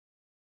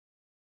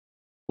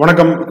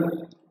வணக்கம்.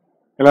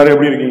 எல்லாரும்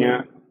எப்படி இருக்கீங்க?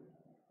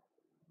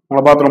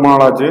 உங்களை பார்த்து ரொம்ப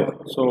நாள் ஆச்சு.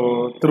 ஸோ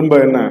திரும்ப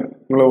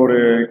உங்களை ஒரு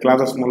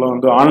கிளாஸஸ்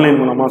மூலம் ஆன்லைன்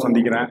மூலமாக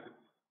சந்திக்கிறேன்.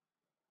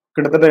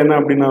 கிட்டத்தட்ட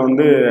அப்படின்னா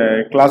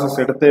கிளாஸஸ்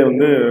எடுத்தே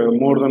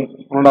மோர் தென்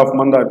 1.5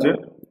 month ஆச்சு.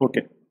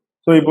 ஓகே.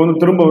 ஸோ இப்போ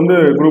திரும்ப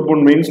குரூப்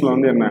 1 மெயின்ஸில்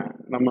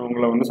நம்ம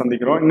உங்களை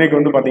சந்திக்கிறோம்.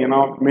 இன்னைக்கு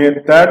பார்த்தீங்கன்னா May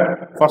 3rd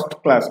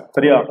ஃபர்ஸ்ட் கிளாஸ்.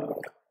 சரியா?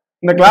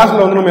 இந்த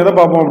கிளாஸில் நம்ம எதை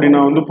பார்ப்போம்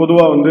அப்படின்னா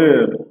பொதுவாக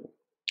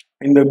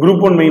இந்த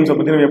குரூப் 1 மெயின்ஸை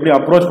பற்றி நம்ம எப்படி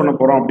அப்ரோச் பண்ண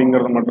போகிறோம்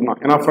அப்படிங்கிறது மட்டும்தான்.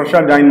 ஏன்னா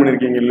ஃப்ரெஷ்ஷாக ஜாயின்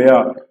பண்ணியிருக்கீங்க இல்லையா?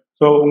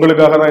 ஸோ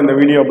உங்களுக்காக தான் இந்த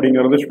வீடியோ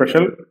அப்படிங்கிறது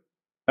ஸ்பெஷல்.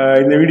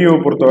 இந்த வீடியோவை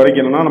பொறுத்த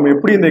வரைக்கும் நம்ம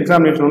எப்படி இந்த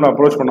எக்ஸாமினேஷன்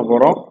அப்ரோச் பண்ண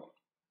போகிறோம்,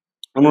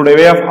 நம்மளுடைய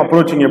வே ஆஃப்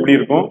அப்ரோச்சிங் எப்படி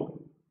இருக்கும்,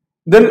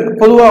 தென்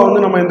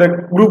பொதுவாக நம்ம இந்த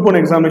குரூப்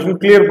 1 எக்ஸாமினேஷன்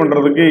கிளியர்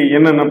பண்ணுறதுக்கு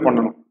என்னென்ன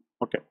பண்ணணும்.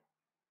 ஓகே.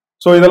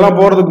 ஸோ இதெல்லாம்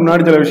போகிறதுக்கு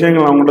முன்னாடி சில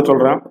விஷயங்கள் நான் உங்கள்கிட்ட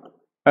சொல்கிறேன்.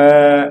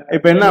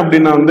 இப்போ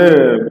அப்படின்னா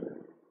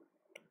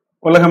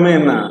உலகமே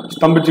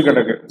ஸ்தம்பிச்சு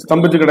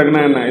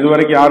கிடக்குன்னா இது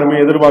வரைக்கும் யாருமே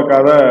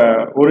எதிர்பார்க்காத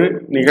ஒரு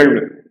நிகழ்வு.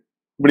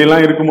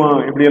 இப்படியெல்லாம் இருக்குமா,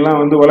 இப்படியெல்லாம்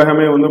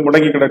உலகமே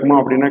முடங்கி கிடக்குமா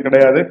அப்படின்னா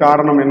கிடையாது.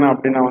 காரணம் என்ன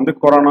அப்படின்னா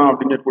கொரோனா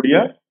அப்படிங்கக்கூடிய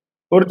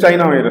ஒரு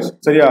சைனா வைரஸ்.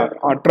 சரியா?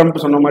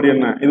 ட்ரம்ப் சொன்ன மாதிரி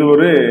இது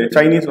ஒரு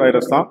சைனீஸ்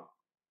வைரஸ் தான்.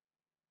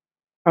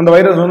 அந்த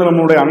வைரஸ்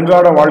நம்மளுடைய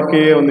அன்றாட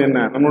வாழ்க்கையே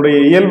நம்மளுடைய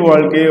இயல்பு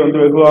வாழ்க்கையே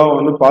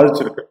வெகுவாக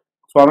பாதிச்சிருக்கு.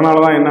 ஸோ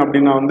அதனாலதான்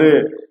அப்படின்னா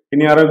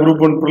இனி யாரோ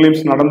குரூப் 1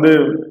 ப்ரிலிம்ஸ் நடந்து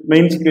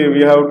மெயின்ஸ்க்கு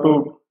வி ஹாவ் டு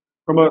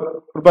ரொம்ப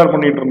ப்ரிப்பேர்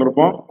பண்ணிட்டு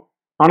இருந்திருப்போம்.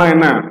 ஆனா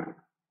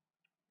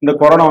இந்த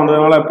கொரோனா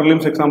வந்ததுனால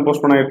ப்ரிலிம்ஸ் எக்ஸாம்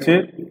போஸ்ட் பண்ணிடுச்சு.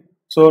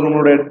 ஸோ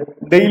நம்மளுடைய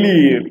டெய்லி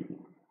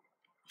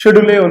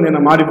ஷெடியூலே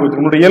மாறி போச்சு,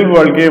 நம்மளுடைய இயல்பு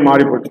வாழ்க்கையே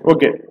மாறி போச்சு.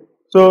 ஓகே.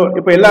 ஸோ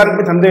இப்போ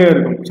எல்லாருக்குமே சந்தேகம்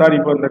இருக்கும், சார்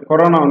இப்போ இந்த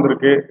கொரோனா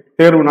வந்திருக்கு,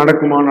 தேர்வு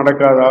நடக்குமா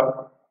நடக்காதா?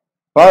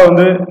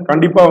 அதாவது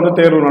கண்டிப்பா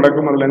தேர்வு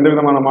நடக்கும், அதுல எந்த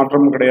விதமான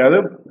மாற்றமும் கிடையாது.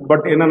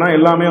 பட்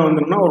எல்லாமே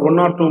ஒரு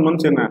 1 or 2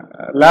 months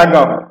லேக்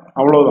ஆகும்,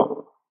 அவ்வளவுதான்.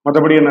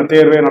 மற்றபடி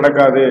தேர்வே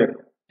நடக்காது,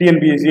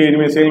 டிஎன்பிஎஸ்சி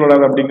இனிமேல்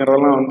செயல்படாது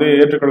அப்படிங்கிறதெல்லாம்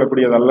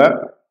ஏற்றுக்கொள்ளக்கூடியதல்ல.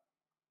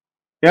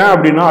 ஏன்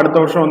அப்படின்னா அடுத்த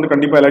வருஷம்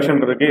கண்டிப்பா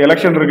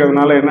எலெக்ஷன்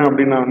இருக்கிறதுனால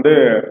அப்படின்னா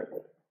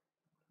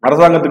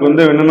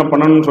அரசாங்கத்துக்கு என்னென்ன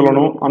பண்ணணும்னு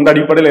சொல்லணும். அந்த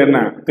அடிப்படையில்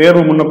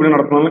தேர்வு முன்னப்படி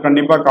நடத்தினாலும்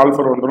கண்டிப்பா கால்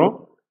ஃபர் வந்துடும்.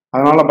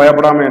 அதனால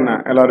பயப்படாம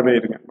எல்லாருமே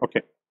இருங்க.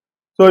 ஓகே.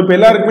 ஸோ இப்போ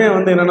எல்லாருக்குமே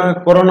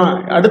கொரோனா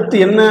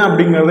அடுத்து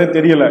அப்படிங்கிறதே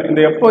தெரியல.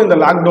 எப்போ இந்த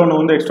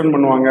லாக்டவுனை எக்ஸ்டெண்ட்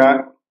பண்ணுவாங்க,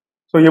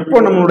 ஸோ எப்போ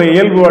நம்மளுடைய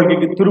இயல்பு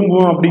வாழ்க்கைக்கு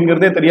திரும்பும்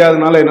அப்படிங்கிறதே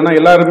தெரியாதனால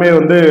எல்லாருமே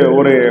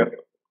ஒரு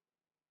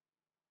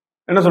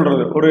என்ன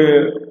சொல்றது,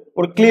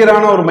 ஒரு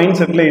கிளியரான ஒரு மைண்ட்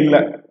செட்ல இல்லை,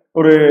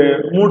 ஒரு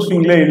மூட்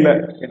ஸ்விங்லே இல்லை.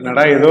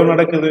 என்னடா ஏதோ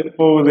நடக்குது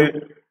போகுது,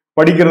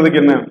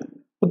 படிக்கிறதுக்கு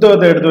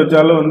புத்தகத்தை எடுத்து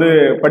வச்சாலும்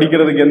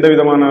படிக்கிறதுக்கு எந்த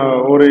விதமான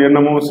ஒரு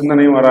எண்ணமும்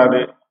சிந்தனையும் வராது.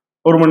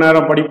 1 மணி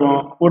நேரம் படிப்போம்,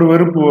 ஒரு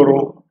வெறுப்பு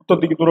வரும்,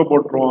 புத்தகத்துக்கு தூர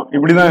போட்டுருவோம்.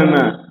 இப்படிதான்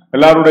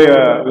எல்லாருடைய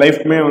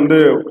லைஃப்மே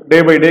டே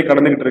பை டே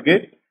கடந்துகிட்டு இருக்கு.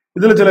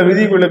 இதுல சில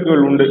விதி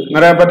விலக்குகள் உண்டு.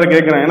 நிறைய பேர்ட்ட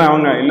கேட்கிறேன், ஏன்னா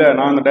அவங்க இல்ல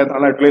நான் அந்த டேத்தை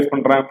நல்லா யூட்டிலைஸ்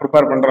பண்றேன்,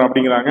 ப்ரிப்பேர் பண்றேன்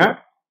அப்படிங்கிறாங்க.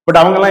 பட்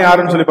அவங்க எல்லாம்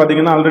யாருன்னு சொல்லி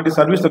பாத்தீங்கன்னா ஆல்ரெடி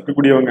சர்வீஸ்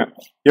இருக்கக்கூடியவங்க.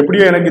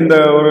 எப்படியோ எனக்கு இந்த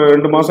ஒரு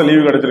 2 மாசம்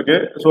லீவு கிடைச்சிருக்கு,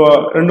 ஸோ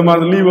 2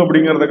 மாதம் லீவ்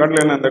அப்படிங்கறத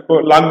காட்டில இந்த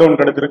லாக்டவுன்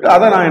கிடைச்சிருக்கு,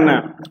 அதை நான்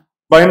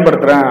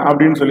பயன்படுத்துறேன்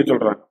அப்படின்னு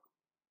சொல்றேன்.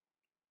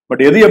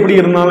 பட் எது எப்படி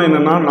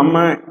இருந்தாலும்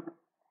நம்ம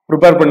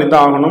ப்ரிப்பேர் பண்ணி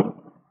தான் ஆகணும்.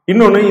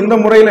 இன்னொன்னு, இந்த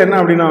முறையில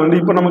அப்படின்னா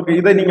இப்ப நமக்கு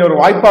இதை நீங்க ஒரு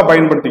வாய்ப்பா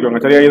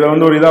பயன்படுத்திக்கோங்க. சரியா? இதை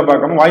ஒரு இதா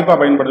பார்க்காம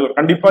வாய்ப்பா பயன்படுத்துவோம்.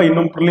 கண்டிப்பா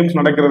இன்னும் ப்ரிலிம்ஸ்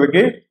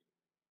நடக்கிறதுக்கு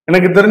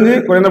எனக்கு தெரிஞ்சு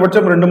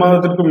குறைந்தபட்சம் 2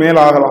 மாதத்திற்கு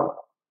மேல் ஆகலாம்.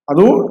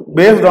 அதுவும்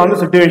பேஸ்ட் ஆன் தி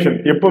சிச்சுவேஷன்.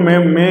 எப்போ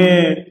மே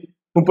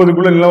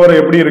 30க்குள்ள நிலவரம்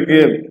எப்படி இருக்கு,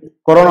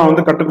 கொரோனா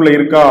கட்டுக்குள்ள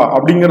இருக்கா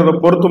அப்படிங்கறத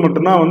பொறுத்து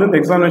மட்டும்தான் இந்த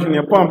எக்ஸாமினேஷன்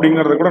எப்போ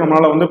அப்படிங்கறத கூட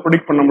நம்மளால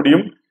ப்ரிடிக்ட் பண்ண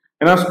முடியும்.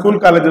 ஏன்னா ஸ்கூல்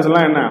காலேஜஸ்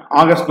எல்லாம்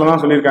ஆகஸ்ட்ல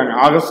தான் சொல்லியிருக்காங்க,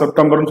 ஆகஸ்ட்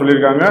செப்டம்பர்னு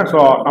சொல்லியிருக்காங்க. ஸோ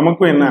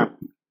நமக்கும்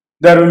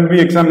தேர் வில்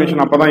பி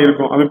எக்ஸாமினேஷன் அப்பதான்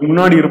இருக்கும். அதுக்கு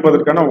முன்னாடி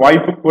இருப்பதற்கான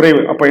வாய்ப்பு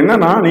குறைவு. அப்ப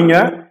நீங்க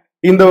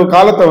இந்த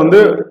காலத்தை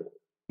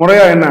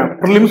முறையா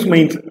ப்ரிலிம்ஸ்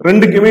மெயின்ஸ்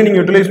ரெண்டுக்குமே நீங்க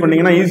யூட்டிலைஸ்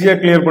பண்ணீங்கன்னா ஈஸியா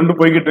கிளியர் பண்ணிட்டு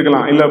போய்கிட்டு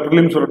இருக்கலாம். இல்ல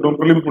ப்ரிலிம்ஸ் வரட்டும்,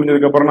 ப்ரிலிம்ஸ்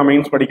முடிஞ்சதுக்கு அப்புறம் நான்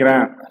மெயின்ஸ்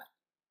படிக்கிறேன்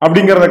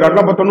அப்படிங்கறத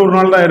காட்டிலும் அப்ப 90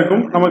 நாள் தான்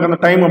இருக்கும். நமக்கு அந்த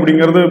டைம்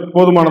அப்படிங்கிறது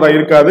போதுமானதா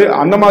இருக்காது.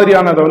 அந்த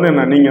மாதிரியானதை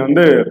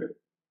நீங்க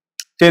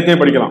சேர்த்தே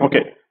படிக்கலாம்.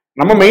 ஓகே.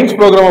 நம்ம மெயின்ஸ்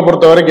ப்ரோக்ராமை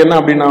பொறுத்த வரைக்கும்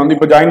அப்படின்னா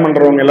இப்ப ஜாயின்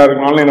பண்றவங்க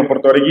எல்லாருக்கும் ஆன்லைனை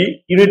பொறுத்த வரைக்கும்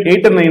யூனிட்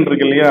 8 and 9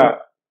 இருக்கு இல்லையா,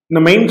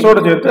 இந்த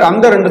மெயின்ஸோட சேர்த்து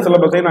அந்த 2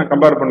 சிலபஸையும் நான்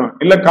கம்பேர் பண்ணுவேன்.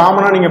 இல்ல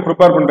காமனா நீங்க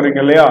ப்ரிப்பேர்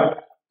பண்றீங்க இல்லையா,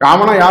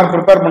 காமனா யார்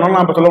ப்ரிப்பேர் பண்ணாலும்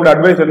நான் இப்ப சொல்லக்கூடிய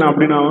அட்வைஸ்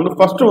அப்படின்னா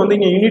ஃபர்ஸ்ட்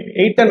இங்க unit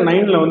 8 and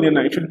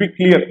 9ல it should be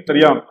clear.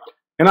 சரியா?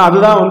 ஏன்னா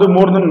அதுதான்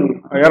மோர் தென்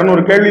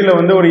 200 கேள்வியில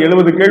ஒரு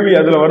 70 கேள்வி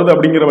அதுல வருது.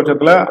 அப்படிங்கிற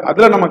பட்சத்துல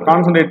அதுல நம்ம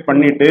கான்சென்ட்ரேட்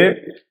பண்ணிட்டு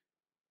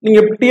நீங்க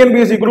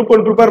டிஎன்பிஎஸ்சி குரூப்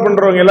 1 ப்ரிப்பேர்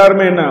பண்றவங்க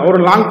எல்லாருமே ஒரு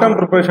லாங் டேர்ம்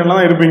ப்ரிப்பரேஷன்ல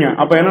தான் இருப்பீங்க.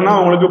 அப்ப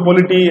உங்களுக்கு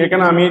பொலிட்டி,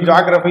 எக்கனாமி,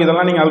 ஜியாகிரபி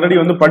இதெல்லாம் நீங்க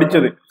ஆல்ரெடி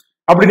படிச்சது.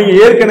 அப்படி நீங்க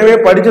ஏற்கனவே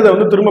படிச்சதை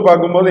திரும்ப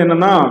பார்க்கும்போது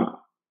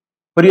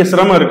பெரிய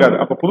சிரமம் இருக்காது.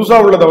 அப்ப புதுசா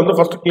உள்ளதை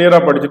ஃபர்ஸ்ட் கிளியரா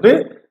படிச்சுட்டு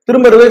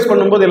திரும்ப ரிவைஸ்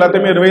பண்ணும்போது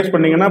எல்லாத்தையுமே ரிவைஸ்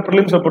பண்ணீங்கன்னா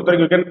ப்ரிலிம்ஸை பொறுத்த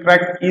வரைக்கும் you can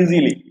crack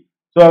easily.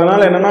 So அதனால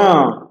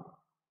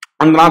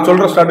அந்த நான்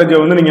சொல்ற ஸ்ட்ராட்டஜியை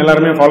நீங்க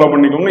எல்லாருமே ஃபாலோ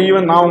பண்ணிக்கோங்க.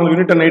 ஈவன் நான் உங்களுக்கு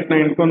யூனிட் 8,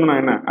 9க்கு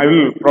நான் I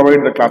will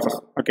provide the classes.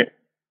 Okay.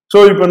 So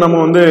இப்போ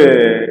நம்ம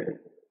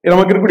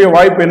நமக்கு இருக்கக்கூடிய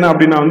வாய்ப்பு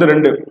அப்படின்னா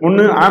 2.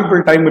 ஒன்று,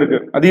 ஆம்பிள் டைம் இருக்கு,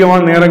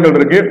 அதிகமான நேரங்கள்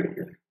இருக்கு.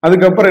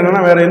 அதுக்கப்புறம்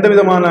என்னன்னா வேற எந்த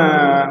விதமான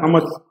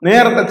நம்ம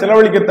நேரத்தை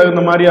செலவழிக்க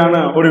தகுந்த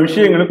மாதிரியான ஒரு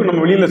விஷயங்களுக்கு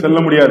நம்ம வெளியில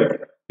செல்ல முடியாது.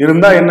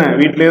 இருந்தா என்ன,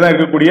 வீட்டிலேயே தான்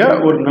இருக்கக்கூடிய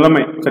ஒரு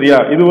நிலைமை. சரியா,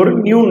 இது ஒரு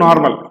நியூ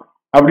நார்மல்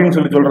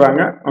அப்படின்னு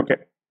சொல்றாங்க. ஓகே,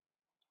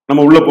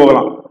 நம்ம உள்ள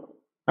போகலாம்.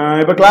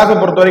 இப்ப கிளாஸை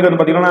பொறுத்த வரைக்கும்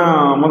வந்து பாத்தீங்கன்னா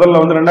முதல்ல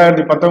வந்து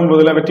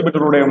 2019 வெற்றி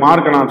பெற்றவருடைய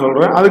மார்க்கை நான்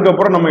சொல்றேன்.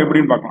 அதுக்கப்புறம் நம்ம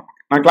எப்படின்னு பார்க்கலாம்.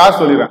 நான் கிளாஸ்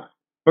சொல்லிடுறேன்.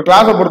 இப்போ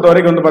கிளாஸை பொறுத்த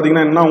வரைக்கும் வந்து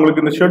பாத்தீங்கன்னா என்ன,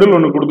 உங்களுக்கு இந்த ஷெடியூல்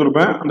ஒன்று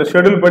கொடுத்துருப்பேன். அந்த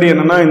ஷெடியூல் படி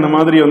என்னன்னா இந்த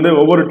மாதிரி வந்து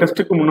ஒவ்வொரு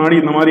டெஸ்ட்டுக்கு முன்னாடி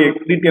இந்த மாதிரி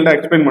டீட்டெயிலாக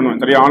எக்ஸ்பிளைன்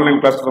பண்ணுவேன். சரியா,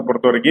 ஆன்லைன் கிளாஸை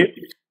பொறுத்த வரைக்கும்.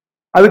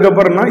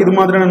 அதுக்கப்புறம்னா இது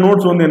மாதிரியான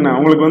நோட்ஸ் வந்து என்ன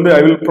உங்களுக்கு வந்து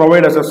I will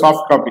provide as a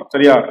soft copy.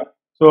 சரியா,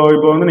 ஸோ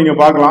இப்போ வந்து நீங்க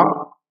பார்க்கலாம்.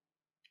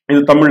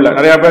 இது தமிழ்ல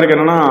நிறைய பேருக்கு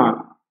என்னன்னா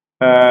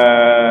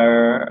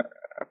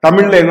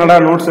தமிழ்ல என்னடா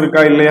நோட்ஸ்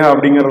இருக்கா இல்லையா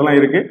அப்படிங்கறதெல்லாம்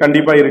இருக்கு,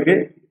 கண்டிப்பா இருக்கு.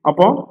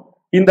 அப்போ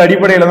இந்த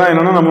அடிப்படையில தான்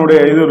என்னன்னா நம்மளுடைய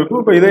இது இருக்கும்.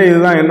 இப்போ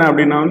இதுதான் என்ன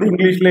அப்படின்னா வந்து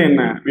இங்கிலீஷ்ல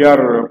என்ன we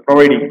are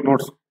providing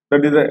notes,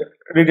 that is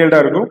டீடைல்டா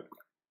இருக்கும்.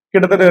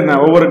 கிட்டத்தட்ட என்ன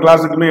ஒவ்வொரு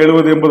கிளாஸுக்குமே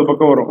 70-80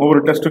 பக்கம் வரும் ஒவ்வொரு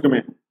டெஸ்ட்டுக்குமே.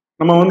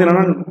 நம்ம வந்து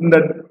என்னன்னா இந்த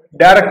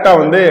டைரக்டா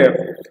வந்து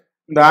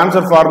இந்த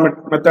ஆன்சர் ஃபார்மேட்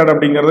மெத்தட்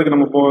அப்படிங்கிறதுக்கு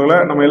நம்ம போகல.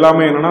 நம்ம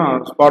எல்லாமே என்னன்னா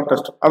ஸ்பாட்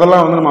டெஸ்ட்,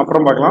 அதெல்லாம் வந்து நம்ம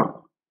அப்புறம் பார்க்கலாம்.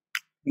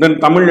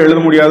 தென் தமிழ்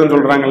எழுத முடியாதுன்னு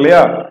சொல்றாங்க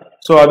இல்லையா,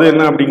 ஸோ அது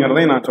என்ன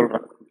அப்படிங்கிறதையும் நான்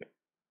சொல்றேன்.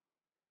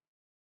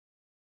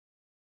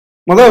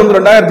 முதல் வந்து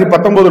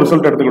 2019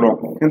 ரிசல்ட் எடுத்துக்கிடுவோம்.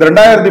 இந்த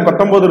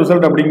 2019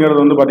 ரிசல்ட் அப்படிங்கிறது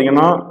வந்து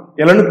பாத்தீங்கன்னா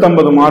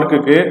 750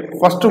 மார்க்குக்கு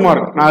ஃபர்ஸ்ட்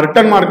மார்க். நான்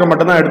ரிட்டன் மார்க்கை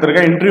மட்டும் தான்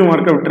எடுத்திருக்கேன், இன்டர்வியூ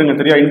மார்க்கை விட்டுருங்க.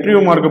 சரியா,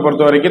 இன்டர்வியூ மார்க்கை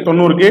பொறுத்த வரைக்கும்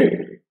 90க்கு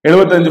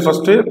 75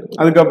 ஃபர்ஸ்ட்,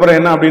 அதுக்கப்புறம்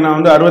என்ன அப்படின்னா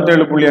வந்து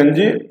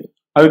 67.5,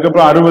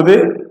 அதுக்கப்புறம் 60,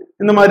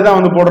 இந்த மாதிரி தான்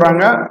வந்து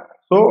போடுறாங்க.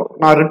 ஸோ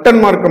நான்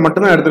ரிட்டன் மார்க்கை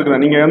மட்டும் தான்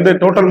எடுத்துருக்கிறேன். நீங்க வந்து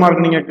டோட்டல்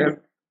மார்க் நீங்க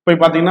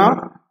போய் பாத்தீங்கன்னா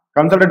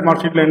கன்சல்டன்ட்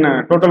மார்க் ஷீட்ல என்ன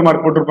டோட்டல்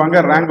மார்க் போட்டிருப்பாங்க,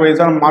 ரேங்க்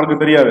வைஸா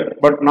மார்க் தெரியாது.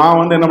 பட் நான்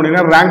வந்து என்ன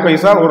பண்ணிருக்கேன், ரேங்க்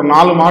வைஸா ஒரு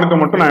 4 மார்க்கை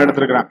மட்டும் நான்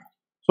எடுத்திருக்கிறேன்.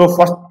 ஸோ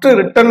ஃபர்ஸ்ட்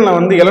ரிட்டன்ல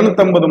வந்து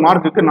 750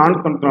 மார்க்குக்கு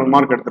 494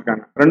 மார்க்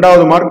எடுத்திருக்காங்க.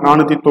 ரெண்டாவது மார்க்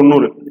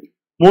 490,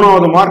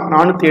 மூணாவது மார்க்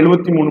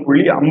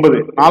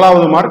 473.50,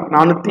 நாலாவது மார்க்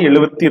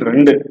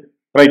 472.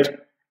 ரைட்,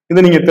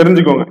 இது நீங்க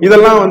தெரிஞ்சுக்கோங்க.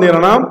 இதெல்லாம் வந்து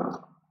என்னன்னா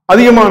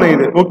அதிகமான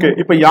இது. ஓகே,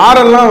 இப்ப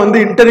யாரெல்லாம் வந்து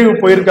இன்டர்வியூ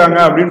போயிருக்காங்க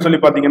அப்படின்னு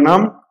சொல்லி பாத்தீங்கன்னா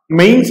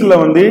மெயின்ஸ்ல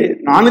வந்து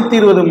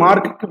 420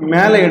 மார்க்குக்கு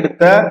மேல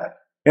எடுத்த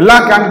எல்லா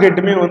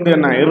கேண்டிடேட்டுமே வந்து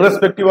என்ன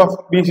இர்ரெஸ்பெக்டிவ் ஆஃப்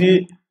பிசி,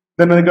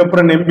 தென்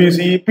அதுக்கப்புறம்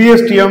எம்பிசி,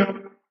 பிஎஸ்டிஎம்,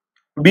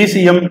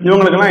 பிசிஎம்,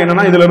 இவங்களுக்கெல்லாம்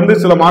என்னன்னா இதுல இருந்து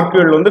சில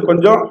மார்க்குகள் வந்து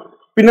கொஞ்சம்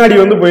பின்னாடி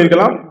வந்து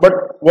போயிருக்கலாம். பட்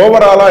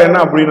ஓவராலா என்ன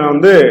அப்படின்னா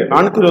வந்து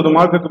 420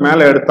 மார்க்குக்கு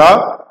மேல எடுத்தா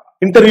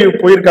இன்டர்வியூ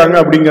போயிருக்காங்க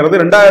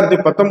அப்படிங்கிறது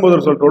 2019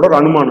 ரிசல்ட்டோட ஒரு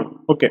அனுமானம்.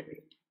 ஓகே,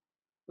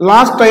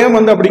 லாஸ்ட் டைம்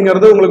வந்து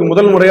அப்படிங்கிறது உங்களுக்கு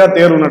முதல் முறையா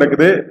தேர்வு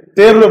நடக்குது.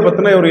 தேர்வை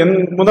பத்தின ஒரு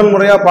முதல்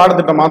முறையா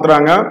பாடத்திட்டம்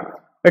மாத்துறாங்க.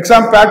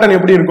 எக்ஸாம் பேட்டர்ன்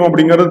எப்படி இருக்கும்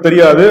அப்படிங்கிறது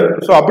தெரியாது.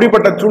 ஸோ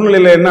அப்படிப்பட்ட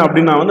சூழ்நிலையில என்ன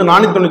அப்படின்னா வந்து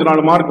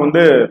 494 மார்க்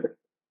வந்து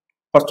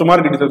first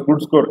mark, it is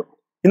good score.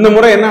 இந்த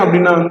முறை என்ன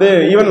அப்படின்னா வந்து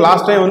ஈவன்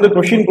லாஸ்ட் டைம் வந்து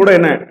கொஸ்டின் கூட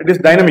என்ன இட்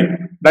இஸ்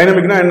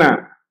டைனமிக்னா என்ன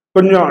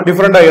கொஞ்சம்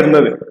டிஃப்ரெண்டா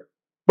இருந்தது.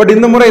 பட்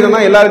இந்த முறை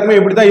இதெல்லாம் எல்லாருக்குமே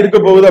இப்படிதான் இருக்க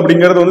போகுது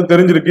அப்படிங்கிறது வந்து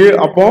தெரிஞ்சிருக்கு.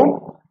 அப்போ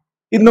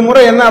இந்த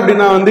முறை என்ன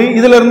அப்படின்னா வந்து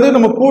இதுல இருந்து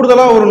நம்ம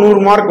கூடுதலா ஒரு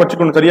 100 மார்க்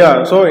வச்சுக்கணும். சரியா,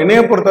 ஸோ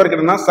என்னைய பொறுத்த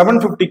வரைக்கும் என்னன்னா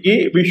 750க்கு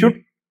வி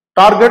ஷுட்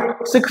டார்கெட்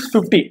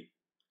 650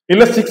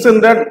 இல்ல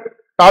 600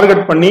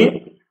 டார்கெட் பண்ணி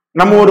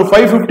நம்ம ஒரு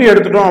 550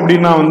 எடுத்துட்டோம்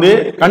அப்படின்னா வந்து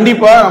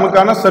கண்டிப்பா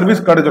நமக்கான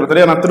சர்வீஸ் கிடைச்சிடும்.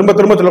 சரியா, நான் திரும்ப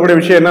திரும்ப சொல்லக்கூடிய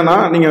விஷயம் என்னன்னா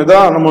நீங்க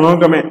இதான் நம்ம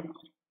நோக்கமே.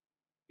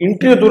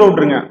 இன்டர்வியூ தூர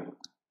விட்டுருங்க,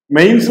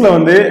 மெயின்ஸ்ல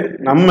வந்து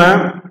நம்ம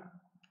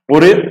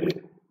ஒரு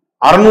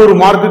 600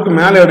 மார்க்குக்கு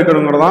மேல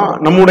எடுக்கணுங்கிறதான்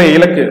நம்முடைய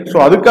இலக்கு. ஸோ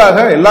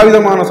அதுக்காக எல்லா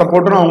விதமான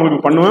சப்போர்ட்டும் நான்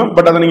உங்களுக்கு பண்ணுவேன்.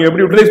 பட் அதை நீங்க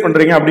எப்படி யூட்டிலைஸ்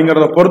பண்றீங்க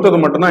அப்படிங்கறத பொறுத்தது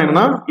மட்டும்தான்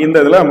என்னன்னா இந்த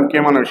இதுல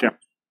முக்கியமான விஷயம்.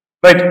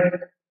 ரைட்,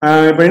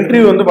 இப்போ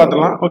இன்டர்வியூ வந்து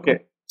பாத்துக்கலாம். ஓகே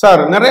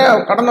சார், நிறைய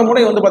கடந்த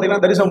முறை வந்து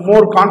பாத்தீங்கன்னா தெர் இஸ்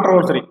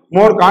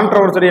மோர்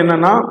கான்ட்ரவர்சரி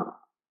என்னன்னா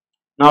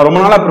நான் ரொம்ப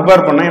நாளா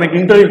ப்ரிப்பேர் பண்ணேன், எனக்கு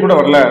இன்டர்வியூ கூட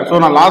வரல. ஸோ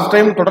நான் லாஸ்ட்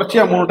டைம்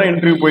தொடர்ச்சியா 3 டைம்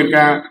இன்டர்வியூ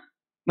போயிருக்கேன்.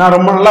 நான்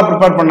ரொம்ப நல்லா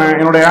ப்ரிப்பேர் பண்ணேன்,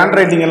 என்னோட ஹேண்ட்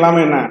ரைட்டிங்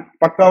எல்லாமே என்ன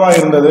பக்காவா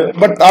இருந்தது.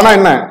 பட் ஆனா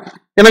என்ன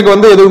எனக்கு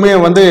வந்து எதுவுமே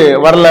வந்து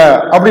வரல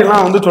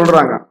அப்படின்லாம் வந்து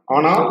சொல்றாங்க.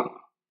 ஆனா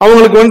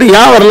அவங்களுக்கு வந்து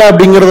ஏன் வரல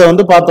அப்படிங்கறத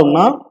வந்து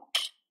பார்த்தோம்னா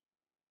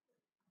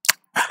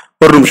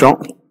ஒரு நிமிஷம்.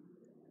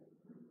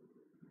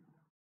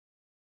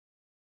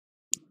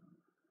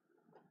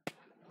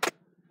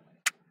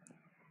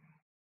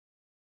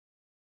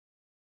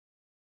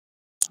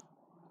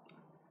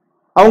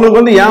 அவங்களுக்கு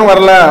வந்து ஏன்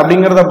வரல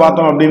அப்படிங்கிறத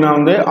பார்த்தோம் அப்படின்னா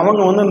வந்து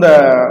அவங்க வந்து இந்த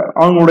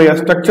அவங்களுடைய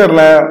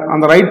ஸ்ட்ரக்சர்ல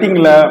அந்த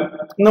ரைட்டிங்ல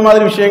இந்த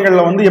மாதிரி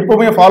விஷயங்கள்ல வந்து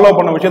எப்பவுமே ஃபாலோ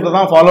பண்ண விஷயத்த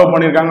தான் ஃபாலோ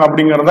பண்ணியிருக்காங்க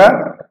அப்படிங்கிறத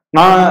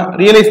நான்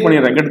ரியலைஸ்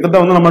பண்ணிடுறேன்.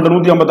 கிட்டத்தட்ட வந்து நம்ம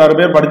 156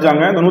 பேர்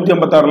படிச்சாங்க. இந்த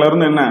 156ல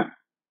இருந்து என்ன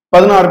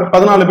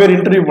 14 பேர்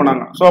இன்டர்வியூ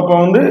பண்ணாங்க. ஸோ அப்போ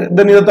வந்து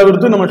இதை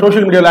தவிர்த்து நம்ம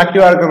சோசியல் மீடியாவில்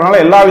ஆக்டிவா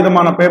இருக்கிறதுனால எல்லா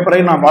விதமான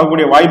பேப்பரையும் நான்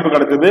பார்க்கக்கூடிய வாய்ப்பு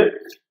கிடைச்சது.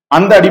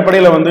 அந்த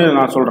அடிப்படையில வந்து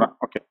நான் சொல்றேன்.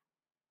 ஓகே,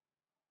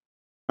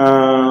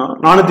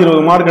 420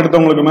 மார்க்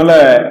எடுத்தவங்களுக்கு மேல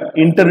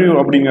இன்டர்வியூ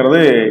அப்படிங்கிறது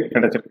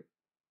கிடைச்சிருக்கு,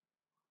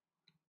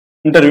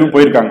 இன்டர்வியூ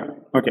போயிருக்காங்க.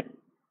 ஓகே,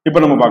 இப்போ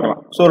நம்ம பார்க்கலாம்.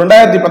 ஸோ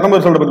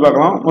 2019 சொல்ற பத்தி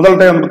பார்க்கலாம். முதல்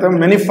time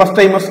many first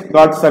timers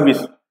God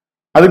service,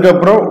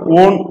 அதுக்கப்புறம்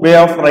own way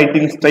of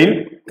writing style,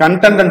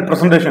 content and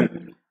presentation.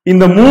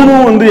 இந்த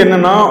மூணும் வந்து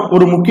என்னன்னா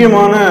ஒரு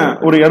முக்கியமான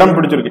ஒரு இடம்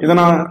பிடிச்சிருக்கு. இதை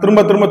நான்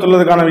திரும்ப திரும்ப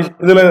சொல்றதுக்கான விஷயம்,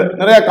 இதுல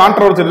நிறைய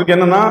கான்ட்ரவர்சி இருக்கு.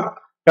 என்னன்னா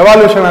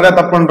எவாலுவேஷன் நிறைய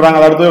தப்பு பண்றாங்க,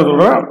 அதை அடுத்து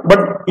சொல்றேன்.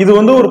 பட் இது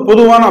வந்து ஒரு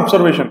பொதுவான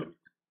அப்சர்வேஷன்.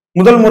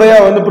 முதல் முறையா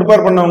வந்து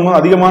ப்ரிப்பேர் பண்ணவங்க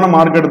அதிகமான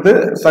மார்க் எடுத்து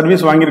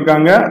சர்வீஸ்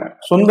வாங்கியிருக்காங்க.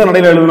 சொந்த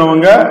நடையில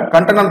எழுதினவங்க,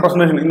 கண்டென்ட் அண்ட்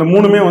பிரசன்டேஷன், இந்த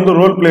மூணுமே வந்து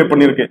ரோல் பிளே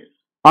பண்ணிருக்கு.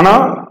 ஆனா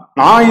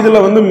நான் இதுல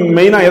வந்து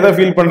மெயினா எதை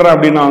ஃபீல் பண்றேன்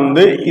அப்படின்னா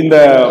வந்து இந்த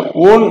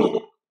ஓன்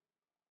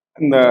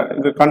இந்த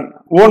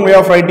own way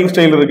of writing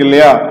style இருக்கு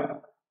இல்லையா,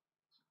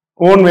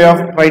 own way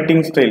of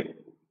writing style,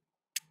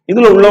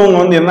 இதுல உள்ளவங்க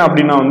வந்து என்ன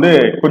அப்படின்னா வந்து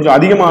கொஞ்சம்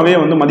அதிகமாவே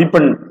வந்து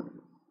மதிப்பெண்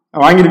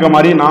வாங்கியிருக்க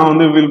மாதிரி நான்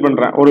வந்து ஃபீல்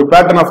பண்றேன். ஒரு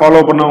பேட்டர்னை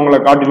ஃபாலோ பண்ணவங்களை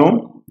காட்டிலும்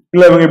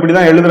இல்ல இவங்க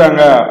இப்படிதான்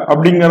எழுதுறாங்க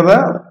அப்படிங்கிறத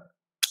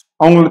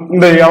அவங்களுக்கு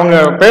இந்த அவங்க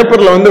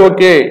பேப்பர்ல வந்து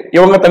ஓகே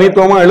இவங்க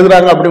தனித்துவமா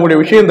எழுதுறாங்க அப்படிங்கிற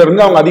விஷயம்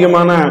தெரிஞ்சு அவங்க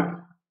அதிகமான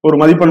ஒரு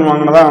மதிப்பெண்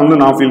வாங்கினதா வந்து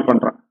நான் ஃபீல்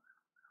பண்றேன்.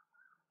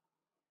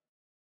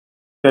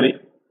 சரி,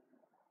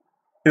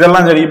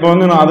 இதெல்லாம் சரி. இப்போ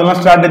வந்து அதெல்லாம்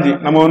ஸ்ட்ராட்டஜி.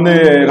 நம்ம வந்து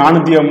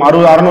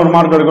 460 600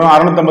 மார்க் எடுக்கணும்,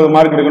 650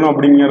 மார்க் எடுக்கணும்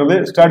அப்படிங்கிறது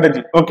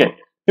ஸ்ட்ராட்டஜி. ஓகே,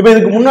 இப்போ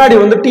இதுக்கு முன்னாடி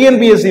வந்து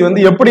டிஎன்பிஎஸ்சி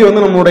வந்து எப்படி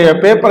வந்து நம்மளுடைய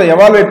பேப்பரை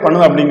எவாலுவேட்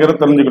பண்ணுது அப்படிங்கறத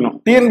தெரிஞ்சுக்கணும்.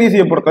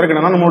 டிஎன்பிஎஸ்சியை பொறுத்த வரைக்கும்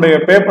என்னன்னா நம்மளுடைய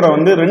பேப்பரை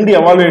வந்து 2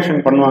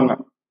 எவாலுவேஷன் பண்ணுவாங்க.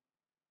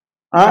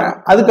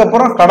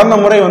 அதுக்கப்புறம் கடந்த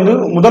முறை வந்து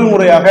முதல்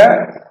முறையாக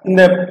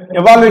இந்த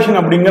எவாலுவேஷன்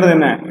அப்படிங்கிறது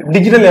என்ன,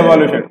 டிஜிட்டல்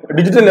எவாலுவேஷன்.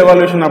 டிஜிட்டல்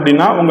எவாலுவேஷன்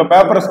அப்படின்னா உங்க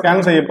பேப்பரை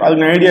ஸ்கேன் செய்ய,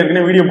 அதுக்கு ஐடியா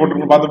இருக்குன்னு வீடியோ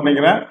போட்டு பார்த்துட்டு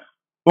நினைக்கிறேன்.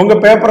 உங்க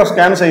பேப்பரை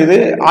ஸ்கேன் செய்து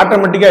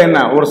ஆட்டோமேட்டிக்கா என்ன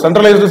ஒரு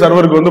சென்ட்ரலைஸ்டு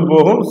சர்வருக்கு வந்து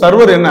போகும்.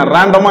 சர்வர் என்ன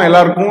ரேண்டமா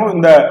எல்லாருக்கும்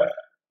இந்த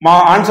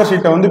ஆன்சர்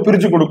ஷீட்டை வந்து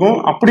பிரிச்சு கொடுக்கும்.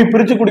 அப்படி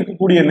பிரிச்சு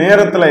கொடுக்கக்கூடிய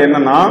நேரத்துல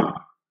என்னன்னா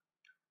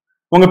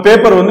உங்க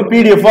பேப்பர் வந்து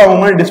பிடிஎஃப் அவங்க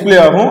மாதிரி டிஸ்பிளே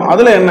ஆகும்.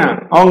 அதுல என்ன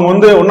அவங்க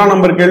வந்து 1ஆம்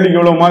நம்பர் கேள்விக்கு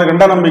இவ்வளவு மார்க்,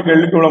 2ஆம் நம்பர்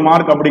கேள்விக்கு இவ்வளவு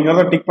மார்க்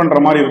அப்படிங்கறத டிக் பண்ற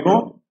மாதிரி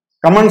இருக்கும்,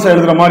 கமெண்ட்ஸ்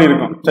எழுதுற மாதிரி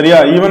இருக்கும். சரியா,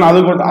 ஈவன்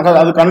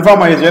அது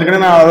கன்ஃபார்ம் ஆயிடுச்சு.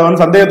 ஏற்கனவே நான் அதை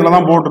வந்து சந்தேகத்துல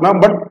தான் போட்டுருந்தேன்.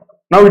 But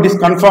now it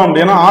is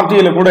confirmed. ஏன்னா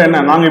ஆர்டிஐல கூட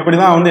என்ன நாங்க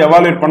இப்படிதான் வந்து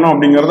எவாலுவேட் பண்ணோம்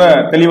அப்படிங்கறத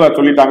தெளிவா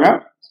சொல்லிட்டாங்க.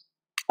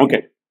 ஓகே,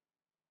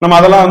 நம்ம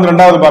அதெல்லாம் வந்து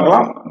 2வது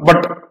பார்க்கலாம்.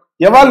 பட்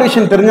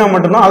எவாலுவேஷன் தெரிஞ்சா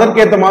மட்டும்தான்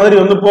அதற்கேற்ற மாதிரி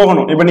வந்து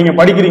போகணும். இப்ப நீங்க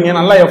படிக்கிறீங்க,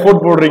 நல்லா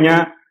எஃபோர்ட் போடுறீங்க,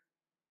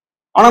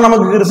 ஆனா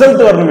நமக்கு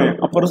ரிசல்ட் வரணுமே.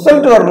 அப்ப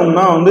ரிசல்ட்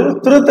வரணும்னா வந்து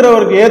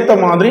திருத்துறவருக்கு ஏத்த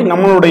மாதிரி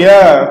நம்மளுடைய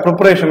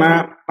ப்ரிப்பரேஷனை,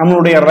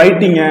 நம்மளுடைய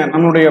ரைட்டிங்கை,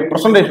 நம்மளுடைய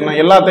ப்ரெசன்டேஷனை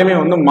எல்லாத்தையுமே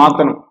வந்து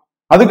மாத்தணும்.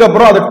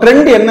 அதுக்கப்புறம் அது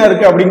ட்ரெண்ட் என்ன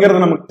இருக்கு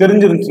அப்படிங்கிறது நமக்கு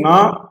தெரிஞ்சிருந்துச்சுன்னா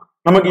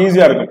நமக்கு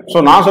ஈஸியா இருக்கும். ஸோ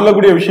நான்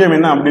சொல்லக்கூடிய விஷயம்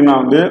என்ன அப்படின்னா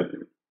வந்து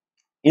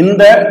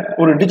இந்த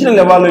ஒரு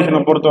டிஜிட்டல்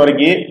எவாலுவேஷனை பொறுத்த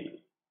வரைக்கும்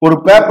ஒரு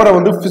பேப்பரை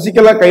வந்து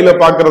பிசிக்கலா கையில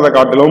பாக்குறத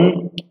காட்டிலும்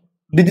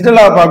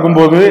டிஜிட்டலா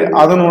பார்க்கும்போது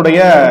அதனுடைய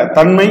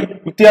தன்மை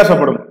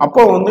வித்தியாசப்படும்.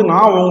 அப்போ வந்து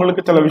நான்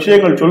உங்களுக்கு சில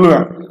விஷயங்கள்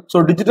சொல்லுவேன். ஸோ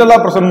டிஜிட்டலா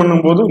ப்ரெசென்ட்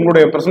பண்ணும்போது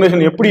உங்களுடைய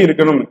ப்ரெசன்டேஷன் எப்படி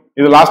இருக்கணும்,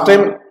 இது லாஸ்ட்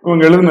டைம்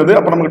இவங்க எழுதுனது,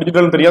 அப்போ நமக்கு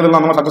டிஜிட்டல் தெரியாது,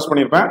 நான் சஜஸ்ட்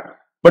பண்ணியிருப்பேன்.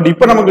 பட்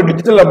இப்போ நமக்கு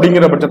டிஜிட்டல்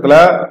அப்படிங்கிற பட்சத்துல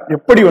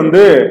எப்படி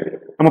வந்து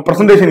நம்ம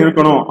ப்ரெசன்டேஷன்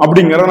இருக்கணும்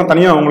அப்படிங்கிறத நான்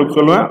தனியாக உங்களுக்கு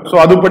சொல்லுவேன். ஸோ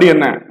அதுபடி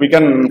என்ன வி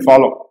கேன்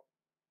ஃபாலோ.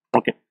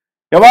 ஓகே,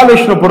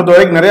 எவாலுவேஷனை பொறுத்த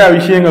வரைக்கும் நிறைய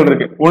விஷயங்கள்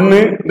இருக்கு. ஒன்னு,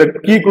 இந்த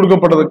கீ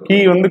கொடுக்கப்பட்டது கீ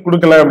வந்து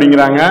கொடுக்கல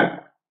அப்படிங்கிறாங்க,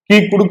 கீ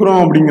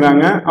கொடுக்குறோம்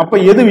அப்படிங்கிறாங்க. அப்ப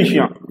எது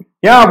விஷயம்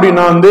ஏன்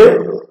அப்படின்னா வந்து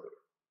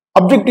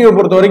அப்ஜெக்டிவ்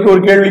பொறுத்த வரைக்கும்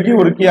ஒரு கேள்விக்கு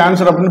ஒரு கீ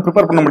ஆன்சர் அப்படின்னு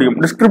ப்ரிப்பேர் பண்ண முடியும்.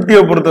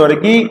 டிஸ்கிரிப்டிவ் பொறுத்த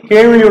வரைக்கும்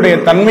கேள்வியுடைய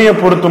தன்மையை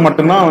பொறுத்து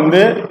மட்டும்தான்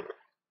வந்து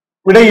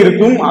விடை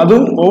இருக்கும்,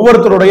 அதுவும்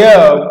ஒவ்வொருத்தருடைய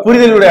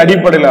புரிதலுடைய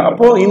அடிப்படையில.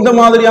 அப்போ இந்த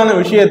மாதிரியான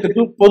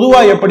விஷயத்துக்கு பொதுவா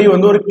எப்படி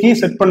வந்து ஒரு கீ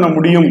செட் பண்ண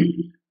முடியும்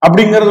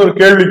அப்படிங்கிறது ஒரு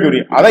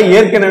கேள்விக்குறி. அதை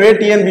ஏற்கனவே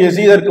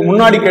டிஎன்பிஎஸ்சி இதற்கு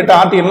முன்னாடி கேட்ட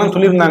ஆர்டிஐ எல்லாம்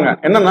சொல்லியிருந்தாங்க.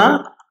 என்னன்னா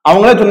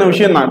அவங்களே சொன்ன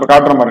விஷயம் தான் இப்ப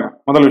காட்டுறேன் பாருங்க.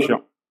 முதல்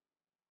விஷயம்,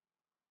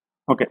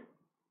 ஓகே,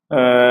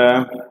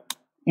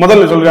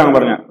 முதல்ல சொல்றாங்க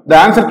பாருங்க, the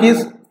answer keys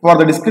for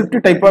the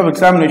descriptive type of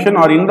examination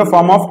are in the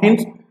form of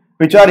hints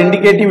which are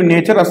indicative in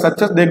nature as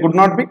such as they could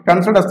not be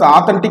considered as the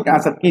authentic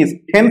answer keys.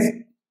 Hence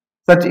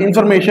such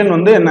information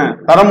வந்து என்ன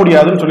தர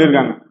முடியாதுன்னு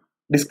சொல்லியிருக்காங்க.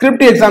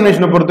 Descriptive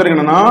எக்ஸாமினேஷனை பொறுத்த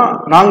வரைக்கும் என்னன்னா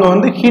நாங்க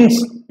வந்து hints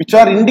which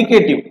are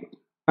indicative,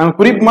 நாங்க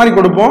குறிப்பு மாதிரி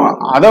கொடுப்போம்.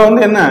 அதை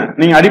வந்து என்ன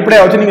நீங்க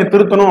அடிப்படையா வச்சு நீங்க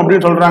திருத்தணும்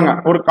அப்படின்னு சொல்றாங்க.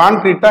 ஒரு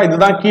கான்கிரீட்டா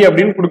இதுதான் கீ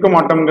அப்படின்னு கொடுக்க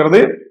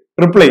மாட்டோம்ங்கிறது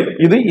ரிப்ளை.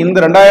 இது இந்த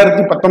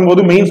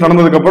 2019 மெயின்ஸ்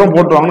நடந்ததுக்கு அப்புறம்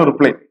போட்டுவாங்கன்னு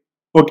ரிப்ளை.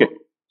 ஓகே,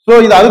 சோ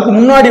இது அதுக்கு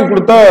முன்னாடி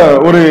கொடுத்த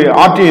ஒரு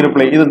ஆர்டிஐ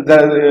ரிப்ளை.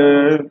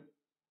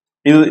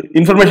 இது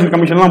இன்ஃபர்மேஷன்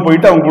கமிஷன்லாம்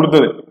போயிட்டு அவங்க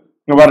கொடுத்தது.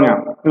 இங்க பாருங்க,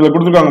 இதுல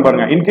கொடுத்துருக்காங்க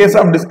பாருங்க. In case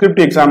of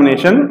descriptive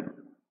examination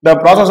the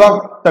process of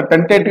the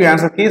tentative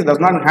answer keys does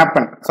not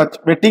happen. Such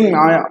vetting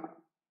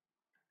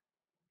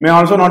may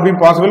also not be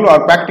possible or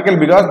practical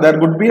because there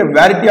could be a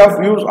variety of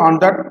views on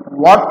that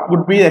what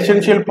would be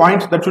essential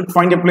points that should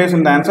find a place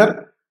in the answer.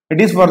 It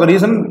is for the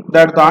reason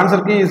that the answer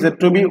key is said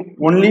to be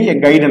only a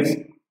guidance.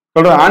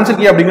 சொல்ற answer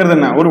key அப்படிங்கிறது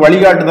என்ன, ஒரு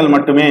வழிகாட்டுதல்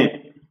மட்டுமே.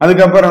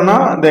 அதுக்கப்புறம்னா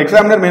the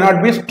examiner may not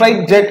be straight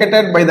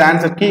jacketed by the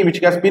answer key which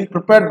has been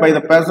prepared by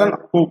the person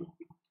who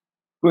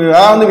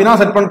வந்து வினா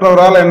set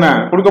பண்றவரால் என்ன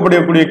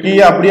கொடுக்கப்படக்கூடிய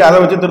கீயை அப்படியே அதை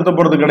வச்சு திருத்த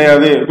போறது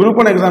கிடையாது. குரூப்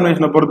 1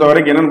 எக்ஸாமினேஷனை பொறுத்த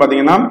வரைக்கும் என்னன்னு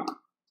பாத்தீங்கன்னா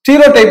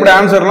ஸ்டீரியோ டைப்டு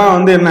ஆன்சர்லாம்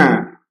வந்து என்ன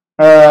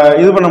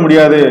இது பண்ண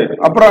முடியாது.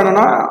 அப்புறம்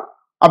என்னன்னா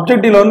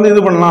அப்ஜெக்டிவ்ல வந்து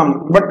இது பண்ணலாம்,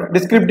 பட்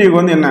டிஸ்கிரிப்டிவ்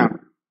வந்து என்ன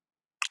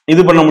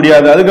இது பண்ண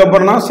முடியாது.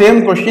 அதுக்கப்புறம்னா same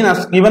question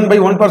as given by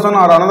one person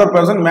or another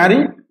person மேரி,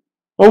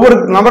 ஒவ்வொரு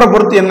நபரை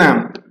பொறுத்து என்ன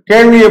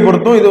கேள்வியை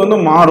பொறுத்தும் இது வந்து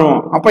மாறும்.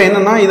 அப்ப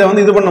என்னன்னா இதை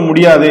வந்து இது பண்ண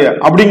முடியாது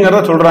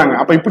அப்படிங்கிறத சொல்றாங்க.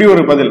 அப்ப இப்படி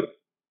ஒரு பதில்.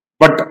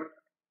 பட்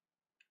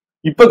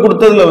இப்ப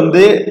கொடுத்ததுல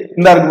வந்து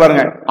இந்த இருக்கு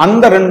பாருங்க,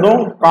 அந்த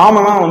ரெண்டும்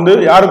காமனா வந்து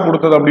யாருக்கு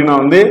கொடுத்தது அப்படின்னா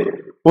வந்து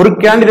ஒரு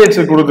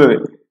கேண்டிடேட்ஸுக்கு கொடுத்தது.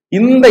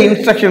 இந்த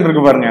இன்ஸ்ட்ரக்ஷன்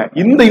இருக்கு பாருங்க,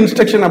 இந்த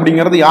இன்ஸ்ட்ரக்ஷன்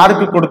அப்படிங்கிறது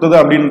யாருக்கு கொடுத்தது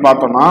அப்படின்னு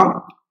பார்த்தோம்னா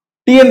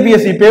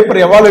டிஎன்பிஎஸ்சி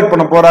பேப்பர் எவாலுவேட்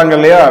பண்ண போறாங்க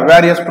இல்லையா,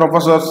 வேரியஸ்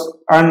ப்ரொஃபசர்ஸ்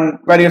அண்ட்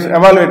வேரியஸ்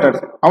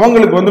எவாலுவேட்டர்ஸ்,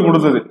 அவங்களுக்கு வந்து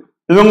கொடுத்தது.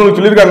 இது உங்களுக்கு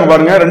சொல்லியிருக்காங்க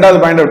பாருங்க,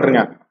 ரெண்டாவது பாயிண்ட்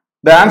விட்டுருங்க.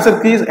 The answer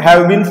keys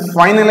have been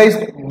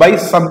finalized by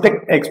subject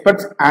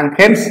experts and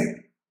hence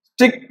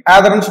strict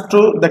adherence to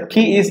the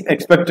key is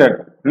expected.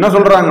 என்ன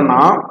சொல்றாங்கன்னா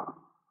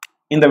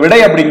இந்த விடை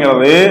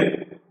அப்படிங்கிறது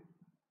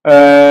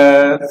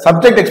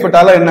சப்ஜெக்ட்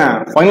எக்ஸ்பர்ட்டால என்ன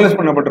ஃபைனலைஸ்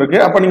பண்ணப்பட்டிருக்கு.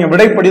 அப்ப நீங்க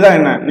விடைப்படிதான்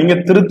என்ன நீங்க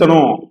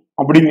திருத்தணும்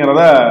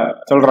அப்படிங்கிறத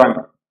சொல்றாங்க.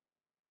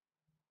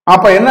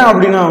 அப்ப என்ன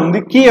அப்படின்னா வந்து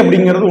கீ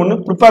அப்படிங்கிறது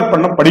ஒண்ணு ப்ரிப்பேர்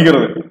பண்ண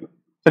படிக்கிறது.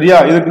 சரியா,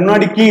 இதுக்கு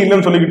முன்னாடி கீ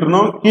இல்லைன்னு சொல்லிக்கிட்டு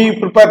இருந்தோம், கீ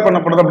ப்ரிப்பேர்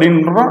பண்ணப்படுது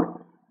அப்படின்னு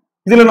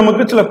இதுல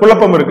நமக்கு சில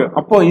குழப்பம் இருக்கு.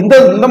 அப்போ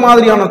இந்த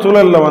மாதிரியான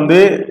சூழல்ல வந்து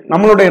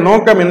நம்மளுடைய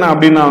நோக்கம் என்ன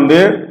அப்படின்னா வந்து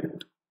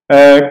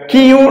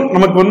கீயும்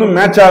நமக்கு வந்து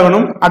மேட்ச்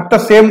ஆகணும், at the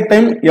same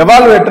time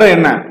evaluator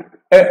என்ன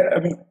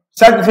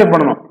சாட்டிஸ்ஃபை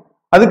பண்ணணும்.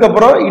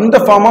 அதுக்கப்புறம் இந்த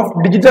ஃபார்ம் ஆஃப்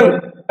டிஜிட்டல்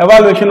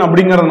எவாலுவேஷன்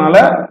அப்படிங்கறதுனால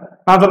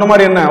நான் சொன்ன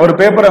மாதிரி என்ன ஒரு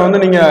பேப்பரை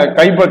வந்து நீங்க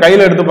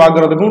கையில எடுத்து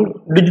பாக்குறதுக்கும்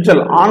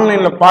டிஜிட்டல்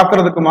ஆன்லைன்ல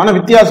பாக்குறதுக்குமான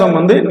வித்தியாசம்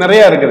வந்து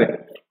நிறைய இருக்குது.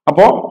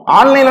 அப்போ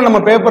ஆன்லைன்ல நம்ம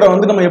பேப்பரை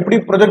வந்து நம்ம எப்படி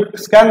ப்ரொஜெக்ட்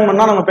ஸ்கேன்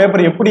பண்ணா நம்ம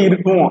பேப்பர் எப்படி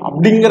இருக்கும்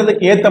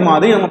அப்படிங்கிறதுக்கு ஏத்த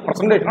மாதிரி நம்ம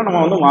பிரசன்டேஷனை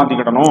நம்ம வந்து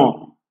மாத்திக்கிடணும்.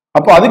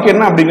 அப்போ அதுக்கு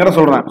என்ன அப்படிங்கிற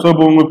சொல்றேன். ஸோ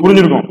இப்போ உங்களுக்கு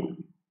புரிஞ்சிருக்கும்.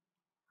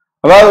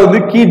 அதாவது வந்து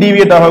கீ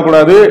டீவியேட்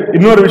ஆகக்கூடாது.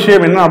 இன்னொரு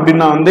விஷயம் என்ன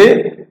அப்படின்னா வந்து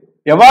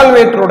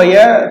எவால்வேட்டருடைய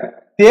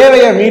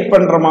தேவையை மீட்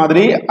பண்ற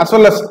மாதிரி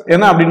அஸ்வெல்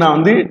என்ன அப்படின்னா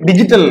வந்து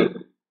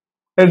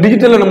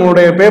டிஜிட்டல்ல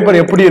நம்மளுடைய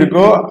பேப்பர் எப்படி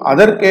இருக்கோ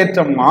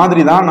அதற்கேற்ற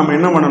மாதிரி தான் நம்ம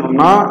என்ன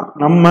பண்ணணும்னா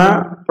நம்ம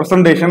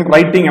பிரசன்டேஷன்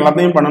ரைட்டிங்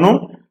எல்லாத்தையும் பண்ணணும்.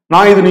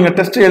 நான் இது நீங்க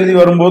டெஸ்ட் எழுதி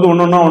வரும்போது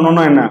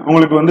ஒன்னொன்னா என்ன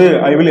உங்களுக்கு வந்து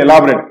I will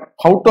elaborate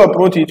how to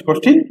approach each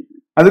question.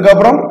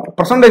 அதுக்கப்புறம்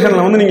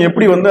பிரசன்டேஷன்ல வந்து நீங்க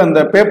எப்படி வந்து அந்த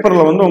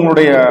பேப்பர்ல வந்து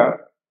உங்களுடைய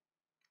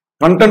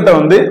கண்டென்ட்டை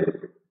வந்து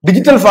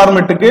டிஜிட்டல்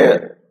ஃபார்மேட்டுக்கு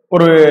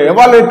ஒரு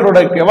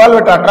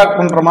எவாலுவேட்டர் அட்ராக்ட்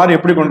பண்ற மாதிரி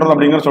எப்படி கொண்டது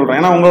அப்படிங்கிற சொல்றேன்.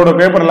 ஏன்னா உங்களோட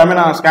பேப்பர் எல்லாமே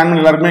நான் ஸ்கேன்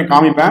பண்ணி எல்லாருக்குமே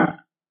காமிப்பேன்,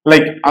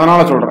 அதனால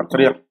சொல்றேன்.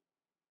 சரியா,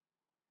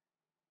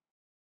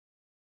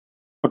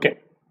 ஓகே.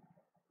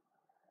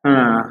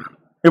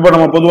 இப்போ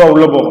நம்ம பொதுவா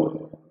உள்ள போவோம்.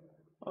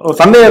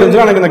 சந்தேகம்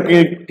இருந்துச்சுன்னா எனக்கு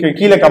இந்த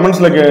கீழே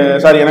கமெண்ட்ஸ்ல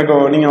எனக்கு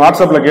நீங்க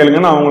வாட்ஸ்அப்ல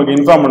கேளுங்க, நான் உங்களுக்கு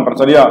இன்ஃபார்ம் பண்றேன்.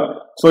 சரியா,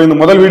 ஸோ இந்த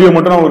முதல் வீடியோ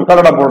மட்டும் நான்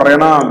ரெக்கார்டா போடுறேன்.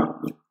 ஏன்னா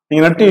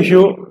நீங்க நெட்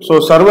இஷ்யூ, ஸோ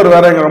சர்வர்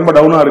வேற எங்க ரொம்ப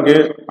டவுனா இருக்கு.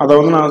 அதை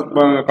வந்து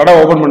நான் கடை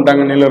ஓபன்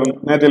பண்ணிட்டாங்க,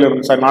 நேத்தில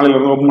இருந்து நாளையில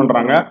இருந்து ஓபன்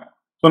பண்றாங்க.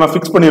 ஸோ நான்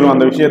ஃபிக்ஸ் பண்ணிடுவேன்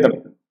அந்த விஷயத்த.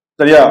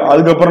 சரியா,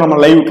 அதுக்கப்புறம் நம்ம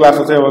லைவ்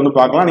கிளாஸஸே வந்து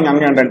பார்க்கலாம், நீங்க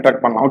அங்கே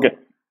இன்டராக்ட் பண்ணலாம். Okay,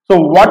 so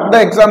what the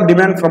exam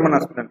demand from an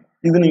aspirant,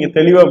 இது நீங்க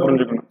தெளிவா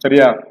புரிஞ்சுக்கணும்.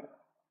 சரியா,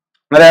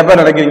 நிறைய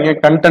பேர் நினைக்கிறீங்க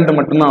கண்டென்ட்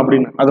மட்டும்தான்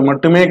அப்படின்னு, அது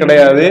மட்டுமே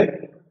கிடையாது.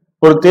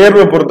 ஒரு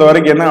தேர்வை பொறுத்த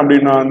வரைக்கும் என்ன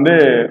அப்படின்னா வந்து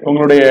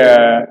உங்களுடைய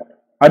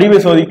அறிவை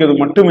சோதிக்கிறது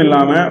மட்டும்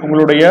இல்லாம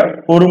உங்களுடைய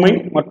பொறுமை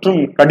மற்றும்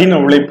கடின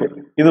உழைப்பு,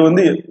 இது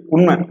வந்து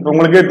உண்மை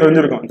உங்களுக்கே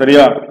தெரிஞ்சிருக்கும்.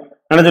 சரியா,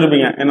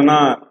 நினைச்சிருப்பீங்க என்னன்னா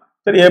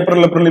சரி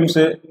ஏப்ரல்ல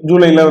ப்ரிலிம்ஸ்,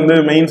 ஜூலைல வந்து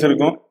மெயின்ஸ்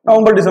இருக்கும்,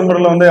 நவம்பர்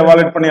டிசம்பர்ல வந்து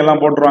எவாலுவேட் பண்ணி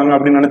எல்லாம் போட்டுருவாங்க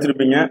அப்படின்னு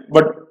நினைச்சிருப்பீங்க.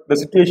 பட் த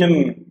சிச்சுவேஷன்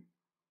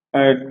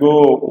கோ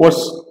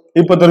ஒர்ஸ்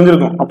இப்ப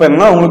தெரிஞ்சிருக்கும். அப்ப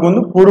என்ன உங்களுக்கு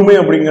வந்து பொறுமை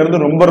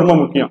அப்படிங்கிறது ரொம்ப ரொம்ப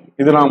முக்கியம்.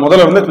 இது நான்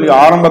முதல்ல இருந்து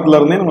ஆரம்பத்துல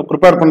இருந்தே நம்ம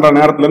ப்ரிப்பேர் பண்ற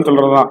நேரத்துலன்னு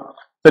சொல்றதுதான்.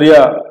 சரியா,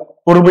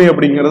 பொறுமை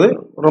அப்படிங்கிறது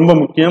ரொம்ப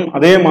முக்கியம்.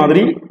 அதே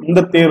மாதிரி இந்த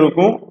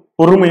தேர்வுக்கும்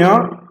பொறுமையா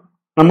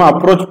நம்ம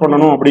அப்ரோச்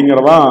பண்ணணும்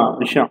அப்படிங்கறதா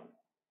விஷயம்.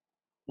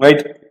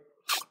 ரைட்,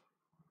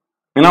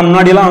 ஏன்னா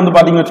முன்னாடி எல்லாம் வந்து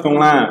பாத்தீங்கன்னு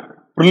வச்சுக்கோங்களேன்,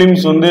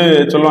 ப்ரிலிம்ஸ் வந்து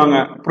சொல்லுவாங்க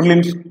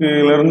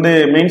ப்ரிலிம்ஸ்ல இருந்து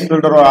மெயின்ஸ்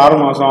ஃபில்டர் 6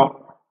 மாசம்,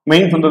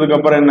 மெயின்ஸ் வந்ததுக்கு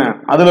அப்புறம் என்ன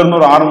அதுல இருந்து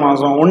ஒரு 6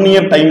 மாசம் 1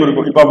 இயர் டைம்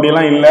இருக்கும். இப்ப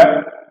அப்படியெல்லாம் இல்லை.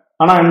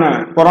 ஆனா என்ன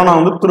கொரோனா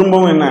வந்து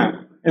திரும்பவும் என்ன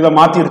இதை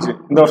மாத்திருச்சு.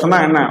 இந்த வருஷம்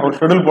தான் என்ன ஒரு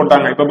ஷெடியூல்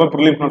போட்டாங்க, இப்ப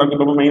ப்ரிலிம்ஸ் நடக்கும்,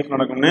 இப்ப மெயின்ஸ்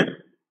நடக்கும்னு.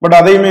 பட்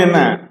அதையுமே என்ன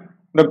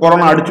இந்த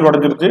கொரோனா அடிச்சு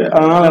உடஞ்சிருச்சு.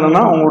 அதனால என்னன்னா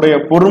உங்களுடைய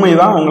பொறுமை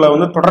தான் உங்களை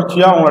வந்து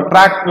தொடர்ச்சியா உங்களை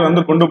ட்ராக்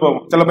வந்து கொண்டு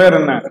போகும். சில பேர்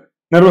என்ன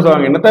நர்வஸ்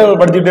ஆவாங்க, என்னத்தை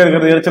படிச்சுட்டே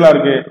இருக்கிறது, எரிச்சலா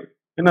இருக்கு,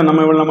 என்ன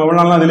நம்ம இவ்வளவு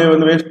நாள் அதிலே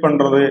வந்து வேஸ்ட்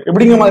பண்றது,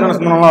 எப்படிங்கிற மாதிரியான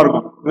சிந்தனைலாம்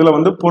இருக்கும். இதுல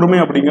வந்து பொறுமை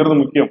அப்படிங்கிறது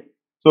முக்கியம்.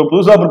 ஸோ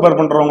புதுசா ப்ரிப்பேர்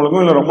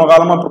பண்றவங்களுக்கும் இல்ல ரொம்ப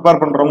காலமா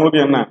ப்ரிப்பேர்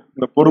பண்றவங்களுக்கும் என்ன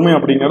இந்த பொறுமை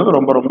அப்படிங்கிறது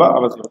ரொம்ப ரொம்ப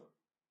அவசியம்.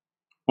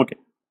 ஓகே,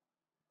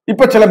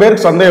 இப்ப சில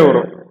பேருக்கு சந்தேகம்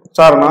வரும்,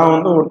 சார் நான்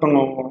வந்து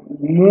ஒருத்தவங்க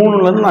 3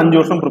 to 5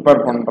 வருஷம்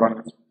ப்ரிப்பேர் பண்றாங்க,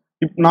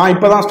 நான்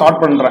இப்பதான்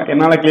ஸ்டார்ட் பண்றேன்,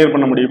 என்னால கிளியர்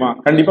பண்ண முடியுமா?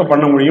 கண்டிப்பா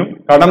பண்ண முடியும்.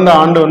 கடந்த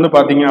ஆண்டு வந்து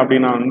பாத்தீங்க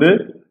அப்படின்னா வந்து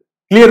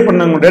கிளியர்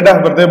பண்ணவங்க டேட்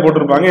ஆஃப் பர்த்தே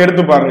போட்டிருப்பாங்க,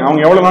 எடுத்து பாருங்க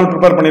அவங்க எவ்வளவு நாள்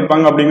ப்ரிப்பேர்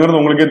பண்ணிருப்பாங்க அப்படிங்கிறது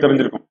உங்களுக்கே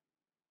தெரிஞ்சிருக்கும்.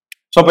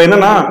 ஸோ அப்ப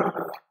என்னன்னா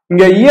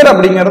இங்க இயர்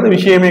அப்படிங்கிறது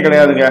விஷயமே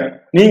கிடையாதுங்க.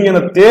 நீங்க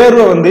இந்த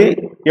தேர்வை வந்து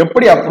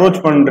எப்படி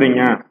அப்ரோச்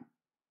பண்றீங்க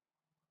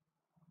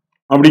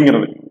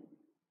அப்படிங்கிறது,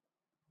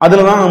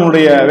 அதுலதான்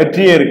நம்மளுடைய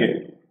வெற்றியே இருக்கு.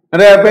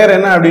 நிறைய பேர்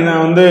என்ன அப்படின்னா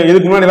வந்து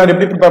இதுக்கு முன்னாடி எல்லாரும்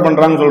எப்படி ப்ரிப்பேர்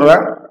பண்றாங்கன்னு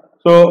சொல்றேன்.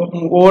 ஸோ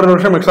ஒவ்வொரு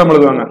வருஷம் எக்ஸாம்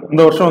எழுதுவாங்க.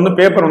 இந்த வருஷம் வந்து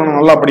பேப்பர் 1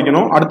 நல்லா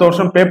படிக்கணும், அடுத்த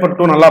வருஷம் பேப்பர்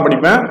 2 நல்லா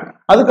படிப்பேன்,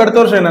 அதுக்கு அடுத்த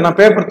வருஷம் என்ன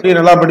பேப்பர் 3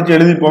 நல்லா படிச்சு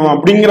எழுதி போவோம்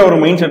அப்படிங்கிற ஒரு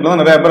மைண்ட் செட்ல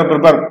தான் நிறைய பேர்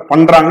ப்ரிப்பேர்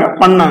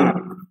பண்ணாங்க.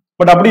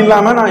 பட் அப்படி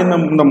இல்லாம நான்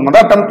இந்த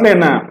மொதல் அட்டெம்ப்ட்ல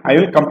என்ன I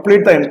will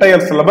complete the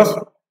entire syllabus,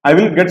 I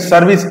will get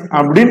service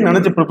அப்படின்னு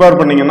நினைச்சு ப்ரிப்பேர்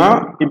பண்ணீங்கன்னா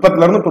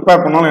இப்பத்துல இருந்து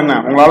ப்ரிப்பேர் பண்ணாலும் என்ன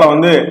உங்களால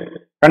வந்து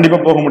கண்டிப்பா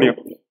போக முடியும்.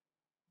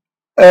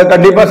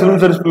 கண்டிப்பா civil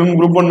service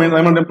group 1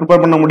 main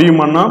prepare பண்ண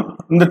முடியுமான்னா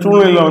இந்த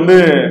சூழ்நிலையில வந்து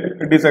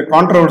இட் இஸ் அ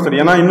கான்ட்ரவர்சரி.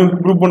 ஏன்னா இன்னும்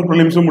குரூப் 1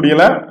 ப்ரிலிம்ஸும்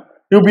முடியல,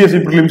 யூபிஎஸ்சி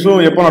ப்ரிலிம்ஸும்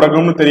எப்போ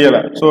நடக்கும்னு தெரியல.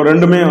 ஸோ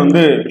ரெண்டுமே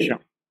வந்து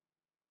விஷயம்.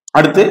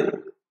 அடுத்து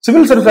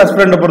சிவில் சர்வீஸ்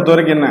ஆஸ்பிரண்ட்டை பொறுத்த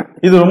வரைக்கும் என்ன,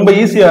 இது ரொம்ப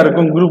ஈஸியா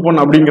இருக்கும் குரூப்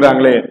 1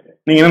 அப்படிங்கிறாங்களே,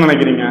 நீங்க என்ன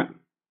நினைக்கிறீங்க?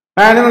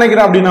 நான் என்ன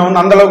நினைக்கிறேன் அப்படின்னா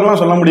வந்து அந்த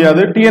அளவுக்குலாம் சொல்ல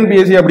முடியாது.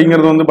 டிஎன்பிஎஸ்சி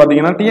அப்படிங்கிறது வந்து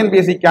பாத்தீங்கன்னா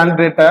டிஎன்பிஎஸ்சி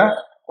கேண்டிடேட்டை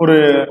ஒரு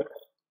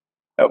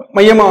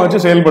மையமா வச்சு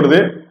செயல்படுது.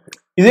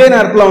 இதே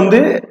நேரத்துல வந்து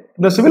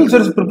இந்த சிவில்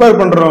சர்வீஸ் ப்ரிப்பேர்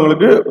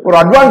பண்றவங்களுக்கு ஒரு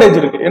அட்வான்டேஜ்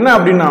இருக்கு. என்ன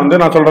அப்படின்னா வந்து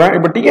நான் சொல்றேன்,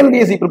 இப்ப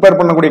டிஎன்பிஎஸ்சி ப்ரிப்பேர்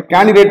பண்ணக்கூடிய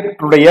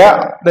கேண்டிடேட்டுடைய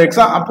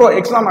எக்ஸாம்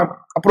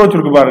அப்ரோச்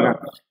இருக்கு பாருங்க.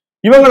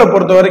 இவங்களை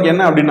பொறுத்த வரைக்கும்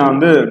என்ன அப்படின்னா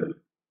வந்து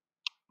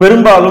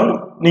பெரும்பாலும்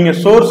நீங்க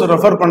சோர்ஸ்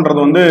ரெஃபர் பண்றது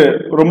வந்து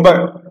ரொம்ப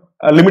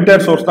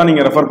லிமிட்டட் சோர்ஸ் தான்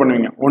நீங்க ரெஃபர்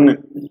பண்ணுவீங்க. ஒண்ணு.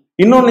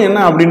 இன்னொன்னு என்ன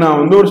அப்படின்னா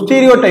வந்து ஒரு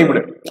ஸ்டீரியோ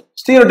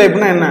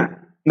டைப்னா என்ன,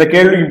 இந்த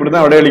கேள்விக்கு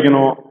இப்படிதான்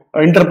விடையளிக்கணும்,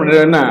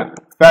 இன்டர்பிரேட் என்ன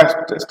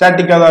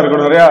ஸ்டாட்டிக்கா தான்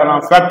இருக்கணும், நிறைய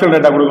ஃபேக்சுவல்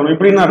டேட்டா கொடுக்கணும்,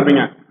 இப்படின்னா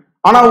இருப்பீங்க.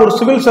 ஆனா ஒரு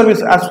சிவில்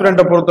சர்வீஸ்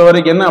ஆஸ்பிரண்ட்டை பொறுத்த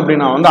வரைக்கும் என்ன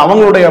அப்படின்னா வந்து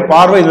அவங்களுடைய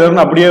பார்வை இதுல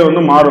இருந்து அப்படியே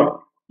வந்து மாறும்.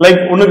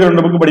 லைக் 1க்கு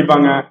 2 புக்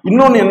படிப்பாங்க.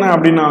 இன்னொன்னு என்ன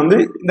அப்படின்னா வந்து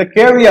இந்த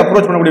கேள்வியை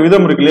அப்ரோச் பண்ணக்கூடிய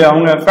விதம் இருக்கு இல்லையா,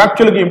 அவங்க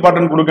ஃபேக்சுவலுக்கு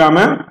இம்பார்ட்டன்ட் கொடுக்காம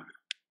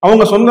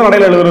அவங்க சொந்த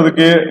நடையில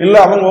எழுதுறதுக்கு இல்ல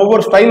அவங்க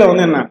ஒவ்வொரு ஸ்டைல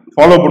வந்து என்ன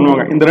ஃபாலோ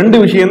பண்ணுவாங்க. இந்த 2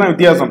 விஷயம் தான்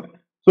வித்தியாசம்.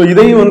 ஸோ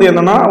இதையும் வந்து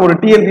என்னன்னா ஒரு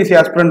டிஎன்பிசி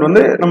ஆஸ்பிரண்ட்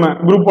வந்து நம்ம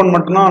குரூப் 1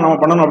 மட்டும்தான் நம்ம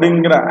பண்ணணும்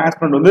அப்படிங்கிற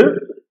ஆஸ்பிரண்ட் வந்து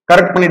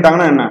கரெக்ட்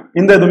பண்ணிட்டாங்கன்னா என்ன,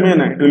 இந்த இதுவுமே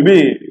என்ன இட் வில் பி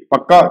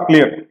பக்கா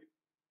கிளியர்.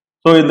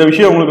 ஸோ இந்த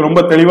விஷயம் உங்களுக்கு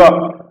ரொம்ப தெளிவா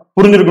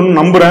புரிஞ்சிருக்குன்னு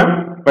நம்புறேன்.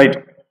 ரைட்,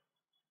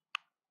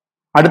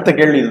 அடுத்த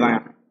கேள்வி இதுதான்,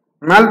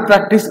 மேல்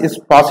பிராக்டிஸ் இஸ்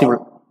பாசிபிள்.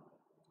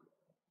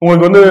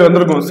 உங்களுக்கு வந்து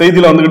வந்திருக்கும்,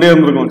 செய்தியில வந்துகிட்டே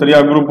இருந்திருக்கும் சரியா,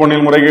 குரூப் 1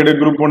 முறைகேடு,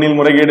 குரூப் 1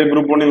 முறைகேடு,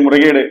 குரூப் 1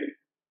 முறைகேடு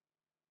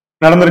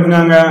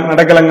நடந்திருக்குங்க,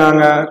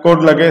 நடக்கலங்காங்க,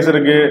 கோர்ட்ல கேஸ்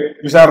இருக்கு,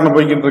 விசாரணை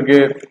போய்கிட்டு இருக்கு.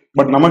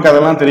 பட் நமக்கு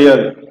அதெல்லாம்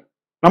தெரியாது.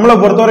 நம்மளை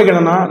பொறுத்த வரைக்கும்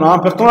என்னன்னா,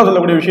 நான் பெர்சனலா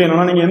சொல்லக்கூடிய விஷயம்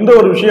என்னன்னா, நீங்க எந்த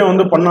ஒரு விஷயம்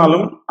வந்து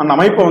பண்ணாலும் அந்த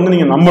அமைப்பை வந்து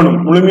நீங்க நம்பணும்.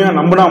 முழுமையா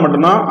நம்பினா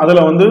மட்டும்தான்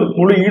அதுல வந்து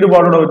முழு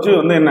ஈடுபாடோட வச்சு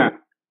வந்து என்ன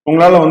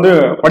உங்களால வந்து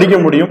படிக்க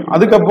முடியும்.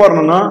 அதுக்கப்புறம்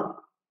என்னன்னா,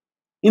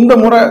 இந்த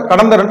முறை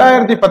கடந்த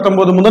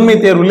 2019 முதன்மை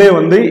தேர்விலே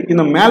வந்து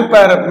இந்த மேல்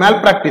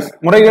பிராக்டிஸ்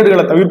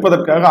முறைகேடுகளை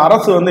தவிர்ப்பதற்காக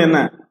அரசு வந்து என்ன,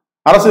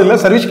 அரசு இல்ல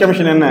சர்வீஸ்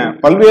கமிஷன் என்ன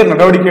பல்வேறு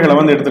நடவடிக்கைகளை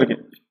வந்து எடுத்திருக்கு.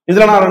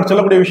 இதுல நான்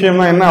சொல்லக்கூடிய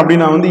விஷயம்னா என்ன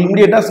அப்படின்னா வந்து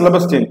இமிடியேட்டா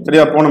சிலபஸ் சேஞ்ச்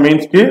சரியா, போன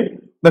மெயின்ஸ்க்கு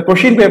இந்த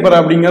கொஸ்டின் பேப்பர்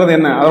அப்படிங்கிறது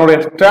என்ன அதோட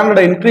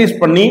ஸ்டாண்டர்டை இன்க்ரீஸ்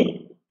பண்ணி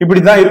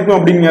இப்படிதான் இருக்கும்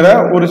அப்படிங்கிற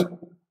ஒரு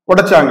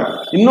உடைச்சாங்க.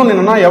 இன்னொன்னு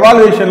என்னன்னா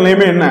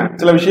எவாலுவேஷன்லயுமே என்ன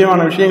சில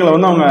விஷயங்களை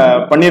வந்து அவங்க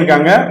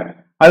பண்ணியிருக்காங்க.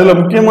 அதுல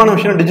முக்கியமான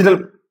விஷயம்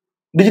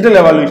டிஜிட்டல்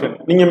எவாலுவேஷன்.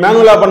 நீங்க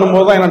மேனுவலா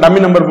பண்ணும்போது தான் என்ன டம்மி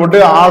நம்பர் போட்டு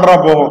ஆர்டரா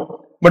போகும்.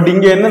 பட்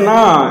இங்க என்னன்னா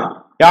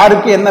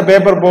யாருக்கு என்ன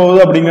பேப்பர் போகுது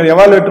அப்படிங்கிறது,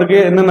 எவாலுவேட்டருக்கு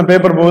என்னென்ன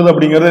பேப்பர் போகுது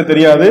அப்படிங்கிறது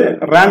தெரியாது,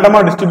 ரேண்டமா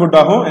டிஸ்ட்ரிபியூட்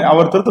ஆகும்,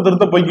 அவர்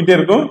திருத்த போய்கிட்டே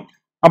இருக்கும்.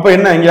 அப்ப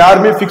என்ன இங்க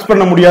யாருமே பிக்ஸ்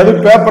பண்ண முடியாது,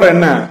 பேப்பரை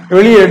என்ன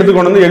வெளியே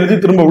எடுத்துக்கொண்டு வந்து எழுதி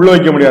திரும்ப உள்ள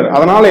வைக்க முடியாது.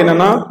 அதனால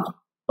என்னன்னா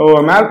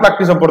மேல்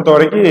பிராக்டிஸை பொறுத்த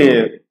வரைக்கும்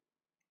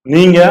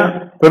நீங்க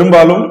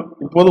பெரும்பாலும்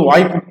இப்போது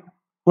வாய்ப்பு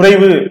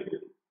குறைவு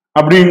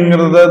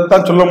அப்படிங்கிறத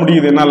தான் சொல்ல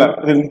முடியுது என்னால.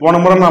 இது போன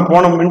முறை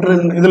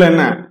நான் இதுல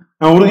என்ன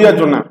நான் உறுதியா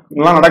சொன்னேன்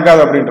இதெல்லாம்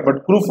நடக்காது அப்படின்ட்டு. பட்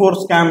ப்ரூஃப் ஃபோர்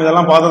ஸ்கேம்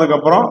இதெல்லாம் பார்த்ததுக்கு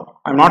அப்புறம்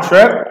I am not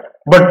sure.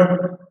 But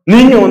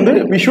நீங்க வந்து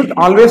we should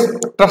always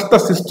trust the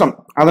system.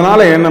 அதனால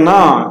என்னன்னா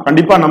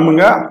கண்டிப்பா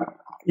நம்புங்க.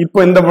 இப்போ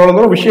இந்த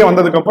தூரம் விஷயம்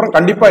வந்ததுக்கு அப்புறம்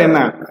கண்டிப்பா என்ன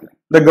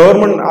இந்த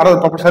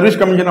கவர்மெண்ட் சர்வீஸ்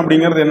கமிஷன்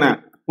அப்படிங்கிறது என்ன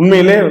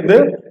உண்மையிலே வந்து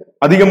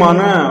அதிகமான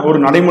ஒரு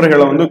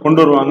நடைமுறைகளை வந்து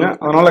கொண்டு வருவாங்க.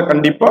 அதனால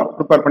கண்டிப்பா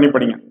ப்ரிப்பேர் பண்ணி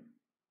படிங்க.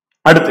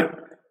 அடுத்து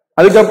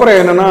அதுக்கப்புறம்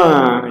என்னன்னா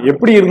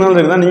எப்படி இருந்தாலும்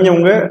சரிதான், நீங்க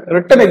உங்க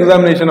ரிட்டன்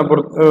எக்ஸாமினேஷனை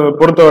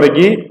பொறுத்த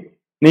வரைக்கும்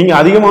நீங்க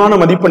அதிகமான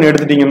மதிப்பெண்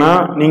எடுத்துட்டீங்கன்னா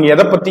நீங்க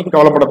எதை பத்தி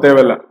கவலைப்பட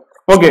தேவையில்லை.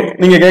 ஓகே,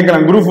 நீங்க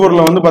கேட்கலாம் குரூப்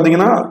 4ல வந்து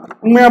பாத்தீங்கன்னா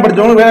உண்மையா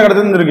படிச்சவங்க வேலை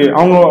கிடைச்சிருக்கு,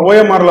 அவங்க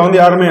ஓஎம்ஆர்ல வந்து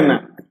யாருமே என்ன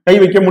கை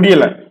வைக்க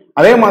முடியல.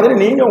 அதே மாதிரி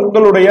நீங்க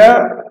உங்களுடைய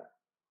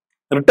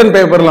ரிட்டன்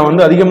பேப்பர்ல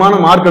வந்து அதிகமான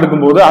மார்க்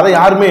எடுக்கும் போது அதை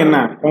யாருமே என்ன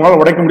உங்களால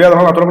உடைக்க முடியாது.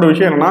 அதனால சொல்லக்கூடிய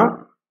விஷயம் என்னன்னா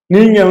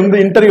நீங்க வந்து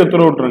இன்டர்வியூ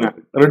உத்தரவு விட்டுருங்க.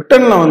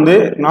 ரிட்டன்ல வந்து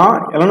நான்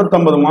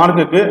 750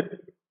 மார்க்குக்கு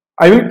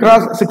ஐ வில்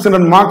கிராஸ்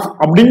 600 மார்க்ஸ்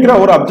அப்படிங்கிற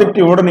ஒரு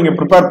அப்ஜெக்டிவோட நீங்க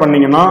ப்ரிப்பேர்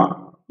பண்ணீங்கன்னா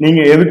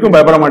நீங்க எதுக்கும்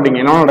பயப்பட மாட்டீங்க,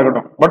 என்ன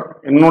நடக்கட்டும். பட்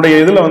என்னுடைய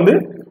இதுல வந்து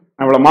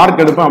இவ்வளவு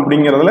மார்க் எடுப்பேன்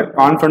அப்படிங்கறதுல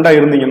கான்பிடண்டா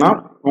இருந்தீங்கன்னா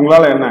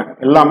உங்களால என்ன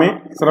எல்லாமே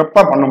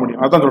சிறப்பா பண்ண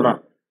முடியும். அதான் சொல்றேன்,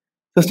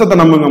 சிஸ்டத்தை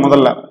நம்புங்க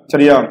முதல்ல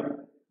சரியா.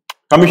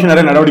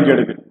 கமிஷனரே நடவடிக்கை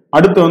எடுக்கு.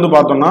 அடுத்து வந்து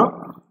பார்த்தோம்னா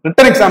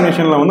ரிட்டன்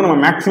எக்ஸாமினேஷன்ல வந்து நம்ம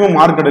மேக்சிமம்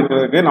மார்க்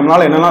எடுக்கிறதுக்கு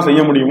நம்மளால என்னெல்லாம்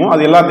செய்ய முடியுமோ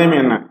அது எல்லாத்தையுமே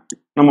என்ன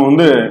நம்ம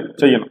வந்து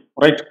செய்யணும்.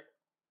 Right,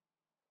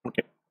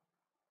 okay.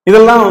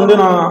 இதெல்லாம்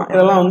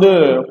வந்து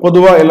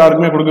பொதுவா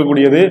எல்லாருக்குமே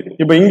கொடுக்கக்கூடியது.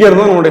 இப்ப இங்க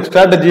இருந்தா நம்மளுடைய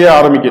ஸ்ட்ராட்டஜியே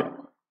ஆரம்பிக்கும்.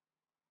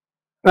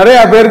 நிறைய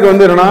பேருக்கு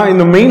வந்து என்னன்னா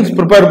இந்த மெயின்ஸ்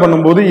ப்ரிப்பேர்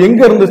பண்ணும்போது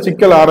எங்க இருந்து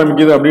சிக்கல்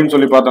ஆரம்பிக்குது அப்படின்னு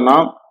சொல்லி பார்த்தோம்னா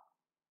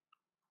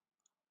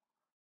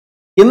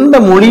எந்த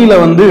மொழியில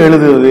வந்து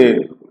எழுதுவது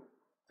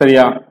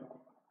சரியா,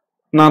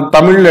 நான்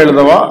தமிழ்ல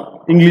எழுதவா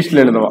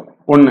இங்கிலீஷ்ல எழுதவா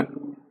ஒண்ணு.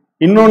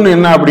 இன்னொன்னு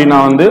என்ன அப்படின்னா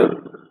வந்து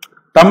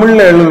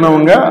தமிழ்ல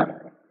எழுதினவங்க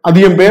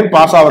அதிகம் பேர்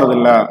பாஸ் ஆகுறது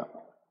இல்ல,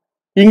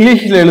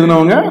 இங்கிலீஷ்ல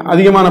எழுதினவங்க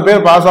அதிகமான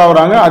பேர் பாஸ்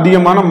ஆகுறாங்க,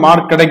 அதிகமான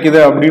மார்க்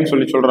கிடைக்குது அப்படின்னு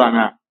சொல்றாங்க.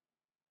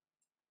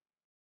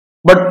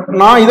 பட்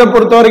நான் இதை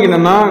பொறுத்த வரைக்கும்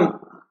என்னன்னா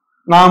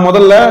நான்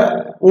முதல்ல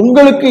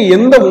உங்களுக்கு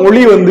எந்த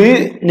மொழி வந்து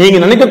நீங்க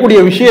நினைக்கக்கூடிய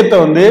விஷயத்த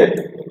வந்து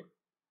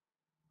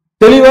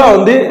தெளிவா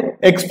வந்து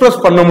எக்ஸ்பிரஸ்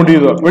பண்ண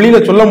முடியுதோ, வெளியில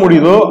சொல்ல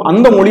முடியுதோ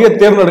அந்த மொழியை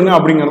தேர்ந்தெடுங்க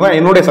அப்படிங்கறத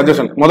என்னுடைய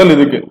சஜஷன் முதல்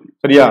இதுக்கு.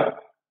 சரியா?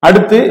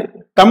 அடுத்து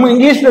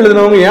இங்கிலீஷ்ல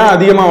எழுதினவங்க ஏன்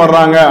அதிகமா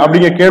வர்றாங்க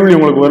அப்படிங்கிற கேள்வி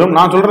உங்களுக்கு வரும்.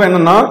 நான் சொல்றேன்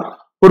என்னன்னா,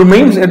 ஒரு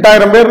மெயின்ஸ்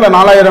 8000 பேர்ல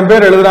 4000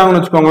 பேர் எழுதுறாங்கன்னு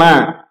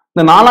வச்சுக்கோங்களேன்.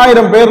 இந்த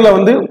 4000 பேர்ல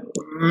வந்து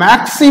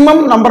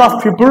மேக்சிமம் நம்பர் ஆஃப்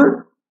பீப்புள்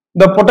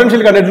இந்த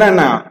பொட்டன்ஷியல் கேண்டிடேட்னா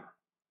என்ன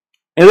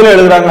எதுல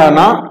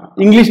எழுதுறாங்கன்னா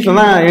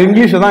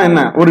இங்கிலீஷ்ல தான்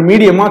என்ன ஒரு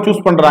மீடியமா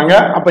சூஸ் பண்றாங்க.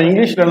 அப்ப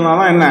இங்கிலீஷ்ல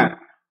எழுதினாதான் என்ன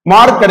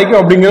மார்க் கிடைக்கும்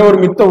அப்படிங்கிற ஒரு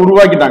மித்தை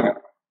உருவாக்கிட்டாங்க.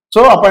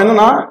 சோ அப்ப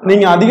என்னன்னா,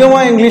 நீங்க அதிகமா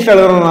இங்கிலீஷ்ல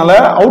எழுதுறதுனால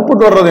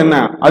அவுட்புட் வர்றது என்ன,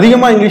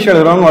 அதிகமா இங்கிலீஷ்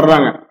எழுதுறவங்க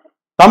வர்றாங்க.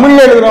 தமிழ்ல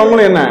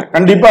எழுதுறவங்களும் என்ன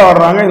கண்டிப்பா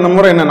வர்றாங்க. இந்த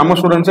முறை என்ன நம்ம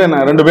ஸ்டூடெண்ட்ஸ் என்ன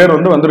 2 பேர்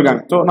வந்து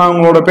வந்திருக்காங்க. ஸோ நான்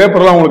உங்களோட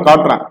பேப்பர்லாம் உங்களுக்கு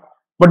காட்டுறேன்.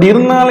 பட்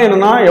இருந்தாலும்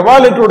என்னன்னா,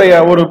 எவாலுவேட்டருடைய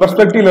ஒரு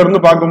பெர்ஸ்பெக்டிவ்ல இருந்து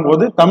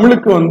பார்க்கும்போது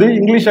தமிழுக்கு வந்து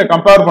இங்கிலீஷை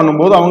கம்பேர்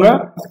பண்ணும்போது அவங்க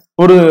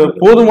ஒரு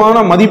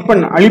போதுமான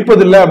மதிப்பெண்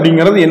அளிப்பதில்லை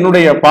அப்படிங்கிறது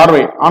என்னுடைய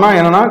பார்வை. ஆனா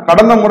என்னன்னா,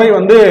 கடந்த முறை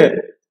வந்து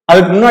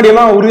அதுக்கு முன்னாடி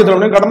எல்லாம் உறுதி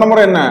சொல்ல கடந்த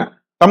முறை என்ன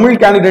தமிழ்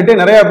கேண்டிடேட்டே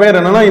நிறைய பேர்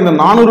என்னன்னா இந்த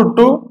 400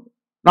 to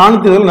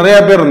 400 நிறைய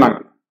பேர் இருந்தாங்க.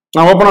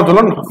 நான் ஓப்பனா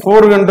சொல்ல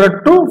 400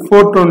 to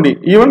 420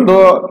 even though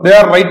they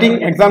are writing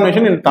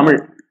examination இன் தமிழ்.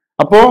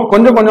 அப்போ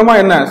கொஞ்சம் கொஞ்சமா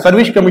என்ன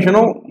சர்வீஸ்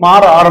கமிஷனும்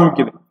மாற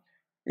ஆரம்பிக்குது.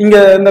 இங்க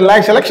இந்த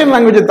செலக்ஷன்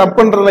லாங்குவேஜ் தப்பு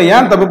பண்றதுல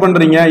ஏன் தப்பு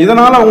பண்றீங்க,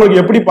 இதனால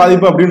உங்களுக்கு எப்படி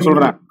பாதிப்பு அப்படின்னு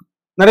சொல்றேன்.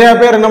 நிறைய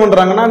பேர் என்ன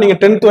பண்றாங்கன்னா, நீங்க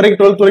 10th வரைக்கும்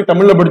 12th வரைக்கும்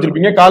தமிழ்ல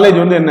படிச்சிருப்பீங்க, காலேஜ்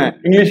வந்து என்ன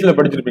இங்கிலீஷ்ல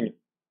படிச்சிருப்பீங்க.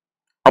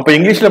 அப்ப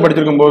இங்கிலீஷ்ல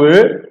படிச்சிருக்கும் போது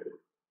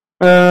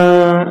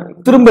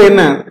திரும்ப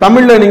என்ன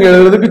தமிழ்ல நீங்க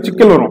எழுதுறதுக்கு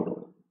சிக்கல் வரும்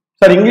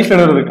சார் இங்கிலீஷ்ல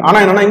எழுதுறதுக்கு. ஆனா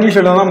என்னன்னா, இங்கிலீஷ்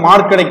எழுதுனா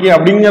மார்க் கிடைக்கும்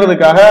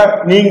அப்படிங்கிறதுக்காக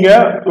நீங்க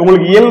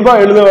உங்களுக்கு இயல்பா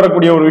எழுத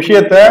வரக்கூடிய ஒரு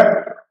விஷயத்த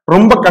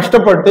ரொம்ப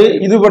கஷ்டப்பட்டு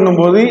இது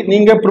பண்ணும்போது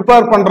நீங்க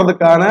ப்ரிப்பேர்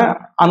பண்றதுக்கான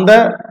அந்த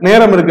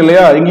நேரம் இருக்கு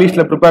இல்லையா,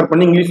 இங்கிலீஷ்ல ப்ரிப்பேர்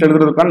பண்ணி இங்கிலீஷ்ல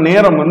எழுதுறதுக்கான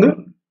நேரம் வந்து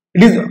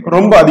இட் இஸ்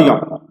ரொம்ப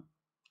அதிகம்.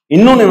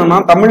 இன்னொன்னு என்னன்னா,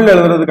 தமிழ்ல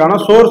எழுதுறதுக்கான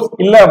சோர்ஸ்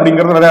இல்லை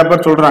அப்படிங்கறது நிறைய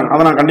பேர் சொல்றாங்க.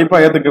 அதை நான் கண்டிப்பா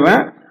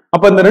ஏத்துக்குவேன்.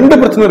 அப்ப இந்த 2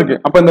 பிரச்சனை இருக்கு.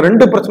 அப்ப இந்த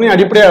 2 பிரச்சனையும்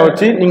அடிப்படையா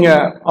வச்சு நீங்க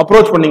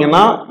அப்ரோச்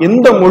பண்ணீங்கன்னா,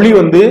 எந்த மொழி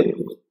வந்து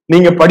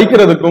நீங்க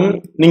படிக்கிறதுக்கும்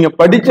நீங்க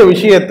படிச்ச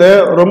விஷயத்த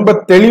ரொம்ப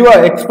தெளிவா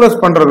எக்ஸ்பிரஸ்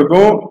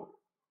பண்றதுக்கும்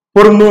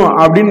பொருந்தும்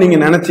அப்படின்னு நீங்க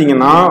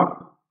நினைச்சீங்கன்னா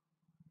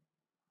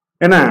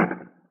என்ன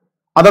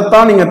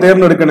அதைத்தான் நீங்க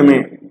தேர்ந்தெடுக்கணுமே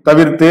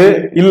தவிர்த்து,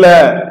 இல்ல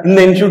இந்த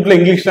இன்ஸ்டியூட்ல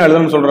இங்கிலீஷ் தான்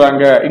எழுதணும்னு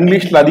சொல்றாங்க,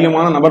 இங்கிலீஷ்ல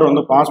அதிகமான நபர்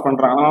வந்து பாஸ்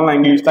பண்றாங்க, அதனால நான்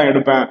இங்கிலீஷ் தான்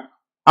எடுப்பேன்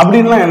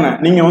அப்படின்லாம் என்ன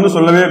நீங்க வந்து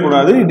சொல்லவே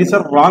கூடாது. It is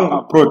a wrong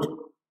approach.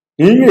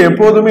 நீங்க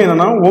எப்போதுமே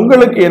என்னன்னா,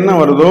 உங்களுக்கு என்ன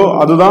வருதோ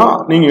அதுதான்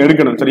நீங்க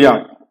எடுக்கணும். சரியா?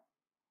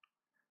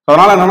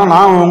 அதனால என்னன்னா,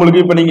 நான்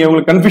உங்களுக்கு இப்ப நீங்க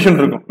உங்களுக்கு கன்ஃபியூஷன்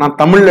இருக்கும், நான்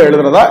தமிழ்ல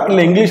எழுதுறதா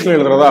இல்ல இங்கிலீஷ்ல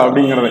எழுதுறதா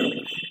அப்படிங்கறது.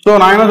 ஸோ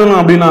நான் என்ன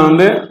சொல்லணும் அப்படின்னா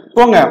வந்து,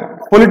 போங்க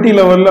பொலிட்டி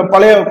லெவல்ல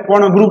பழைய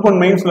போன குரூப் 1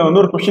 மெயின்ஸ்ல வந்து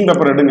ஒரு கொஸ்டின்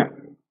பேப்பர் எடுங்க.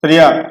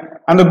 சரியா?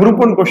 அந்த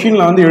குரூப் 1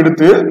 கொஸ்டின்ல வந்து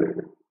எடுத்து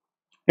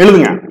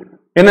எழுதுங்க.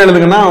 என்ன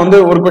எழுதுங்கன்னா வந்து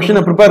ஒரு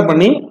கொஸ்டினை ப்ரிப்பேர்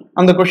பண்ணி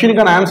அந்த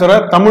கொஸ்டினுக்கான ஆன்சரை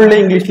தமிழ்ல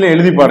இங்கிலீஷ்ல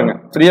எழுதி பாருங்க.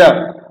 சரியா?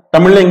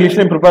 தமிழ்ல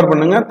இங்கிலீஷ்லயும் ப்ரிப்பேர்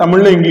பண்ணுங்க,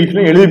 தமிழ்ல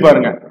இங்கிலீஷ்லயும் எழுதி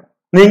பாருங்க.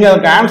 நீங்க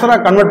அதுக்கு ஆன்சரா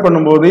கன்வெர்ட்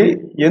பண்ணும்போது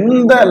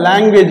எந்த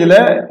லாங்குவேஜ்ல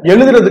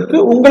எழுதுறதுக்கு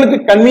உங்களுக்கு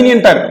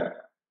கன்வீனியன்டா இருக்கு,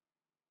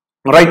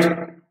 ரைட்,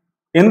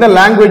 எந்த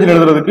லாங்குவேஜ்ல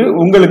எழுதுறதுக்கு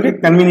உங்களுக்கு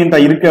கன்வீனியன்டா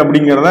இருக்கு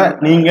அப்படிங்கிறத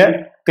நீங்க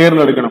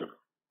தேர்ந்தெடுக்கணும்.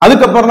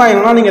 அதுக்கப்புறம் தான்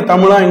என்னன்னா, நீங்க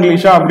தமிழா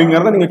இங்கிலீஷா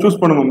அப்படிங்கறத நீங்க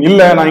சூஸ் பண்ணணும்.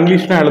 இல்ல நான்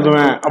இங்கிலீஷ் தான்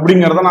எழுதுவேன்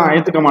அப்படிங்கறத நான்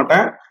ஏத்துக்க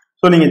மாட்டேன்.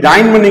 ஸோ நீங்க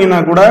ஜாயின் பண்ணீங்கன்னா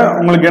கூட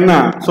உங்களுக்கு என்ன,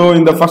 ஸோ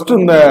இந்த ஃபர்ஸ்ட்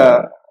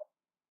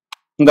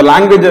இந்த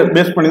லாங்குவேஜ்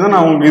பேஸ் பண்ணி தான்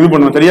நான் உங்களுக்கு இது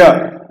பண்ணுவேன். சரியா?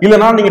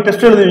 இல்லைன்னா நீங்க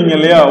டெஸ்ட் எழுதுவீங்க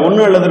இல்லையா,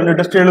 1 அல்லது 2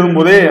 டெஸ்ட் எழுதும்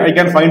போதே I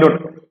can find out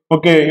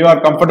okay you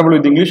are comfortable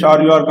with English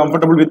are you are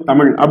comfortable with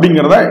Tamil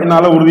அப்படிங்கிறத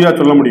என்னால உறுதியா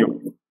சொல்ல முடியும்.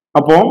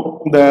 அப்போ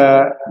இந்த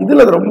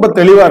இதுல ரொம்ப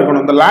தெளிவா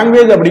இருக்கணும். இந்த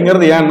லாங்குவேஜ்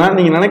அப்படிங்கிறது ஏன்னா,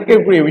 நீங்க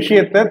நினைக்கக்கூடிய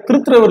விஷயத்த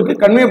திருத்துறவருக்கு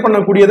கன்வே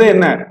பண்ணக்கூடியதே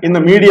என்ன இந்த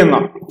மீடியம்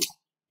தான்.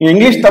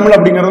 இங்கிலீஷ் தமிழ்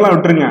அப்படிங்கறதெல்லாம்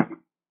விட்டுருங்க.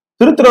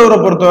 திருத்துறவரை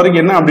பொறுத்த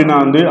வரைக்கும் என்ன அப்படின்னா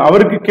வந்து,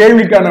 அவருக்கு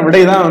கேள்விக்கான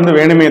விடை தான் வந்து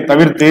வேணுமே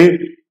தவிர்த்து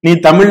நீ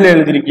தமிழ்ல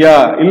எழுதிருக்கியா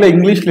இல்ல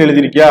இங்கிலீஷ்ல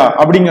எழுதிருக்கியா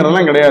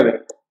அப்படிங்கறதெல்லாம் கிடையாது.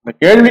 இந்த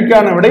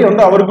கேள்விக்கான விடை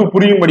வந்து அவருக்கு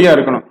புரியும்படியா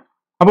இருக்கணும்.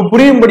 அப்ப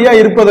புரியும்படியா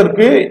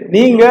இருப்பதற்கு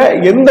நீங்க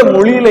எந்த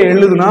மொழியில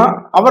எழுதுனா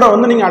அவரை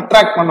வந்து நீங்க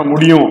அட்ராக்ட் பண்ண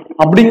முடியும்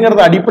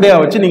அப்படிங்கறத அடிப்படையா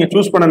வச்சு நீங்க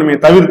சூஸ் பண்ணணுமே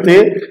தவிர்த்து,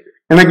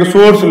 எனக்கு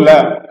சோர்ஸ்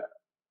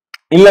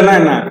இல்லைன்னா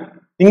என்ன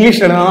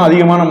இங்கிலீஷ் எழுதினாலும்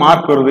அதிகமான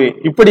மார்க் வருது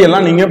இப்படி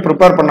எல்லாம் நீங்க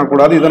ப்ரிப்பேர்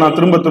பண்ணக்கூடாது. இதை நான்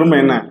திரும்ப திரும்ப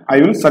என்ன ஐ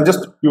வில்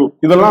சஜஸ்ட் யூ.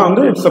 இதெல்லாம்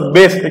வந்து இட்ஸ் அ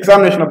பேஸ்.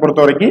 எக்ஸாமினேஷனை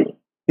பொறுத்த வரைக்கும்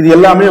இது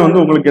எல்லாமே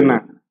வந்து உங்களுக்கு என்ன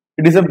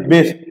இட் இஸ் அ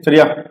பேஸ்.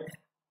 சரியா?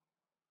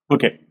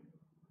 ஓகே.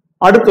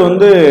 அடுத்து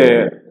வந்து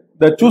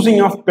த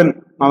சூசிங் ஆஃப் பென்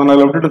நான்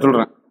அதில் விட்டுட்டு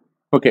சொல்றேன்.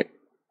 ஓகே,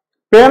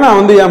 பேனா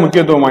வந்து ஏன்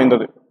முக்கியத்துவம்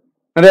வாய்ந்தது?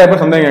 நிறைய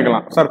பேர் சந்தேகம்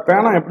கேட்கலாம், சார்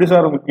பேனா எப்படி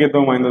சார்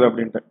முக்கியத்துவம் வாய்ந்தது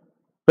அப்படின்ட்டு.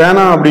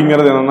 பேனா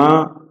அப்படிங்கிறது என்னன்னா,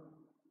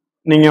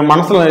 நீங்க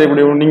மனசுல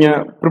நீங்க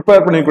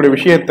ப்ரிப்பேர் பண்ணிக்கூடிய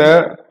விஷயத்த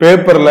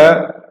பேப்பர்ல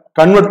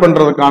கன்வெர்ட்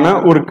பண்றதுக்கான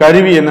ஒரு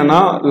கருவி என்னன்னா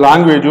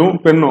லாங்குவேஜும்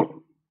பென்னும்.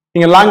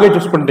 நீங்க லாங்குவேஜ்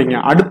சூஸ் பண்ணிட்டீங்க,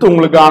 அடுத்து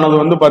உங்களுக்கு ஆனது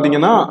வந்து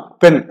பாத்தீங்கன்னா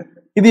பென்.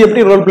 இது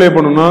எப்படி ரோல் பிளே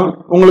பண்ணணும்னா,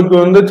 உங்களுக்கு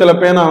வந்து சில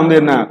பேனா வந்து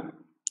என்ன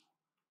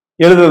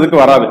எழுதுறதுக்கு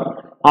வராது,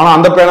 ஆனா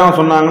அந்த பேனாவை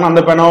சொன்னாங்கன்னா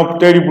அந்த பேனாவை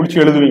தேடி பிடிச்சி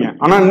எழுதுவீங்க.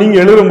 ஆனா நீங்க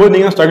எழுதும்போது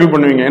நீங்க ஸ்ட்ரகிள்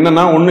பண்ணுவீங்க.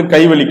 என்னன்னா, ஒண்ணு கை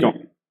வலிக்கும்,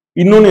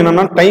 இன்னொன்னு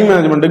என்னன்னா டைம்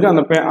மேனேஜ்மெண்ட்டுக்கு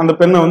அந்த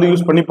பெண்ணை வந்து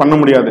யூஸ் பண்ண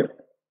முடியாது.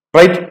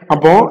 ரைட்.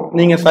 அப்போ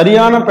நீங்க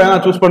சரியான பேனா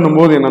சூஸ்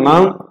பண்ணும்போது என்னன்னா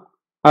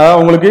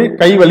உங்களுக்கு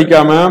கை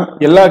வலிக்காம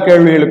எல்லா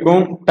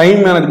கேள்விகளுக்கும் டைம்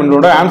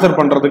மேனேஜ்மெண்டோட ஆன்சர்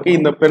பண்றதுக்கு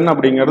இந்த பென்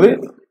அப்படிங்கிறது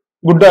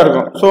குட்டா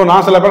இருக்கும். ஸோ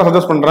நான் சில பேரை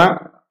சஜஸ்ட் பண்றேன்.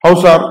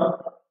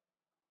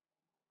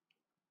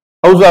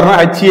 ஹவுசார்னா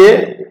HAUSER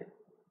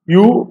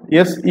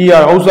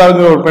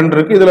ஹவுசார்ங்கிற ஒரு பென்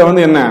இருக்கு. இதுல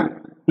வந்து என்ன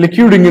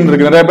லிக்யூட் இங்கு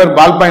இருக்கு. நிறைய பேர்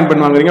பால் பாயிண்ட்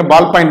பென் வாங்குறீங்க.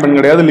 பால் பாயிண்ட் பென்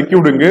கிடையாது,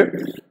 லிக்யூட் இங்கு.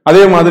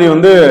 அதே மாதிரி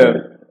வந்து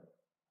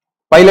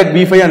பைலட்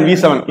V5 அண்ட்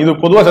V7 இது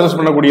பொதுவாக சஜஸ்ட்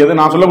பண்ணக்கூடியது.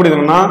 நான் சொல்லக்கூடியது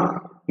என்னன்னா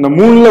இந்த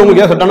மூணுல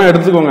உங்களுக்கு ஏதாவது செட்டானா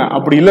எடுத்துக்கோங்க.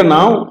 அப்படி இல்லைன்னா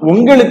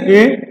உங்களுக்கு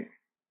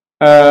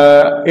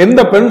எந்த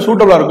பென்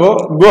சூட்டபிளா இருக்கோ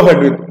கோ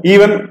head with.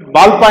 Even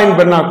ball point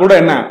Penna கூட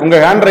என்ன உங்க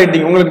ஹேண்ட்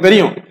ரைட்டிங் உங்களுக்கு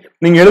தெரியும்.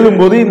 நீங்க எழுதும்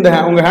போது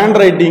உங்க ஹேண்ட்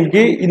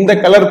ரைட்டிங்க்கு இந்த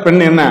கலர்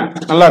பென் என்ன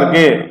நல்லா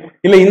இருக்கு,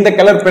 இல்ல இந்த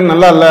கலர் பென்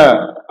நல்லா இல்ல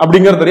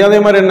அப்படிங்கிறது தெரியும். அதே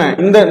மாதிரி என்ன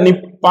இந்த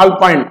பால்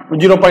பாயிண்ட்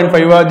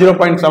 0.5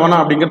 0.7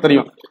 அப்படிங்கிறது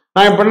தெரியும்.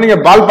 நான் இப்ப நீங்க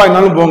பால்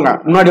பாயிண்ட்னாலும் போங்க,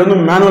 முன்னாடி வந்து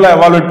மேனுவலா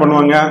எவாலுவேட்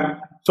பண்ணுவாங்க.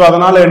 ஸோ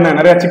அதனால என்ன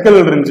நிறைய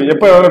சிக்கல்கள் இருந்துச்சு.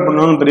 எப்போ எவாலுவேட்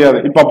பண்ணுவாங்கன்னு தெரியாது.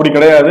 இப்போ அப்படி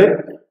கிடையாது.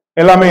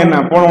 எல்லாமே என்ன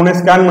போன உடனே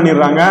ஸ்கேன்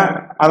பண்ணிடுறாங்க.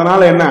 அதனால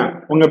என்ன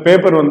உங்க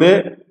பேப்பர் வந்து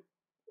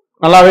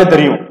நல்லாவே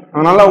தெரியும்.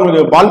 அதனால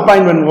உங்களுக்கு பால்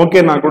பாயிண்ட் பென்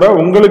ஓகேன்னா கூட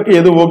உங்களுக்கு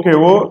எது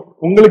ஓகேவோ,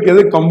 உங்களுக்கு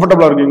எது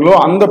கம்ஃபர்டபுளா இருக்கீங்களோ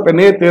அந்த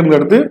பெண்ணையே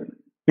தேர்ந்தெடுத்து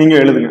நீங்க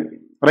எழுதுங்க.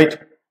 ரைட்.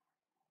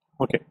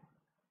 ஓகே.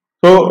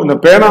 ஸோ இந்த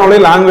பேனாவிலே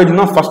லாங்குவேஜ்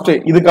தான் ஃபர்ஸ்ட்.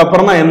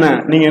 இதுக்கப்புறம் தான் என்ன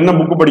நீங்க என்ன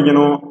புக்கு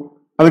படிக்கணும்,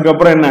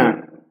 அதுக்கப்புறம் என்ன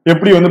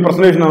எப்படி வந்து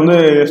ப்ரெசன்டேஷனை வந்து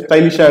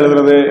ஸ்டைலிஷா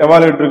எழுதுறது,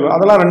 எவாலுவேட் இருக்கு,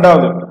 அதெல்லாம்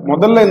ரெண்டாவது.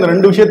 முதல்ல இந்த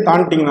ரெண்டு விஷயத்தை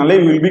தாண்டிட்டீங்கனாலே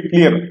யூ வில் பி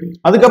கிளியர்.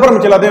 அதுக்கப்புறம்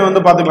மிச்சம் எல்லாத்தையும்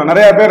வந்து பாத்துக்கலாம்.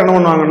 நிறைய பேர் என்ன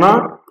பண்ணுவாங்கன்னா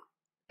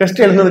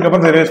டெஸ்ட் எழுதுனதுக்கு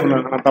அப்புறம் நிறைய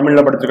சொல்லுவாங்க, நான்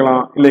தமிழ்ல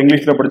படிச்சுக்கலாம், இல்ல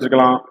இங்கிலீஷ்ல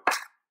படிச்சுக்கலாம்,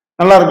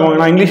 நல்லா இருக்கும்,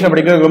 நான் இங்கிலீஷ்ல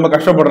படிக்கிறது ரொம்ப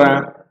கஷ்டப்படுறேன்.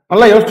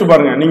 நல்லா யோசிச்சு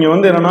பாருங்க. நீங்க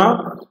வந்து என்னன்னா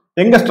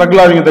எங்க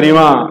ஸ்ட்ரகிள் ஆவீங்க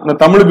தெரியுமா? இந்த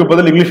தமிழுக்கு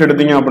பதில் இங்கிலீஷ்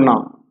எடுத்தீங்க அப்படின்னா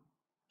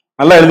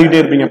நல்லா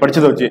எழுதிக்கிட்டே இருப்பீங்க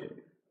படிச்சதை வச்சு.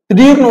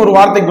 திடீர்னு ஒரு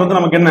வார்த்தைக்கு வந்து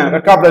நமக்கு என்ன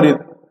ரெக்காப்லரி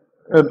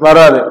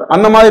வராது.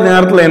 அந்த மாதிரி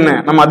நேரத்துல என்ன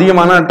நம்ம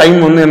அதிகமான டைம்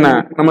வந்து என்ன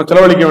நம்ம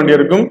செலவழிக்க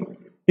வேண்டியிருக்கும்.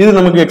 இது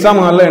நமக்கு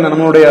எக்ஸாம் ஹால்ல என்ன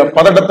நம்மளுடைய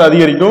பதட்டத்தை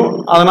அதிகரிக்கும்.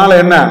 அதனால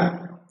என்ன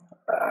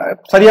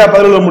சரியா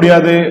பதில் எழுத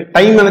முடியாது,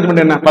 டைம்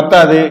மேனேஜ்மெண்ட் என்ன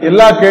பத்தாது,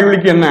 எல்லா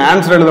கேள்விக்கும் என்ன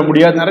ஆன்சர் எழுத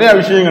முடியாது, நிறைய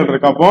விஷயங்கள்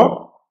இருக்கு. அப்போ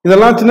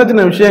இதெல்லாம் சின்ன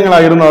சின்ன விஷயங்களா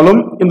இருந்தாலும்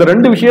இந்த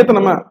ரெண்டு விஷயத்த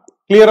நம்ம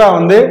கிளியரா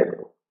வந்து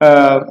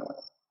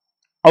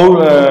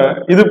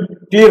இது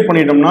கிளியர்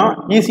பண்ணிட்டோம்னா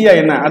ஈஸியா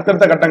என்ன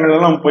அடுத்தடுத்த கட்டங்கள்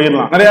எல்லாம்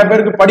போயிடலாம். நிறைய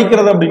பேருக்கு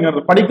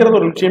படிக்கிறது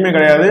ஒரு விஷயமே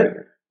கிடையாது.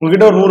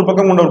 உங்ககிட்ட ஒரு 100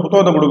 பக்கம் கொண்ட ஒரு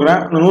புத்தகத்தை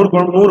கொடுக்குறேன். இந்த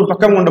 100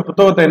 பக்கம் கொண்ட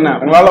புத்தகத்தை என்ன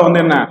உங்களால வந்து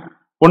என்ன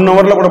 1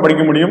 ஹவர்ல கூட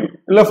படிக்க முடியும்,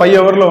 இல்ல 5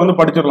 ஹவர்ல வந்து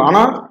படிச்சிடலாம்.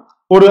 ஆனா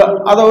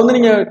அதை வந்து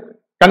நீங்க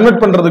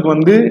கன்வெர்ட் பண்றதுக்கு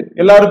வந்து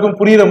எல்லாருக்கும்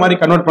புரியுற மாதிரி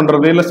கன்வெர்ட்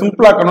பண்றது, இல்ல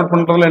சிம்பிளா கன்வெர்ட்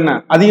பண்றதுல என்ன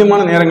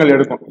அதிகமான நேரங்கள்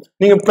எடுக்கும்.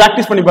 நீங்க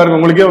பிராக்டிஸ் பண்ணி பாருங்க,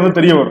 உங்களுக்கே வந்து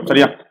தெரிய வரும்.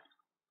 சரியா?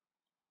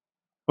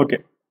 ஓகே.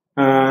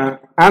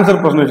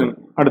 ஆன்சர் ப்ரெசன்டேஷன்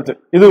அடுத்து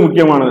இது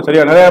முக்கியமானது.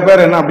 சரியா? நிறைய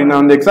பேர் என்ன அப்படின்னா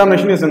அந்த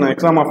examination is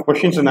exam of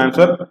questions and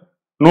answer.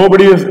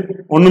 Nobody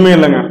ஒண்ணுமே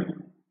இல்லைங்க.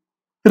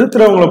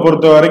 திருத்துறவங்களை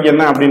பொறுத்த வரைக்கும்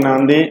என்ன அப்படின்னா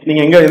வந்து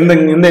நீங்க எந்த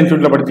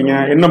இன்ஸ்டியூட்ல படிச்சீங்க,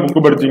 என்ன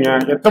புக்கு படிச்சீங்க,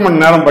 எத்தனை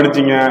மணி நேரம்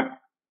படிச்சீங்க,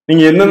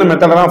 நீங்க என்னென்ன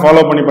மெத்தடெல்லாம்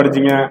ஃபாலோ பண்ணி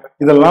படிச்சீங்க,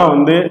 இதெல்லாம்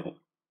வந்து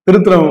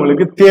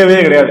திருத்துறவங்களுக்கு தேவையே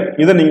கிடையாது.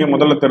 இதை நீங்க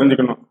முதல்ல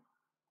தெரிஞ்சுக்கணும்.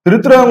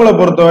 திருத்துறவங்களை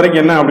பொறுத்த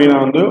வரைக்கும் என்ன அப்படின்னா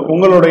வந்து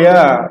உங்களுடைய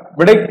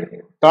விடை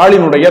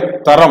தாளினுடைய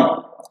தரம்,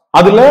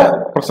 அதுல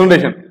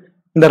பிரசன்டேஷன்,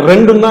 இந்த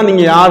ரெண்டும் தான்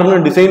நீங்க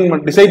யாருன்னு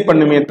டிசைட்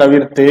பண்ணுமே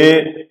தவிர்த்து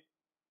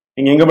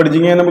நீங்க எங்க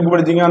படிச்சீங்க, என்ன புக்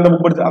படிச்சீங்க, அந்த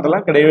புக் படிச்சு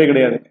அதெல்லாம் கிடையவே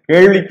கிடையாது.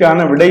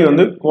 கேள்விக்கான விடை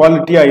வந்து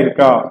குவாலிட்டியா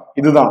இருக்கா,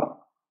 இதுதான்.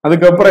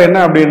 அதுக்கப்புறம் என்ன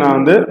அப்படின்னா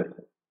வந்து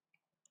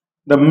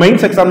இந்த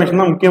மெயின்ஸ்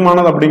எக்ஸாமினேஷன் தான்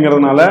முக்கியமானது.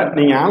 அப்படிங்கிறதுனால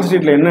நீங்க ஆன்சர்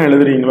ஷீட்ல என்ன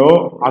எழுதுறீங்களோ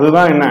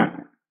அதுதான் என்ன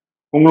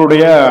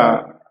உங்களுடைய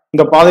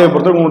இந்த பாதையை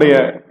பொறுத்து உங்களுடைய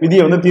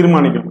விதியை வந்து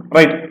தீர்மானிக்கும்.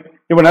 ரைட்.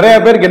 இப்ப நிறைய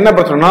பேருக்கு என்ன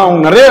பிரச்சனைனா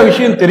அவங்க நிறைய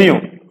விஷயம்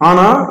தெரியும்,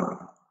 ஆனா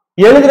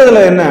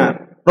எழுதுறதுல என்ன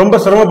ரொம்ப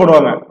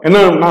சிரமப்படுவாங்க. என்ன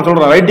நான்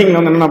சொல்றேன், ரைட்டிங்ல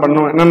வந்து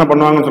என்னென்ன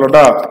பண்ணுவாங்கன்னு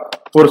சொல்லட்டா,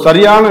 ஒரு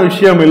சரியான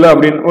விஷயம் இல்லை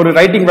அப்படின்னு ஒரு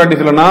ரைட்டிங்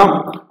ப்ராக்டிஸ் இல்லைன்னா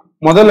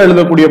முதல்ல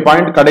எழுதக்கூடிய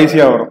பாயிண்ட்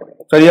கடைசியா வரும்.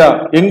 சரியா?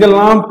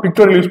 எங்கெல்லாம்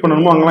பிக்சர் யூஸ்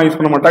பண்ணணுமோ அங்கெல்லாம் யூஸ்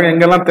பண்ண மாட்டாங்க,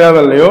 எங்கெல்லாம் தேவை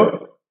இல்லையோ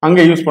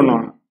அங்கே யூஸ்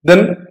பண்ணுவாங்க.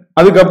 தென்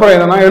அதுக்கப்புறம்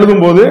என்னன்னா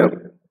எழுதும்போது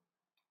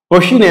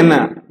கொஸ்டின் என்ன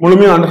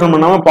முழுமையாக அண்டர்ஸ்டாண்ட்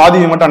பண்ணாம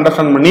பாதியை மட்டும்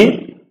அண்டர்ஸ்டாண்ட் பண்ணி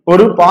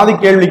ஒரு பாதி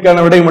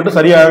கேள்விக்கான விடை மட்டும்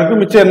சரியா இருக்கு,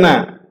 மிச்சம் என்ன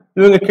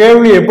இவங்க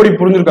கேள்வியை எப்படி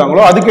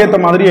புரிஞ்சிருக்காங்களோ அதுக்கேற்ற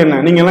மாதிரி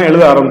என்ன நீங்க எல்லாம்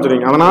எழுத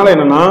ஆரம்பிச்சிருங்க. அதனால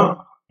என்னன்னா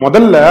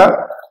முதல்ல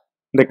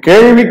இந்த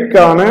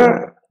கேள்விக்கான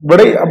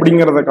விடை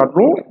அப்படிங்கிறத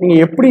காட்டும் நீங்க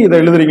எப்படி இதை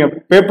எழுதுறீங்க,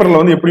 பேப்பர்ல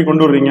வந்து எப்படி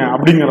கொண்டு வர்றீங்க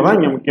அப்படிங்கறதான்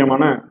இங்க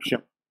முக்கியமான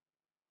விஷயம்.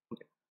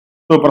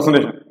 ஸோ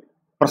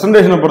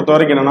பிரசன்டேஷனை பொறுத்த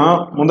வரைக்கும் என்னன்னா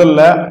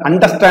முதல்ல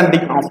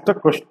understanding of the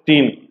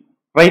question.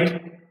 Right.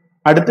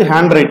 அடுத்து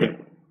ஹேண்ட் ரைட்டிங்.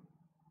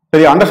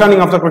 சரி,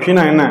 அண்டர்ஸ்டாண்டிங் ஆஃப் த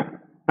கொஸ்டின் என்ன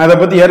நான் இதை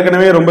பத்தி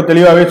ஏற்கனவே ரொம்ப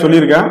தெளிவாகவே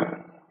சொல்லியிருக்கேன்.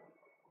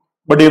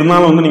 பட்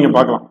இருந்தாலும் வந்து நீங்க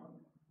பார்க்கலாம்.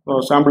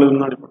 சாம்பிள் இது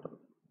முன்னாடி போட்டு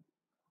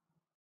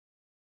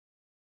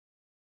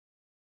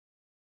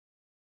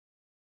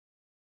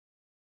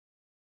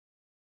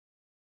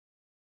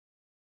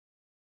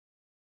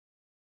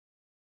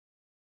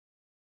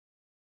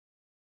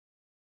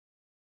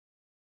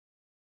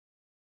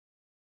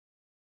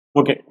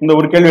ஓகே. இந்த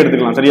ஒரு கேள்வி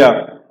எடுத்துக்கலாம். சரியா?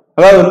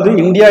 அதாவது வந்து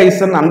India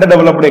is an under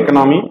developed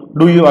economy,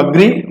 to you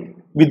agree?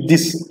 with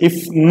this? If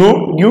no,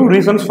 give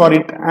reasons for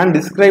it and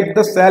describe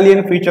the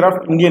salient feature of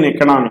Indian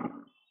economy.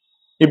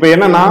 இப்போ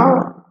என்னன்னா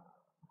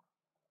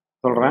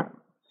சொல்றேன்.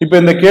 இப்போ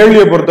இந்த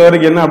கேள்வியை பொறுத்த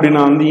வரைக்கும் என்ன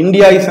அப்படின்னா வந்து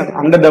India is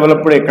under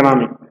developed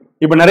economy.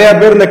 இப்போ நிறைய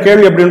பேர் இந்த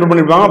கேள்வி எப்படி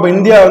பண்ணிருப்பாங்க, அப்ப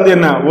இந்தியா வந்து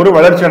என்ன ஒரு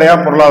வளர்ச்சி அடையா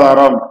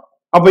பொருளாதாரம்,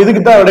 அப்ப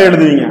இதுக்கு தான் விட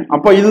எழுதுவீங்க.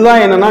 அப்ப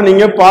இதுதான் என்னன்னா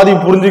நீங்க பாதி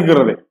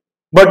புரிஞ்சுக்கிறது.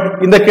 பட்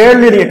இந்த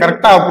கேள்வியை நீங்க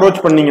கரெக்டா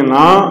அப்ரோச்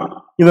பண்ணீங்கன்னா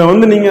இதை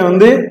வந்து நீங்க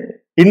வந்து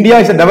இந்தியா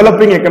இஸ்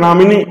டெவலப்பிங்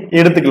எக்கனாமின்னு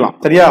எடுத்துக்கலாம்.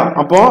 சரியா?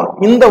 அப்போ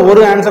இந்த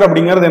ஒரு ஆன்சர்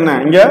அப்படிங்கிறது என்ன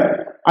இங்க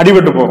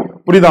அடிபட்டு போகும்.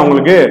 புரியுதா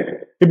உங்களுக்கு?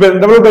 இப்ப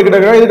டெவலப்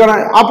இதுக்கான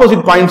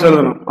ஆப்போசிட் பாயிண்ட்ஸ்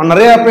எழுதணும்.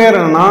 நிறைய பேர்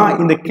என்னன்னா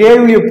இந்த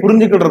கேள்வியை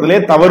புரிஞ்சுக்கிறதுலே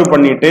தவறு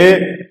பண்ணிட்டு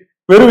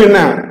வெறும் என்ன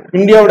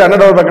இந்தியாவோட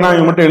அண்டர் டெவலப்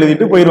எக்கனாமி மட்டும்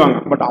எழுதிட்டு போயிடுவாங்க.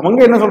 பட்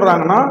அவங்க என்ன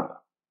சொல்றாங்கன்னா,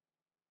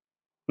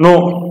 no,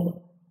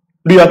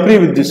 to you agree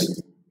with this,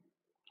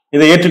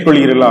 இதை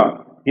ஏற்றுக்கொள்கிறீர்களா?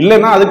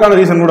 இல்லைன்னா அதுக்கான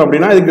ரீசன் கூட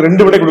அப்படின்னா இதுக்கு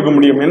ரெண்டு விடை கொடுக்க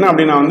முடியும். என்ன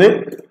அப்படின்னா வந்து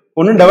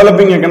ஒன்னு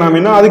டெவலப்பிங்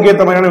எக்கனாமின்னா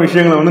அதுக்கேற்ற மாதிரியான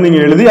விஷயங்களை வந்து நீங்க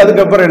எழுதி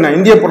அதுக்கப்புறம் என்ன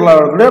இந்திய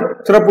பொருளாதாரத்துடைய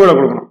சிறப்புகளை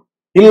கொடுக்கணும்.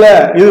 இல்ல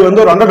இது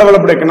வந்து ஒரு அண்டர்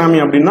டெவலப்டு எக்கனாமி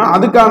அப்படின்னா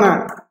அதுக்கான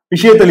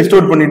விஷயத்தை லிஸ்ட்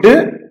அவுட் பண்ணிட்டு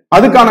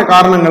அதுக்கான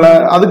காரணங்களை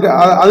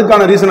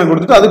அதுக்கான ரீசனை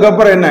கொடுத்துட்டு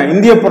அதுக்கப்புறம் என்ன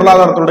இந்திய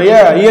பொருளாதாரத்துடைய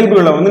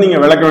இயல்புகளை வந்து நீங்க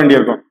விளக்க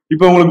வேண்டியிருக்கும்.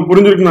 இப்ப உங்களுக்கு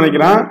புரிஞ்சிருக்குன்னு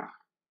நினைக்கிறேன்.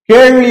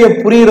 கேள்வியை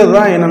புரியுறது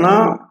தான் என்னன்னா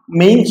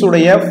மெயின்ஸ்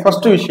உடைய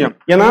ஃபர்ஸ்ட் விஷயம்.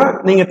 ஏன்னா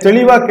நீங்க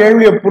தெளிவா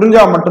கேள்வியை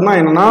புரிஞ்சா மட்டும்தான்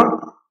என்னன்னா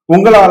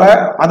உங்களால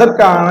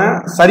அதற்கான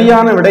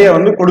சரியான விடையை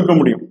வந்து கொடுக்க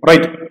முடியும்.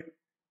 ரைட்.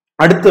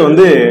 அடுத்து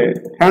வந்து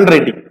ஹேண்ட்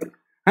ரைட்டிங்.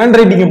 ஹேண்ட்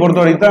ரைட்டிங்கை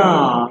பொறுத்த வரைக்கும் தான்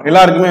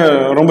எல்லாருக்குமே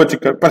ரொம்ப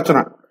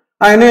பிரச்சனை.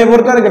 நான் என்னைய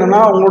பொறுத்த வரைக்கும்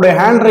உங்களுடைய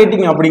ஹேண்ட்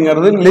ரைட்டிங்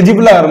அப்படிங்கிறது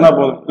லெஜிபிளா இருந்தா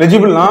போதும்.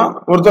 லெஜிபிள்னா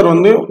ஒருத்தர்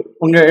வந்து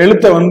உங்க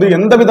எழுத்தை வந்து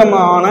எந்த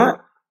விதமான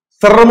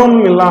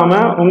சிரமமும்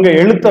இல்லாம உங்க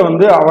எழுத்தை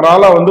வந்து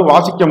அவரால் வந்து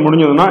வாசிக்க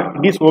முடிஞ்சதுன்னா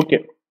இட் இஸ் ஓகே.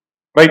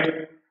 ரைட்.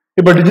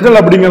 இப்ப டிஜிட்டல்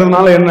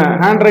அப்படிங்கிறதுனால என்ன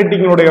ஹேண்ட்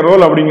ரைட்டிங்கோடைய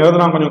ரோல்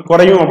அப்படிங்கிறது நான் கொஞ்சம்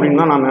குறையும்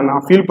அப்படின்னு தான்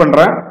நான் ஃபீல்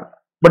பண்றேன்.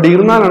 பட்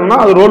இருந்தாலும்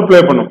என்னன்னா அது ரோல் பிளே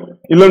பண்ணும்,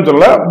 இல்லைன்னு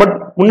சொல்ல. பட்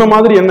முன்ன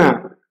மாதிரி என்ன,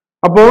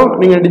 அப்போ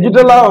நீங்க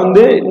டிஜிட்டலா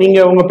வந்து நீங்க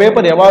உங்க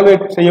பேப்பர்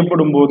எவாலுவேட்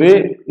செய்யப்படும் போது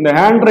இந்த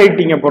ஹேண்ட்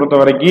ரைட்டிங்கை பொறுத்த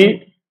வரைக்கும்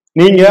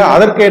நீங்க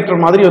அதற்கேற்ற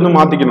மாதிரி வந்து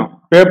மாத்திக்கணும்.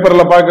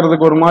 பேப்பர்ல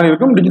பாக்குறதுக்கு ஒரு மாதிரி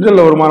இருக்கும்,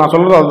 டிஜிட்டல்ல ஒரு மாதிரி. நான்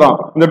சொல்றது அதுதான்.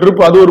 இந்த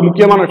ட்ரிப் அது ஒரு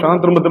முக்கியமான விஷயம்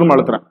தான், திரும்ப திரும்ப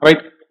அழுத்துறேன்.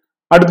 ரைட்.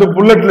 அடுத்து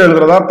புல்லட்ல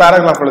எழுதுறதா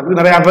பேராகிராஃப் எழுதுறது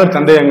நிறைய பேர்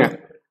சந்தேகங்க.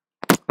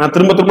 நான்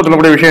திரும்ப திரும்ப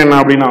சொல்லக்கூடிய விஷயம் என்ன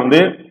அப்படின்னா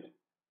வந்து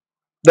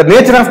the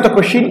nature of the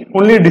question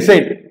only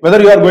decide whether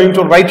you are going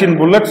to write in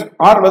bullets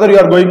or whether you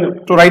are going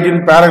to write in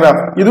paragraph.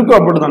 இதுக்கும்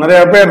அப்படிதான். நிறைய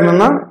பேர்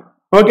என்னன்னா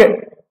ஓகே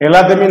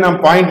எல்லாத்தையுமே நான்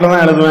பாயிண்ட்ல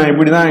தான் எழுதுவேன்,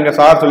 இப்படிதான் எங்க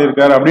சார்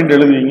சொல்லியிருக்காரு அப்படின்ட்டு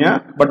எழுதுவீங்க.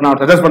 பட் நான்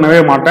சஜஸ்ட் பண்ணவே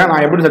மாட்டேன்.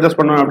 நான் எப்படி சஜஸ்ட்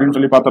பண்ணுவேன் அப்படின்னு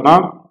சொல்லி பார்த்தோம்னா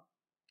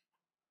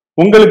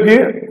உங்களுக்கு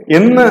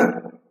என்ன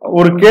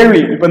ஒரு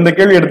கேள்வி, இப்ப இந்த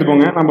கேள்வி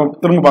எடுத்துக்கோங்க, நம்ம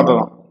திரும்ப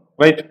பார்த்ததான்.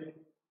 ரைட்.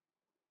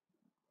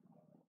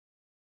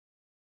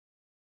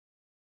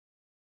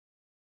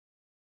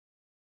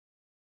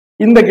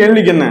 இந்த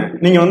கேள்விக்கு என்ன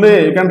நீங்க வந்து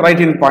you can write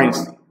in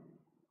points.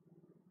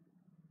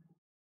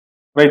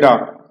 ரைட்டா?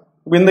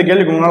 இப்ப இந்த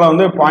கேள்விக்கு உங்களால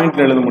வந்து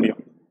பாயிண்ட்ல எழுத முடியும்.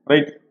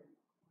 ரைட்.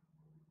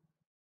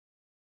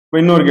 இப்ப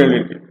இன்னொரு கேள்வி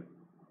இருக்கு.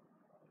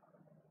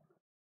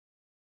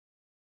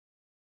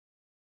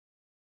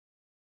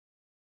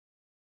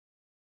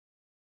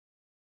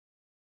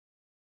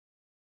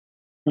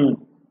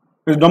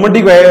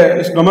 Domestic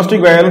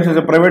violence is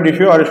a private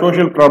issue or a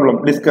social problem?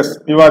 Discuss.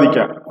 விவாதிக்க.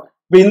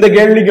 இப்ப இந்த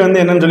கேள்விக்கு வந்து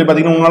என்னன்னு சொல்லி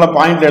பாத்தீங்கன்னா உங்களால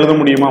பாயிண்ட்ல எழுத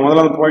முடியுமா?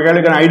 முதல்ல அந்த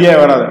கேள்விக்கான ஐடியா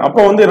வராது.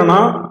 அப்போ வந்து என்னன்னா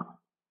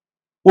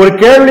ஒரு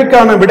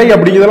கேள்விக்கான விடை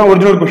அப்படிங்கிறதெல்லாம்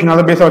ஒரிஜினல் கொஸ்டின்,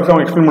 அதை பேச வச்சு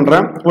அவங்க எக்ஸ்பிளைன்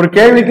பண்றேன். ஒரு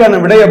கேள்விக்கான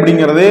விடை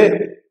அப்படிங்கிறது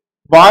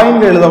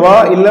பாயிண்ட் எழுதவா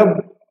இல்ல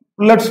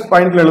புல்லட்ஸ்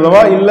பாயிண்ட்ல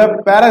எழுதவா இல்ல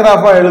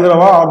பேராகிராஃபா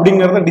எழுதுறவா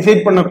அப்படிங்கறத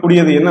டிசைட்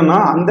பண்ணக்கூடியது என்னன்னா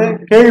அந்த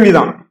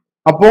கேள்விதான்.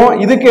 அப்போ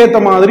இதுக்கு ஏத்த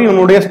மாதிரி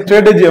நம்மளுடைய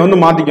ஸ்ட்ராட்டஜியை வந்து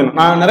மாத்திக்கணும்.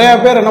 நான் நிறைய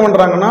பேர் என்ன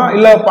பண்றாங்கன்னா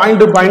இல்ல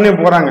பாயிண்டே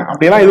போறாங்க.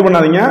 அப்படியெல்லாம் இது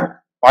பண்ணாதீங்க.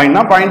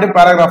 பாயிண்ட்னா பாயிண்ட்,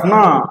 பேராகிராஃப்னா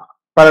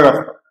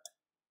பேராகிராஃப்.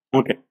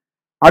 ஓகே.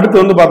 அடுத்து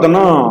வந்து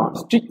பார்த்தோம்னா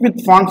ஸ்டிக்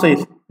வித் ஃபாண்ட்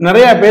சைஸ்.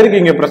 நிறைய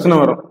பேருக்கு இங்க பிரச்சனை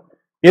வரும்.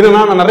 ஏன்னா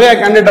நான் நிறைய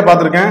கேண்டிடேட்டை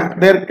பார்த்துருக்கேன்.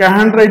 தேர்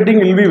hand writing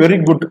will be very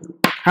good,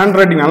 hand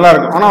writing நல்லா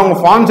இருக்கும். ஆனா அவங்க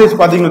ஃபாண்ட் சைஸ்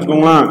பார்த்தீங்கன்னு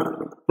வச்சுக்கோங்களேன்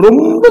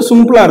ரொம்ப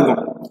சிம்பிளா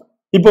இருக்கும்.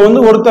 இப்போ வந்து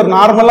ஒருத்தர்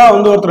நார்மலா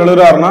வந்து ஒருத்தர்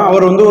எழுதுறாருன்னா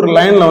அவர் வந்து ஒரு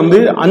லைன்ல வந்து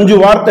 5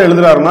 வார்த்தை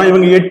எழுதுறாருன்னா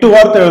இவங்க 8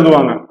 வார்த்தை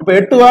எழுதுவாங்க. இப்ப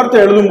 8 வார்த்தை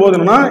எழுதும்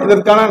போதுன்னா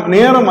இதற்கான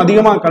நேரம்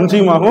அதிகமா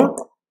கன்சியூம் ஆகும்.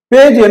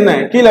 பேஜ் என்ன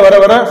கீழே வர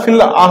வர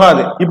ஃபில்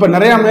ஆகாது. இப்ப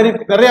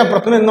நிறைய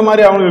பிரச்சனை இந்த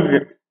மாதிரி அவங்களுக்கு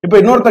இருக்கு. இப்ப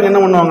இன்னொருத்தங்க என்ன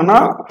பண்ணுவாங்கன்னா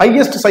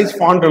ஹையஸ்ட் சைஸ்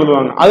ஃபாண்ட்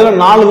எழுதுவாங்க. அதுல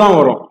 4 தான்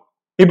வரும்.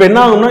 இப்ப என்ன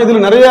ஆகும்னா இதுல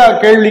நிறைய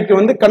கேள்விக்கு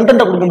வந்து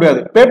கண்டென்ட் கொடுக்க முடியாது.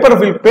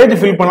 பேஜ்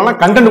ஃபில் பண்ணலாம்,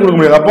 கண்டென்ட் கொடுக்க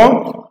முடியாது. அப்போ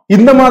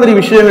இந்த மாதிரி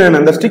விஷயங்கள் என்ன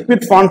இந்த ஸ்டிக்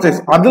வித் ஃபாண்ட் சைஸ்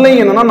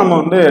அதுலயும் என்னன்னா நம்ம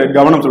வந்து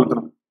கவனம்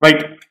செலுத்தணும்.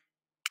 ரைட்.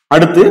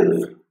 அடுத்து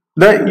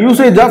the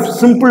usage of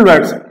simple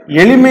words.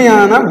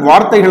 எளிமையான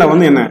வார்த்தைகளை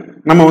வந்து என்ன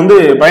நம்ம வந்து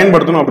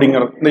பயன்படுத்தணும்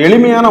அப்படிங்கிறது. இந்த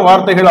எளிமையான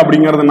வார்த்தைகள்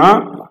அப்படிங்கிறதுனா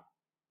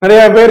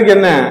நிறைய பேருக்கு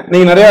என்ன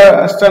நீங்க நிறைய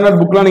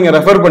ஸ்டாண்டர்ட் புக்லாம் நீங்க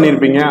ரெஃபர்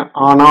பண்ணியிருப்பீங்க.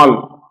 ஆனால்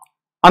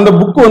அந்த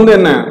புக் வந்து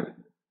என்ன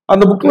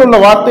அந்த புக்ல உள்ள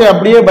வார்த்தையை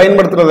அப்படியே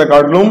பயன்படுத்துறதை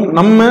காட்டிலும்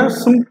நம்ம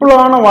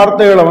சிம்பிளான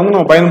வார்த்தைகளை வந்து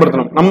நம்ம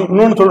பயன்படுத்தணும்.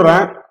 இன்னொன்னு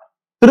சொல்றேன்,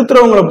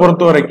 திருத்துறவங்களை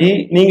பொறுத்த வரைக்கும்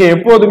நீங்க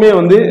எப்போதுமே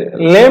வந்து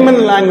லேமன்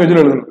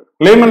லாங்குவேஜ்ல எழுதணும்.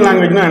 லேமன்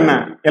லாங்குவேஜ்னா என்ன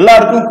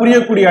எல்லாருக்கும்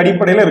புரியக்கூடிய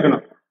அடிப்படையில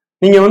இருக்கணும்.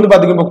 நீங்க வந்து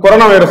பாத்தீங்க இப்போ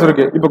கொரோனா வைரஸ்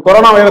இருக்கு. இப்போ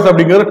கொரோனா வைரஸ்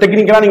அப்படிங்கிறது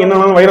டெக்னிக்கலா நீங்க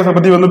என்ன வைரஸை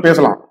பத்தி வந்து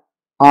பேசலாம்.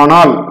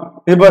 ஆனால்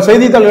இப்ப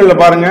செய்தித்தாள்கள்ல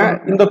பாருங்க,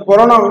 இந்த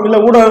கொரோனா இல்ல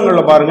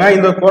ஊடகங்கள்ல பாருங்க,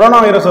 இந்த கொரோனா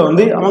வைரஸை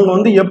வந்து அவங்க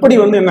வந்து எப்படி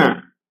வந்து என்ன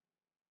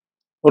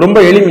ரொம்ப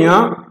எளிமையா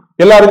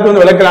எல்லாருக்கும்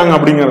வந்து விளக்குறாங்க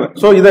அப்படிங்கிறது.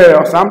 ஸோ இதை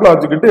சாம்பிளா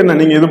வச்சுக்கிட்டு என்ன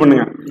நீங்க இது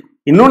பண்ணுங்க.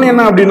 இன்னொன்னு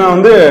என்ன அப்படின்னா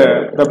வந்து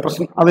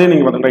அதையும்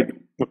நீங்க பாருங்க. Right,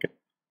 okay.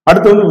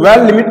 அடுத்து வந்து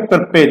வேர்ட் லிமிட்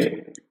பெர் பேஜ்.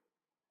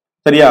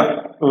 சரியா,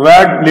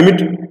 வேர்ட்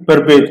லிமிட்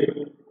பெர் பேஜ்.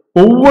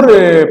 ஒவ்வொரு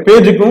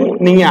பேஜுக்கும்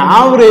நீங்க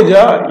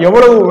ஆவரேஜா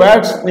எவ்வளவு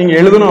வேர்ட்ஸ் நீங்க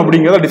எழுதணும்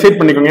அப்படிங்கிறத டிசைட்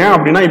பண்ணிக்கோங்க.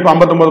 அப்படின்னா இப்போ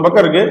 59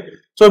 பக்கம் இருக்கு.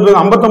 ஸோ இப்போ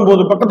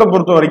 59 பக்கத்தை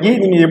பொறுத்த வரைக்கும்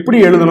நீங்க எப்படி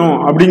எழுதணும்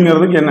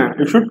அப்படிங்கிறதுக்கு என்ன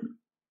யூ ஷுட்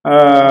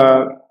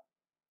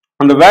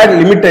அந்த வேர்ட்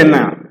லிமிட் என்ன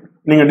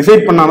நீங்க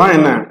டிசைட் பண்ணாதான்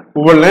என்ன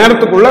ஒவ்வொரு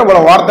நேரத்துக்குள்ள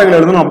இவ்வளவு வார்த்தைகள்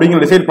எழுதணும்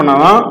அப்படிங்கிற டிசைட்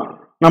பண்ணாதான்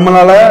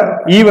நம்மளால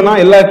ஈவனா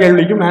எல்லா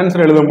கேள்விக்கும்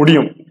ஆன்சர் எழுத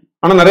முடியும்.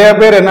 ஆனா நிறைய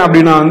பேர் என்ன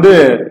அப்படின்னா வந்து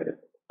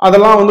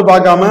அதெல்லாம் வந்து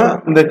பார்க்காம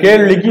இந்த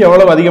கேள்விக்கு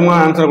எவ்வளவு அதிகமா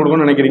ஆன்சர்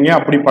கொடுக்கணும்னு நினைக்கிறீங்க.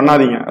 அப்படி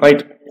பண்ணாதீங்க.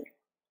 ரைட்,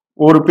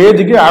 ஒரு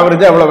பேஜுக்கு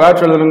ஆவரேஜா எவ்வளவு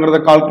வேர்ட்ஸ் எழுதுங்கிறத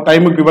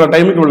டைமுக்கு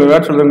இவ்வளவு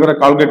வேர்ட்ஸ் எழுதுங்கிற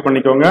கால்குலேட்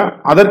பண்ணிக்கோங்க.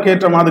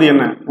 அதற்கேற்ற மாதிரி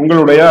என்ன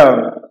உங்களுடைய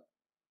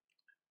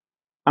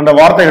அந்த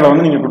வார்த்தைகளை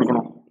வந்து நீங்க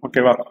கொடுக்கணும்.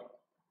 ஓகேவா?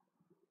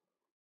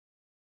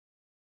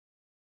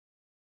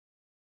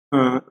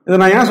 இதை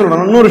நான் ஏன்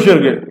சொல்றேன், இன்னொரு விஷயம்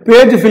இருக்கு.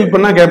 பேஜ் ஃபில்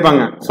பண்ணா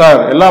கேட்பாங்க, சார்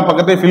எல்லா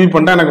பக்கத்தையும் ஃபில்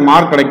பண்ணிட்டா எனக்கு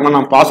மார்க் கிடைக்குமா,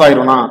 நான் pass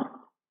ஆயிடுவேனா?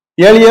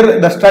 Earlier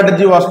the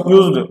strategy was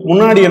used.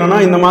 முன்னாடி என்னன்னா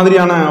இந்த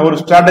மாதிரியான ஒரு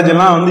ஸ்ட்ராட்டஜி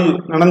எல்லாம் வந்து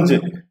நடந்துச்சு.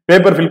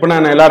 பேப்பர் ஃபில் பண்ணா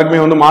என்ன எல்லாருக்குமே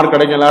வந்து மார்க்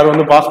கிடைக்கும், எல்லாரும்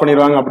வந்து பாஸ்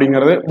பண்ணிடுவாங்க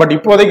அப்படிங்கிறது. பட்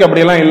இப்போதைக்கு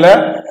அப்படியெல்லாம் இல்லை.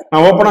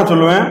 நான் ஓப்பனா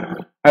சொல்லுவேன்,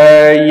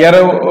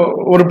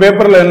 ஒரு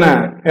பேப்பர்ல என்ன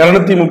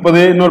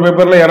 230, இன்னொரு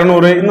பேப்பர்ல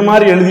 200, இந்த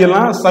மாதிரி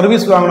எழுதியெல்லாம்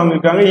சர்வீஸ் வாங்கினவங்க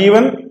இருக்காங்க.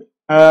 ஈவன்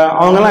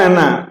அவங்க எல்லாம்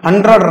என்ன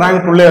 100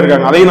 ரேங்க் உள்ளே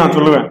இருக்காங்க. அதையும் நான்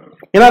சொல்லுவேன்.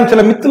 ஏன்னா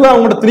சில மித்துல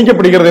அவங்கள்ட்ட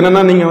திணிக்கப்படுகிறது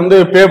என்னன்னா, நீங்க வந்து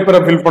பேப்பரை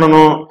ஃபில்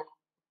பண்ணணும்,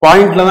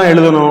 பாயிண்ட்ல தான்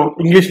எழுதணும்,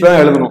 இங்கிலீஷ்ல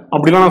தான் எழுதணும்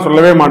அப்படிலாம் நான்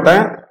சொல்லவே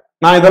மாட்டேன்.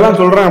 நான் இதெல்லாம்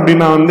சொல்றேன்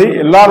அப்படின்னா வந்து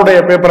எல்லாருடைய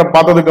பேப்பரை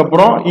பார்த்ததுக்கு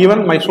அப்புறம்,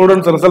 even my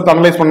students result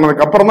analyse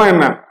பண்ணதுக்கு அப்புறம் தான்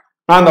என்ன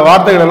நான் இந்த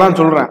வார்த்தைகள் எல்லாம்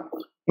சொல்றேன்.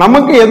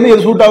 நமக்கு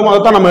எது சூட் ஆகுமோ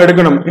அதை தான் நம்ம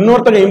எடுக்கணும்.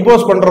 இன்னொருத்தங்க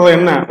இம்போஸ் பண்றது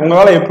என்ன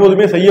உங்களால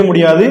எப்போதுமே செய்ய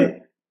முடியாது.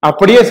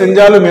 அப்படியே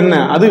செஞ்சாலும்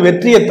என்ன அது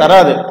வெற்றியை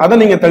தராது. அதை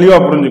நீங்க தெளிவா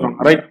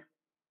புரிஞ்சுக்கணும். Right,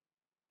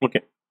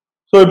 okay.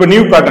 ஸோ இப்போ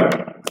new pattern.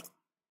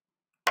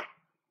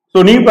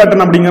 So new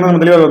pattern அப்படிங்கிறது நம்ம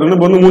தெளிவாக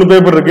இப்போ வந்து 3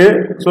 பேப்பர் இருக்கு.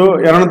 So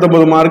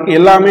 250 mark.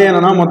 எல்லாமே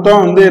என்னன்னா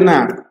மொத்தம் வந்து என்ன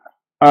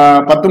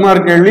 10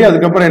 மார்க் கேள்வி,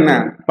 அதுக்கப்புறம் என்ன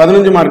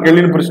 15 மார்க்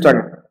கேள்வின்னு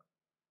பிரிச்சுட்டாங்க.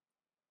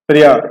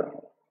 சரியா,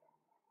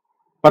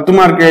 10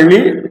 மார்க் கேள்வி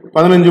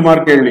 15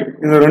 மார்க் கேள்வி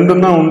இது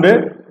ரெண்டும் தான் உண்டு.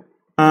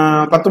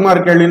 10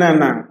 மார்க் கேள்வினா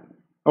என்ன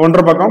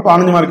 1.5 பக்கம்,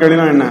 15 மார்க்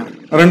கேள்வினா என்ன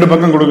 2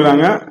 பக்கம்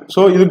கொடுக்குறாங்க.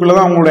 ஸோ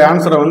இதுக்குள்ளதான் உங்களுடைய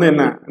ஆன்சரை வந்து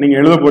என்ன நீங்க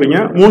எழுத போறீங்க.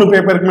 3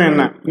 பேப்பருக்குமே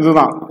என்ன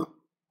இதுதான்.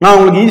 நான்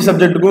உங்களுக்கு ஈச்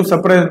சப்ஜெக்ட்டுக்கும்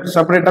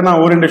செப்பரேட்டா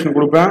நான் ஓரியன்டேஷன்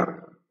கொடுப்பேன்.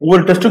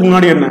 ஒவ்வொரு டெஸ்ட்டுக்கு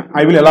முன்னாடி என்ன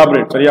ஐ வில்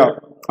எலாபரேட். சரியா,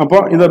 அப்போ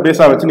இதை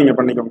பேஸா வச்சு நீங்க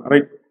பண்ணிக்கோங்க.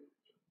 ரைட்,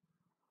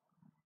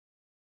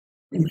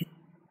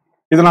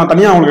 இதை நான்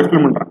தனியா உங்களுக்கு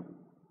எக்ஸ்பிளைன் பண்றேன்.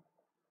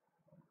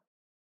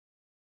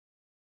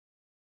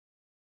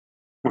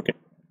 ஓகே,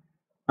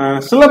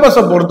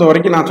 சிலபஸை பொறுத்த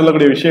வரைக்கும் நான்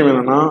சொல்லக்கூடிய விஷயம்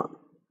என்னன்னா,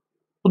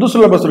 புது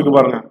சிலபஸ் இருக்கு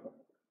பாருங்க,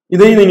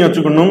 இதையும் நீங்க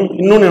வச்சுக்கணும்.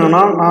 இன்னொன்னு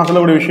என்னன்னா, நான்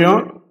சொல்லக்கூடிய விஷயம்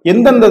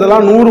எந்தெந்த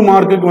இதெல்லாம் 100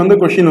 மார்க்குக்கு வந்து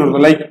கொஸ்டின்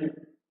வருது, like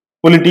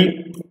polity,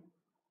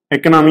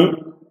 economy,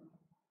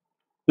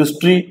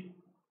 history,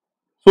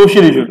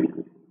 social issue,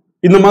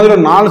 இந்த மாதிரி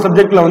ஒரு 4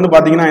 சப்ஜெக்ட்ல வந்து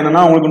பாத்தீங்கன்னா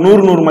என்னன்னா உங்களுக்கு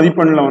 100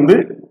 மதிப்பெண்ல வந்து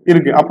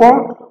இருக்கு. அப்போ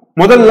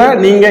முதல்ல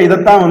நீங்க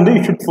இதைத்தான் வந்து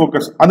ஷுட்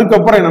ஃபோக்கஸ்.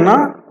 அதுக்கப்புறம் என்னன்னா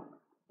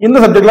இந்த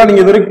சப்ஜெக்ட்லாம்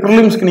நீங்க இது வரைக்கும்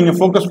ப்ரிலிம்ஸ்க்கு நீங்க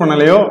ஃபோக்கஸ்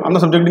பண்ணலையோ அந்த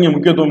சப்ஜெக்ட் நீங்க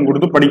முக்கியத்துவம்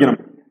கொடுத்து படிக்கணும்.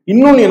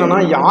 இன்னொன்னு என்னன்னா,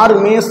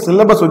 யாருமே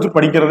சிலபஸ் வச்சு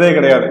படிக்கிறதே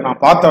கிடையாது. நான்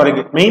பார்த்த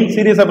வரைக்கும் மெயின்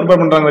சீரியஸா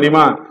ப்ரிப்பேர் பண்றாங்க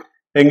தெரியுமா,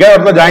 எங்கேயா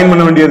இடத்துல ஜாயின்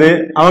பண்ண வேண்டியது,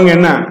 அவங்க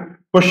என்ன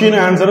கொஸ்டின்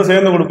ஆன்சரும்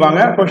சேர்ந்து கொடுப்பாங்க,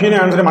 கொஸ்டின்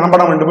ஆன்சரை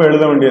மனப்பாடம் பண்ணிட்டு போய்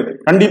எழுத வேண்டியது.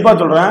 கண்டிப்பா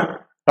சொல்றேன்,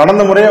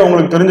 கடந்த முறையே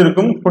உங்களுக்கு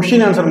தெரிஞ்சிருக்கும்,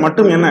 கொஸ்டின் ஆன்சர்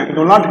மட்டும் என்ன இட்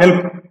வில் நாட்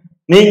ஹெல்ப்.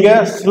 நீங்க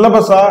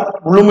சிலபஸா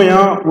முழுமையா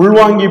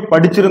உள்வாங்கி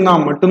படிச்சிருந்தா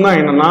மட்டும்தான்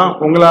என்னன்னா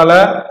உங்களால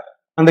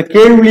அந்த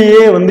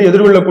கேள்வியே வந்து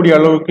எதிர்கொள்ளக்கூடிய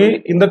அளவுக்கு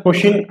இந்த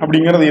கொஸ்டின்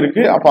அப்படிங்கிறது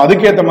இருக்கு. அப்ப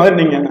அதுக்கேற்ற மாதிரி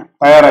நீங்க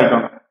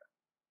தயாராகிக்கணும்.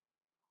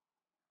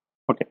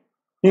 Okay,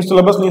 new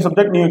syllabus, new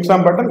subject, new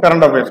exam pattern,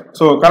 current affairs.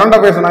 So current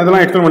affairs நான்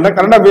இதெல்லாம் எக்ஸ்பிளைன் பண்ணேன்.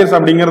 கரண்ட் அஃபேர்ஸ்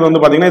அப்படிங்கிறது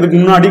வந்து பாத்தீங்கன்னா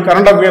இதுக்கு முன்னாடி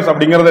கரண்ட் அஃபேர்ஸ்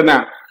அப்படிங்கிறது என்ன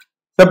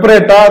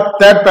செப்பரேட்டா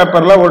தேர்ட்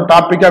பேப்பர்ல ஒரு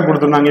டாபிக்கா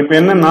கொடுத்துருந்தாங்க. இப்ப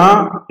என்னன்னா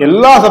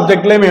எல்லா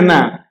சப்ஜெக்ட்லயும் என்ன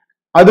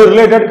அது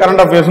ரிலேட்டட்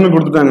கரண்ட் அஃபேர்ஸ்னு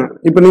கொடுத்துட்டாங்க.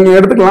 இப்ப நீங்க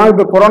எடுத்துக்கலாம்,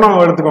 இப்ப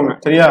கொரோனாவை எடுத்துக்கோங்க.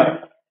 சரியா,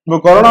 இப்ப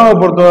கொரோனாவை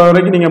பொறுத்த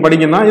வரைக்கும் நீங்க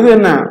படிக்கணும்னா இது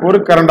என்ன ஒரு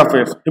கரண்ட்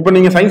அஃபேர்ஸ். இப்ப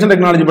நீங்க சயின்ஸ் அண்ட்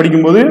டெக்னாலஜி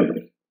படிக்கும்போது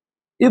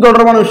இது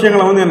தொடர்பான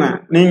விஷயங்களை வந்து என்ன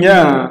நீங்க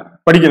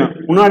படிக்கணும்.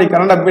 முன்னாடி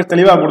கரண்ட் அஃபேர்ஸ்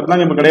தெளிவா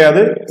கொடுத்தாங்க, இப்ப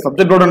கிடையாது,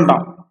 சப்ஜெக்டோட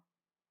தான்.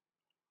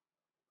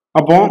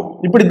 அப்போ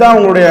இப்படித்தான்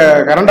உங்களுடைய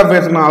கரண்ட்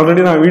அஃபேர்ஸ் நான்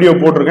ஆல்ரெடி நான் வீடியோ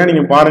போட்டிருக்கேன்,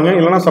 நீங்க பாருங்க.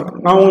 இல்லைன்னா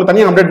நான் உங்களுக்கு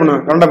தனியாக அப்டேட்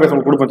பண்ணுவேன், கரண்ட் அஃபேர்ஸ்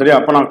உங்களுக்கு கொடுப்பேன். சரியா,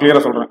 அப்போ நான்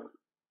கிளியரா சொல்றேன்.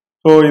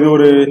 ஸோ இது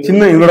ஒரு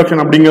சின்ன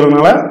இன்ட்ரோடக்ஷன்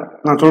அப்படிங்கிறதுனால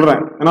நான்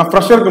சொல்றேன். ஏன்னா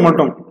ஃப்ரெஷருக்கு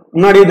மட்டும்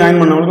முன்னாடியே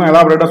ஜாயின் பண்ணவங்களுக்கு நான்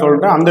எலாபரேட்டா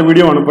சொல்லிட்டேன், அந்த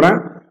வீடியோ அனுப்புறேன்.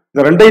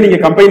 இந்த ரெண்டையும் நீங்க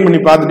கம்பைன் பண்ணி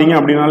பார்த்துட்டீங்க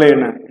அப்படின்னாலே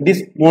என்ன it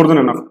is more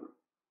then enough.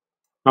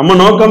 நம்ம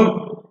நோக்கம்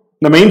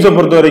இந்த மெயின்ஸை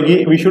பொறுத்த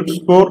வரைக்கும் வி ஷுட்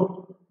ஸ்கோர்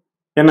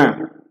என்ன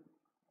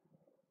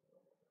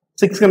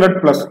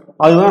 600+.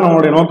 அதுதான்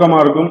நம்மளுடைய நோக்கமா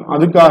இருக்கும்.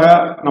 அதுக்காக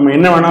நம்ம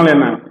என்ன வேணாலும்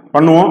என்ன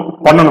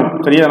பண்ணணும்.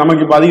 சரியா?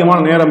 நமக்கு இப்ப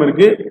அதிகமான நேரம்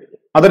இருக்கு,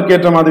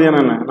 அதற்கேற்ற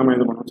மாதிரியான என்ன நம்ம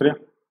இது பண்ணணும். சரியா?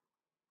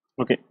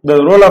 ஓகே, இந்த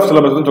ரோல் ஆஃப்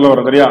சிலபஸ் சொல்ல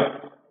வரேன். சரியா?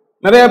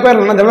 நிறைய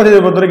பேர் என்ன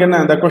ஜெனரல் பொறுத்த வரைக்கும் என்ன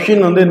இந்த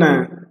கொஸ்டின் வந்து என்ன,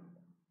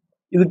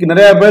 இதுக்கு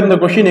நிறைய பேர் இந்த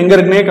கொஸ்டின் எங்க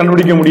இருக்குன்னே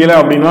கண்டுபிடிக்க முடியல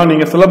அப்படின்னா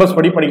நீங்க சிலபஸ்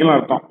படிக்கலாம்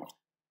அர்த்தம்.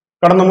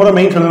 கடந்த முறை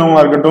மெயின்ஸ்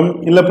எழுதினவங்களா இருக்கட்டும்,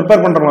 இல்ல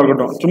ப்ரிப்பேர் பண்றவங்களா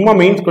இருக்கட்டும், சும்மா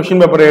மெயின்ஸ்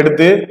கொஸ்டின் பேப்பரை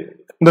எடுத்து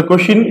இந்த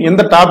கொஸ்டின்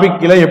எந்த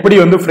டாபிக்ல எப்படி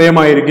வந்து ஃப்ரேம்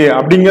ஆயிருக்கு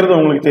அப்படிங்கிறது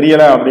உங்களுக்கு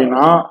தெரியல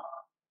அப்படின்னா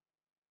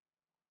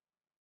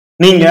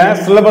நீங்க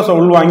சிலபஸை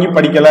உள்வாங்கி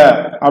படிக்கல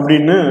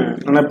அப்படின்னு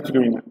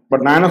நினைச்சுக்குவீங்க.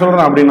 பட் நான் என்ன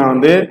சொல்றேன் அப்படின்னா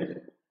வந்து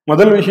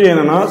முதல் விஷயம்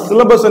என்னன்னா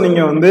சிலபஸை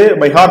நீங்க வந்து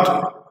பை ஹார்ட்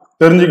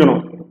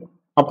தெரிஞ்சுக்கணும்.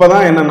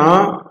 அப்பதான் என்னன்னா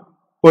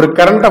ஒரு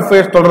கரண்ட்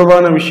அஃபேர்ஸ்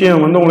தொடர்பான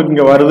விஷயம் வந்து உங்களுக்கு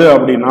இங்க வருது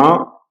அப்படின்னா,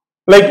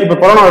 லைக் இப்ப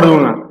கொரோனா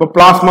எடுத்துங்க, இப்ப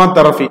பிளாஸ்மா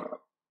தெரபி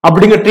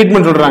அப்படிங்கிற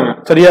ட்ரீட்மெண்ட் சொல்றாங்க.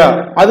 சரியா?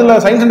 அதுல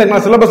சயின்ஸ் அண்ட்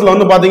டெக்னாலஜி சிலபஸ்ல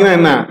வந்து பாத்தீங்கன்னா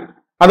என்ன,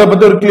 அதை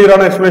பத்தி ஒரு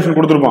கிளியரான எக்ஸ்பிளேஷன்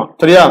கொடுத்துருப்பான்.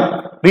 சரியா?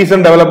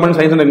 Recent development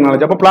science and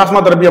technology. அப்ப பிளாஸ்மா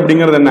தெரபி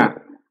அப்படிங்கிறது என்ன,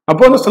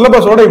 அப்போ வந்து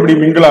சிலபஸோட இப்படி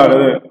மிங்கிள்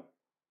ஆகுது.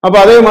 அப்ப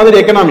அதே மாதிரி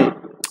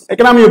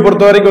எக்கனாமியை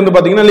பொறுத்த வரைக்கும் வந்து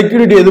பாத்தீங்கன்னா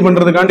லிக்விடிட்டி எது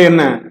பண்றதுக்காண்டி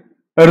என்ன,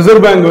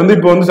 ரிசர்வ் பேங்க் வந்து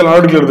இப்போ வந்து சில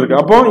நடவடிக்கை எடுத்திருக்கு.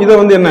 அப்போ இதை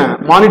வந்து என்ன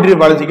மானிட்டரி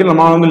பாலிசிக்கு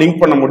நம்ம வந்து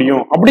லிங்க் பண்ண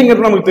முடியும்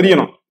அப்படிங்கிறது நமக்கு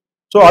தெரியணும்.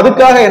 ஸோ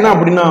அதுக்காக என்ன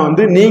அப்படின்னா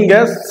வந்து நீங்க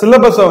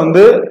சிலபஸை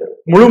வந்து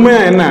முழுமையா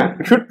என்ன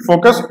ஷுட்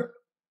ஃபோக்கஸ்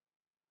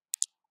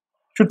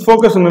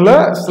இல்ல,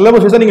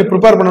 சிலபஸ் நீங்க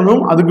ப்ரிப்பேர்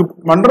பண்ணணும். அதுக்கு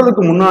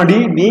பண்றதுக்கு முன்னாடி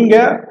நீங்க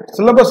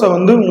சிலபஸை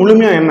வந்து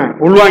முழுமையா என்ன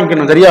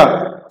உள்வாங்கிக்கணும். சரியா?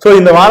 ஸோ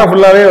இந்த வாரம்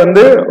ஃபுல்லாவே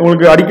வந்து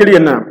உங்களுக்கு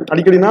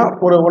அடிக்கடினா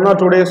ஒரு 1 or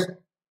 2 days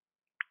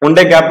one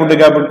day gap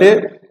விட்டு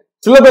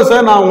சிலபஸை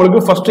நான் உங்களுக்கு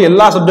ஃபர்ஸ்ட்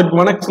எல்லா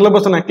சப்ஜெக்ட்டுமான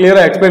சிலபஸை நான்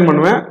கிளியரா எக்ஸ்பிளைன்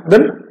பண்ணுவேன்.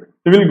 Then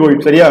we will go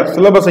it. சரியா?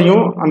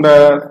 சிலபஸையும் அந்த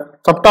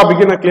சப்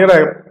டாபிக்கையும் நான் கிளியரா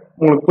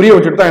உங்களுக்கு புரிய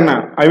வச்சுட்டு தான் என்ன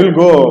I will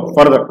go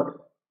further.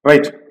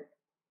 Right?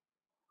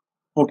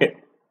 Okay.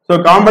 So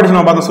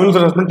competition பார்த்த civil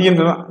service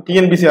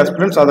TNPSC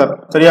aspirants other.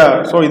 சரியா?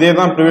 ஸோ இதே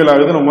தான் ப்ரிவியல்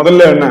ஆகுது. நம்ம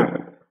முதல்ல என்ன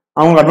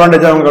அவங்க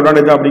அட்வான்டேஜா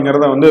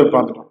அப்படிங்கிறத வந்து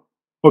பார்த்துட்டோம்.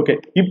 ஓகே,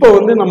 இப்போ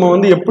வந்து நம்ம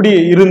வந்து எப்படி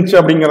இருந்துச்சு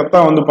அப்படிங்கறத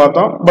வந்து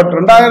பார்த்தோம். பட்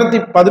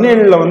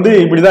 2017 வந்து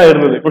இப்படிதான்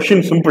இருந்தது.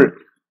 Question simple,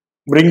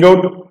 bring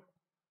out,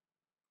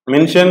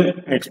 mention,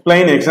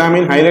 explain,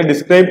 examine, highlight,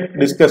 describe,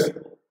 discuss.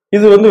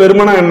 இது வந்து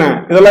வெறுமனா என்ன,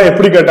 இதெல்லாம்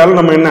எப்படி கேட்டாலும்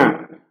நம்ம என்ன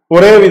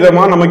ஒரே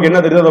விதமா நமக்கு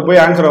என்ன தெரியுது அதை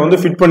போய் ஆன்சரை வந்து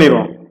ஃபிட்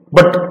பண்ணிடுவோம்.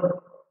 பட்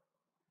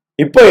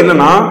இப்போ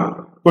என்னன்னா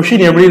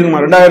கொஸ்டின் எப்படி இருக்குமா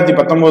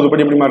 2019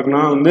 படி எப்படிமா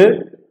இருக்குன்னா வந்து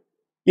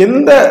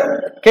எந்த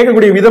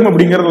கேட்கக்கூடிய விதம்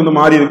அப்படிங்கிறது வந்து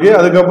மாறி இருக்கு.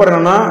 அதுக்கப்புறம்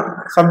என்னன்னா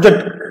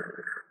சப்ஜெக்ட்,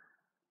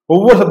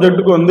 ஒவ்வொரு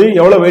சப்ஜெக்ட்டுக்கும் வந்து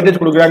எவ்வளவு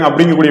வெயிட்டேஜ் கொடுக்குறாங்க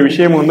அப்படிங்கக்கூடிய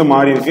விஷயம் வந்து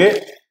மாறி இருக்கு.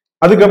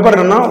 அதுக்கப்புறம்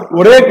என்னன்னா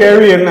ஒரே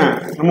கேள்வி என்ன,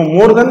 நம்ம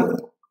மோர் தென்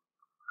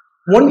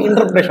ஒன்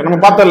இன்டர்பிரேஷன் நம்ம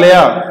பார்த்தோம்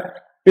இல்லையா,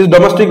 is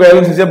domestic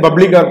violence is a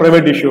public R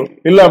private issue,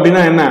 இல்ல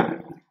அப்படின்னா என்ன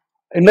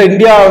இந்த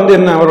இந்தியா வந்து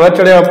என்ன ஒரு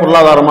வளர்ச்சியடைய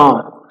பொருளாதாரமா,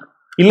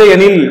 இல்லை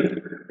எனில்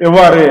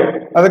எவ்வாறு,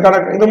 அதுக்கான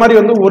இந்த மாதிரி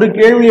வந்து ஒரு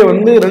கேள்வியை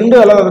வந்து 2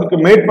 அல்லது அதற்கு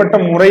மேற்பட்ட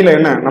முறையில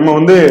என்ன நம்ம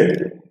வந்து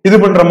இது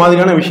பண்ற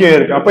மாதிரியான விஷயம்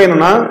இருக்கு. அப்ப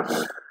என்னன்னா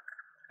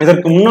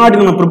இதற்கு முன்னாடி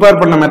நம்ம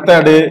ப்ரிப்பேர் பண்ண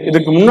மெத்தடு,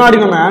 இதுக்கு முன்னாடி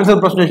நம்ம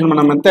ஆன்சர் பிரசன்டேஷன்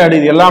பண்ண மெத்தடு,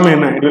 இது எல்லாமே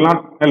என்ன இட் வில்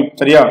நாட் ஹெல்ப்.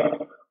 சரியா?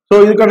 ஸோ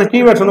இதுக்கான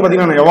கீவேர்ட்ஸ் வந்து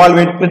பாத்தீங்கன்னா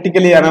evaluate,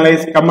 critically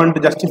analyse, comment,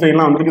 justify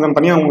எல்லாம் வந்துருக்கு. நான்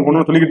தனியாக உங்களுக்கு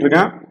ஒன்று சொல்லிக்கிட்டு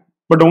இருக்கேன்.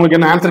 பட் உங்களுக்கு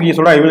என்ன ஆன்சர்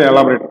கீஸோட ஐ வில்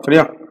எலாபரேட்.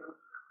 சரியா?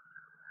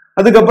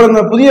 அதுக்கப்புறம்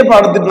இந்த புதிய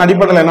பாடத்தின்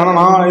அடிப்படையில் என்னன்னா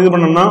நான் இது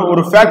பண்ணோம்னா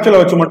ஒரு ஃபேக்சுவலை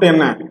வச்சு மட்டும்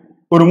என்ன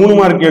ஒரு 3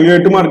 மார்க் கேள்வியோ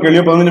 8 மார்க்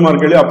கேள்வியோ 15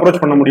 மார்க் கேள்வியோ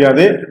அப்ரோச் பண்ண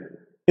முடியாது.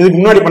 இதுக்கு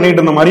முன்னாடி பண்ணிட்டு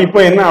இருந்த மாதிரி இப்போ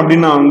என்ன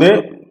அப்படின்னா வந்து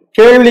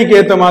கேள்விக்கு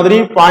ஏற்ற மாதிரி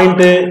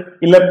பாயிண்ட்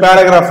இல்ல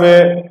பேராகிராஃப்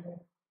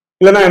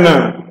இல்லைன்னா என்ன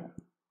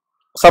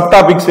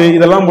சப்டாபிக்ஸ்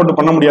இதெல்லாம் போட்டு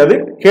பண்ண முடியாது.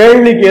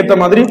 கேள்விக்கு ஏற்ற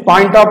மாதிரி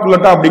பாயிண்டா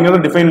புல்லட்டா அப்படிங்கறத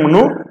டிஃபைன்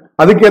பண்ணும்.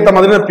 அதுக்கேற்ற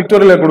மாதிரி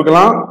பிக்டோரியல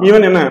கொடுக்கலாம்.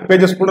 ஈவன் என்ன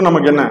பேஜஸ் கூட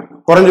நமக்கு என்ன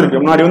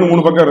குறைஞ்சிருக்கு. முன்னாடி வந்து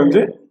 3 பக்கம்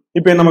இருந்துச்சு,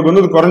 இப்போ நமக்கு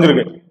வந்து இது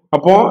குறைஞ்சிருக்கு.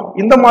 அப்போ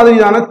இந்த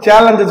மாதிரியான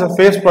சேலஞ்சஸை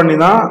ஃபேஸ் பண்ணி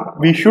தான்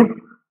we should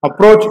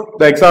approach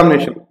the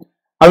examination.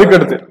 அதுக்கு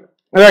அடுத்து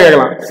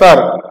கேட்கலாம்,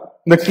 சார்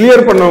இந்த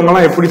கிளியர் பண்ணவங்க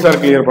எல்லாம் எப்படி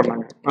சார் கிளியர்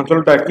பண்ணாங்க? நான்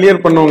சொல்லிட்டேன்,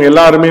 கிளியர் பண்ணவங்க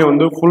எல்லாருமே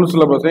வந்து ஃபுல்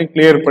சிலபஸையும்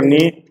கிளியர்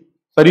பண்ணி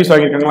சர்வீஸ்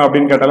வாங்கியிருக்காங்களா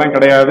அப்படின்னு கேட்டாலாம்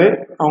கிடையாது.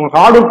 அவங்க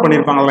ஹார்ட் ஒர்க்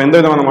பண்ணியிருப்பாங்களா, எந்த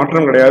விதமான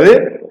மாற்றம் கிடையாது.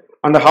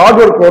 அந்த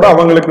ஹார்ட் ஒர்க்கோட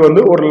அவங்களுக்கு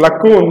வந்து ஒரு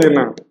லக்கும் வந்து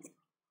என்ன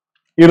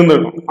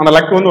இருந்திருக்கும். அந்த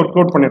லக்கு வந்து ஒர்க்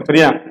அவுட் பண்ணிரு.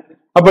 சரியா?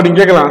 அப்ப நீங்க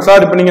கேட்கலாம்,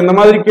 சார் இப்ப நீங்க இந்த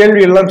மாதிரி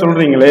கேள்வி எல்லாம்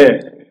சொல்றீங்களே,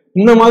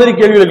 இந்த மாதிரி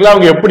கேள்விகளுக்கு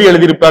அவங்க எப்படி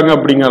எழுதியிருப்பாங்க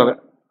அப்படிங்கறத.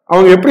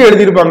 அவங்க எப்படி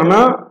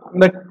எழுதியிருப்பாங்கன்னா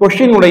இந்த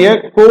கொஸ்டினுடைய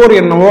கோர்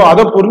என்னவோ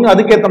அதை புரிஞ்சு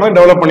அதுக்கேற்ற மாதிரி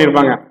டெவலப்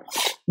பண்ணியிருப்பாங்க.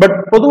 பட்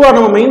பொதுவாக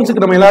நம்ம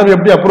மெயின்ஸுக்கு நம்ம எல்லாரும்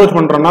எப்படி அப்ரோச்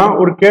பண்றோம்னா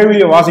ஒரு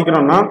கேள்வியை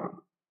வாசிக்கிறோம்னா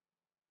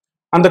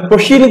அந்த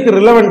கொஸ்டினுக்கு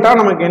ரிலவெண்டா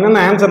நமக்கு என்னென்ன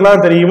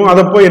ஆன்சர்லாம் தெரியுமோ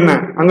அதை போய் என்ன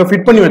அங்க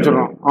ஃபிட் பண்ணி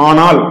வச்சிடறோம்.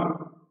 ஆனால்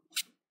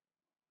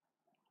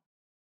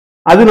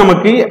அது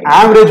நமக்கு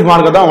ஆவரேஜ்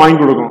மார்க்கை தான் வாங்கி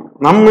கொடுக்கும்.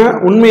 நம்ம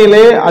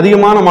உண்மையிலே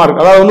அதிகமான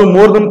மார்க், அதாவது வந்து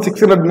மோர் தென்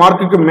 600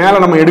 மார்க்குக்கு மேல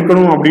நம்ம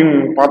எடுக்கணும் அப்படின்னு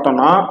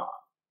பார்த்தோம்னா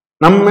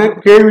நம்ம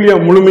கேள்வியை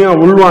முழுமையா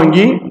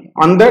உள்வாங்கி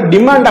அந்த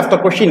டிமாண்ட் ஆஃப் த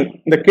கொஸ்டின்,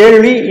 இந்த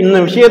கேள்வி இந்த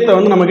விஷயத்த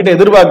வந்து நம்ம கிட்ட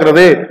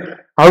எதிர்பார்க்கிறது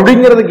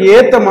அப்படிங்கிறதுக்கு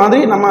ஏத்த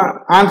மாதிரி நம்ம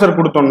ஆன்சர்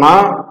கொடுத்தோம்னா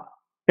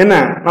என்ன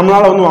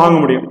நம்மளால வந்து வாங்க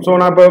முடியும். ஸோ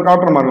நான் இப்போ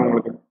காட்டுற மாதிரி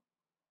உங்களுக்கு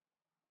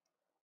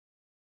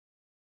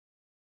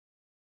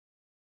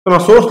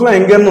நான் சோர்ஸ்லாம்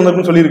எங்க இருந்து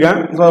வந்திருக்குன்னு சொல்லியிருக்கேன்.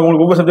 ஸோ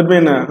உங்களுக்கு ஒவ்வொரு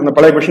சப்ஜெக்ட்டுமே என்ன அந்த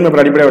பழைய கொஸ்டின்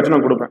பேப்பர் அடிப்படையாக வச்சு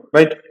நான் கொடுப்பேன்.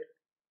 ரைட்?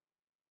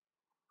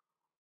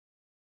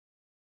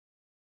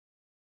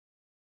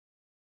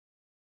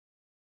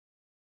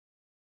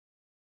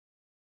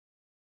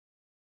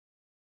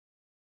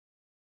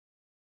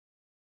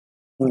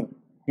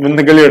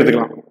 இந்த கேள்வி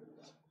எடுத்துக்கலாம்.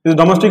 இது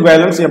டொமஸ்டிக்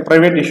வயலன்ஸ் எ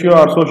private issue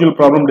R social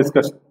problem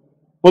discuss.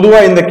 பொதுவா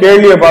இந்த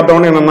கேள்வியை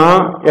பார்த்தவொன்னே என்னன்னா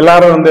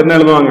எல்லாரும் வந்து என்ன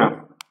எழுதுவாங்க,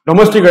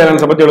 டொமஸ்டிக்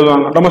வயலன்ஸை பத்தி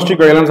எழுதுவாங்க.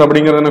 டொமஸ்டிக் வயலன்ஸ்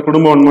அப்படிங்கிறது என்ன,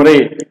 குடும்ப வன்முறை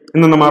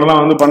இந்த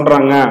மாதிரிலாம் வந்து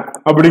பண்றாங்க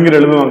அப்படிங்கிற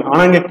எழுதுவாங்க.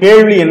 ஆனா இங்க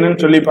கேள்வி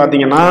என்னன்னு சொல்லி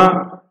பாத்தீங்கன்னா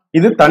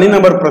இது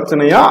தனிநபர்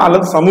பிரச்சனையா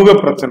அல்லது சமூக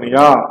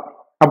பிரச்சனையா?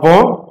 அப்போ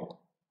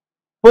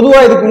பொதுவா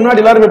இதுக்கு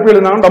முன்னாடி எல்லாரும் எப்படி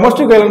எழுதினாங்க,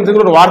 டொமஸ்டிக்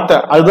வயலன்ஸுங்கிற ஒரு வார்த்தை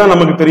அதுதான்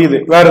நமக்கு தெரியுது,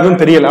 வேற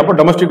எதுவும் தெரியல. அப்போ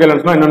டொமஸ்டிக்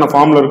வயலன்ஸ்னா என்னென்ன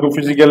ஃபார்ம்ல இருக்கும்,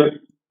 பிசிக்கல்,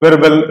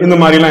 வெர்பல் இந்த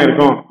மாதிரி எல்லாம்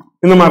இருக்கும்,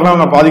 இந்த மாதிரிலாம்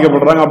அவங்க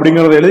பாதிக்கப்படுறாங்க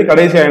அப்படிங்கறத எழுதி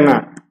கடைசியா என்ன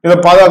இதை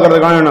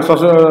பாதுகாக்கிறதுக்கான என்ன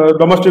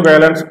டொமஸ்டிக்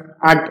வயலன்ஸ்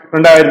ஆக்ட்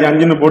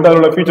 2005 போட்டு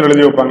அதோட ஃபியூச்சர்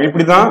எழுதி வைப்பாங்க.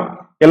 இப்படிதான்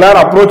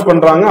எல்லாரும் அப்ரோச்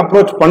பண்றாங்க,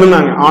 அப்ரோச்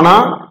பண்ணுனாங்க. ஆனா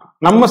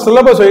நம்ம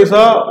சிலபஸ்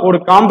வைஸா ஒரு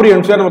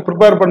காம்ப்ரிஹென்சிவா நம்ம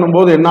ப்ரிப்பேர்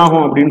பண்ணும்போது என்ன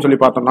ஆகும் அப்படின்னு சொல்லி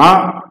பார்த்தோம்னா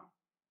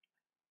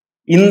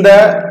இந்த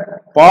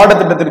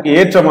பாடத்திட்டத்திற்கு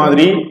ஏற்ற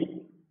மாதிரி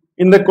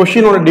இந்த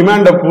கொஸ்டினோட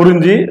டிமாண்டை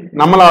புரிஞ்சு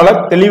நம்மளால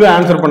தெளிவா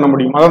ஆன்சர் பண்ண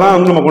முடியும். அதை தான்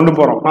வந்து நம்ம கொண்டு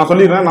போறோம். நான்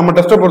சொல்லிடுறேன், நம்ம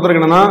டெஸ்ட்டை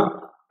பொறுத்தவரைக்கும் என்னன்னா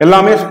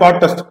எல்லாமே ஸ்பாட்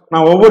டெஸ்ட்.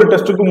 நான் ஒவ்வொரு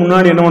டெஸ்ட்டுக்கும்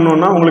முன்னாடி என்ன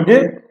பண்ணுவேன்னா உங்களுக்கு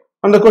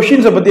அந்த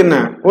கொஸ்டின்ஸை பத்தி என்ன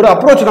ஒரு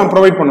அப்ரோச் நான்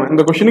ப்ரொவைட் பண்ணுவேன்.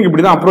 இந்த கொஸ்டினுக்கு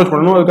இப்படிதான் அப்ரோச்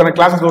பண்ணணும், அதுக்கான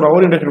கிளாஸஸ் ஒரு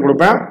ஓரியன்டேஷன்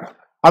கொடுப்பேன்.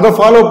 அதை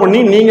ஃபாலோ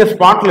பண்ணி நீங்க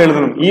ஸ்பாட்ல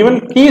எழுதணும். ஈவன்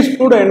கீஸ்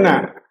கூட என்ன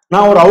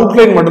நான் ஒரு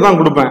அவுட்லைன் மட்டும் தான்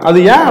கொடுப்பேன். அது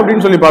ஏன்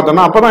அப்படின்னு சொல்லி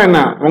பார்த்தோம்னா அப்பதான் என்ன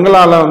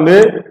உங்களால வந்து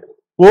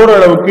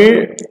ஓரளவுக்கு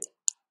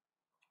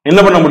என்ன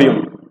பண்ண முடியும்,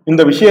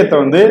 இந்த விஷயத்தை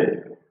வந்து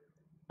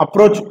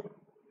அப்ரோச்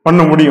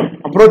பண்ண முடியும்.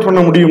 அப்ரோச்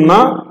பண்ண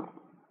முடியும்னா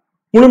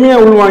முழுமையா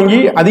உள்வாங்கி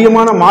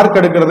அதிகமான மார்க்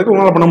எடுக்கிறதுக்கு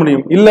உங்களால பண்ண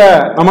முடியும். இல்ல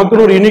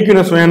நமக்குன்னு ஒரு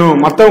யூனிக்னஸ் வேணும்,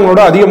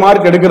 மற்றவங்களோட அதிக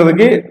மார்க்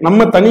எடுக்கிறதுக்கு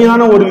நம்ம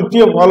தனியான ஒரு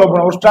யுக்தியை ஃபாலோ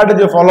பண்ண, ஒரு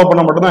ஸ்ட்ராட்டஜியை ஃபாலோ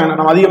பண்ண மட்டும் தான்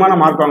நம்ம அதிகமான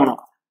மார்க் வாங்கணும்.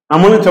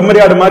 நம்மளும்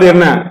செம்மறியாடு மாதிரி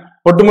என்ன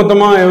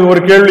ஒட்டுமொத்தமா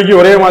ஒரு கேள்விக்கு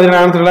ஒரே மாதிரியான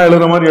ஆன்சர் எல்லாம்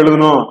எழுதுற மாதிரி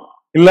எழுதணும்,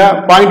 இல்ல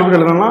பாயிண்ட் போட்டு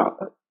எழுதணும்னா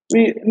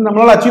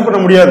நம்மளால அச்சீவ்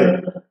பண்ண முடியாது.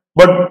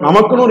 பட்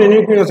நமக்குன்னு ஒரு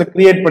யூனிக்னஸ்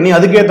கிரியேட் பண்ணி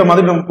அதுக்கேற்ற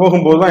மாதிரி நம்ம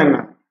போகும்போது தான் என்ன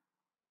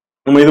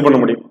நம்ம இது பண்ண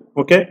முடியும்.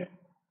 ஓகே,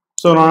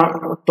 ஸோ நான்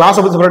கிளாஸை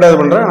பற்றி செப்பரேட்டாக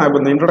இது பண்றேன். நான்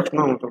இப்போ இந்த இன்ட்ரோடக்ஷன்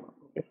தான் உங்களுக்கு சொல்றேன்.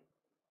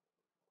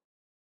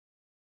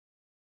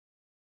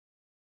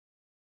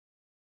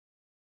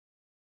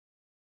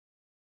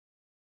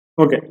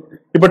 ஓகே,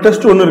 இப்போ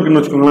டெஸ்ட் ஒன்று இருக்குன்னு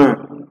வச்சுக்கோங்களேன்.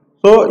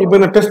 ஸோ இப்போ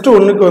இந்த டெஸ்ட்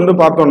ஒன்றுக்கு வந்து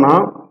பார்த்தோம்னா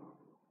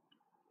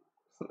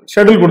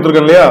ஷெடியூல்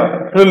கொடுத்துருக்கேன் இல்லையா,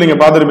 ஷெடியூல் நீங்கள்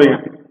பார்த்துருப்பீங்க.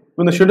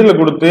 இந்த ஷெடியூலை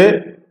கொடுத்து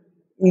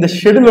இந்த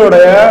ஷெடியூலோட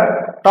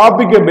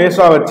டாப்பிக்கை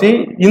பேஸா வச்சு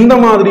இந்த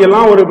மாதிரி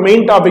எல்லாம் ஒரு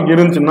மெயின் டாபிக்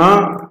இருந்துச்சுன்னா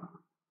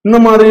இந்த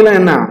மாதிரிலாம்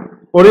என்ன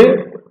ஒரு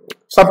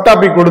சப்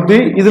டாபிக் கொடுத்து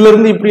இதுல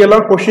இருந்து இப்படி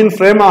எல்லாம் கொஸ்டின்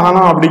ஃப்ரேம்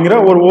ஆகலாம் அப்படிங்கிற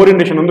ஒரு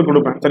ஓரியன்டேஷன் வந்து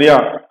கொடுப்பேன். சரியா?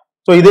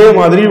 ஸோ இதே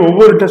மாதிரி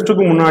ஒவ்வொரு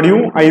டெஸ்ட்டுக்கும்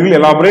முன்னாடியும் ஐ வில்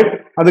எலாபரேட்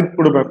அதுக்கு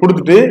கொடுப்பேன்.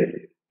 கொடுத்துட்டு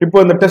இப்போ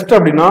இந்த டெஸ்ட்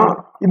அப்படின்னா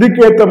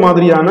இதுக்கேற்ற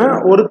மாதிரியான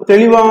ஒரு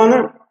தெளிவான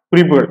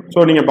குறிப்புகள். ஸோ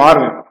நீங்க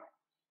பாருங்க,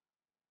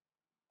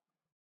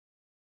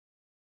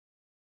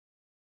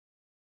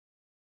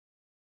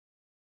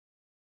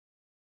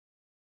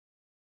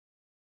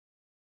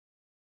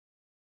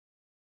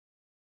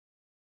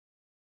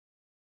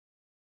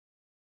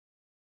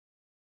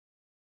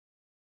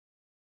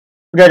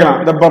 கேட்கலாம்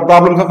இந்த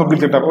ப்ராப்ளம்ஸ் ஆஃப்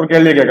பப்ளிக் செக்டர் ஒரு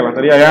கேள்வியை கேட்கலாம்.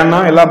 சரியா? ஏன்னா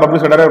எல்லா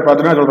பப்ளிக் செக்டரை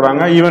பார்த்தீங்கன்னா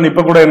சொல்றாங்க. ஈவன்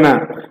இப்ப கூட என்ன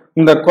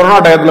இந்த கொரோனா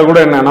டயத்துல கூட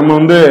என்ன நம்ம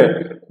வந்து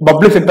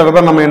பப்ளிக் செக்டரை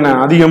தான் நம்ம என்ன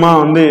அதிகமா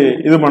வந்து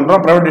இது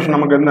பண்றோம். பிரைவேடேஷன்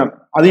நமக்கு என்ன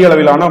அதிக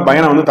அளவிலான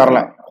பயனை வந்து தரல.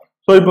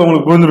 ஸோ இப்போ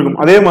உங்களுக்கு புரிஞ்சிருக்கும்.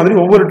 அதே மாதிரி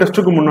ஒவ்வொரு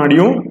டெஸ்ட்டுக்கு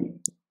முன்னாடியும்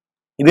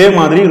இதே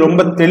மாதிரி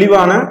ரொம்ப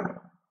தெளிவான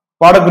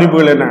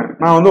பாடக்குறிப்புகள் என்ன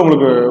நான் வந்து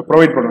உங்களுக்கு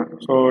ப்ரொவைட் பண்ணுவேன்.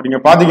 ஸோ நீங்க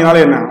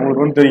பாத்தீங்கன்னாலே என்ன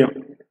உங்களுக்கு வந்து தெரியும்.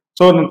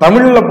 ஸோ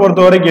தமிழ்ல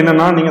பொறுத்த வரைக்கும்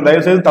என்னன்னா நீங்க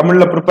தயவுசெய்து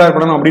தமிழ்ல ப்ரிப்பேர்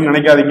பண்ணணும் அப்படின்னு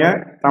நினைக்காதீங்க.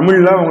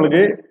 தமிழ்ல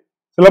உங்களுக்கு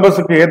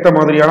சிலபஸுக்கு ஏற்ற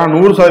மாதிரியான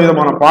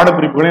 100%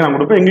 பாடக்குறிப்புகளையும் நான்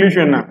கொடுப்பேன்.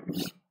 இங்கிலீஷும் என்ன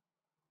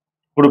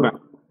கொடுப்பேன்.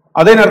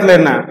 அதே நேரத்தில்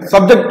என்ன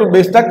சப்ஜெக்ட்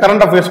பேஸ்டா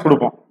கரண்ட் அஃபேர்ஸ்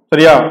கொடுப்போம்.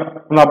 சரியா?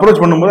 நம்ம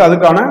அப்ரோச் பண்ணும்போது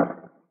அதுக்கான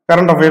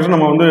கரண்ட் அஃபேர்ஸ்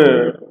நம்ம வந்து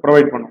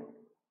ப்ரொவைட் பண்ணுவோம்.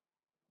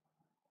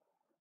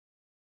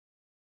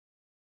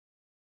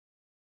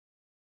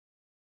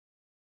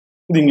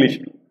 இது இங்கிலீஷ்.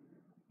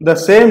 த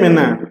சேம்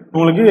என்ன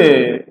உங்களுக்கு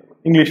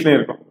இங்கிலீஷ்லயும்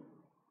இருக்கும்.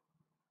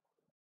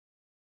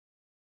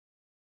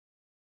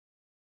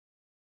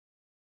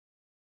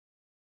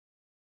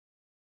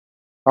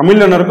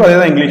 தமிழ்ல என்ன இருக்கோ அதே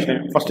தான்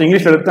இங்கிலீஷ்லயும். ஃபர்ஸ்ட்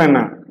இங்கிலீஷ்ல எடுத்தா என்ன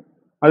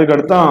அதுக்கு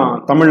அடுத்தா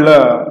தமிழ்ல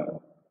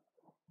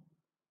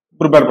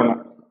ப்ரிப்பேர்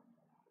பண்ணும்.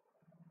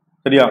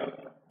 சரியா?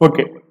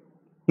 ஓகே,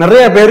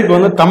 நிறைய பேருக்கு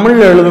வந்து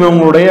தமிழ்ல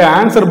எழுதுனவங்களுடைய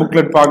ஆன்சர்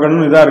புக்லெட்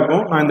பார்க்கணும்னு இதா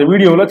இருக்கும். நான் இந்த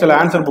வீடியோவில் சில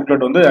ஆன்சர்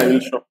புக்லெட் வந்து I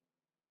will show.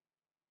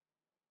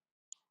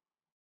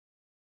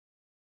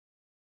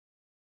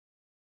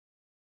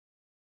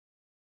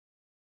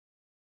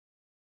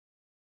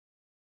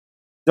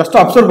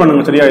 Just observe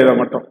பண்ணுங்க. சரியா? இதை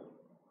மட்டும்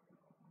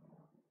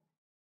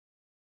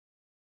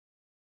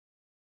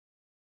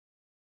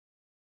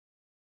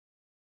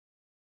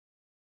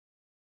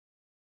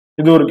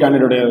இது ஒரு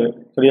கேண்டிடேட்.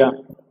 சரியா?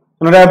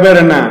 நிறைய பேர்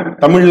என்ன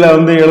தமிழ்ல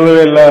வந்து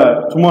எழுதவே இல்லை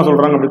சும்மா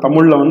சொல்றாங்க. அப்படி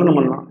தமிழ்ல வந்து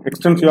நம்ம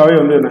எக்ஸ்டென்சிவாவே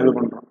வந்து இது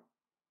பண்றோம்.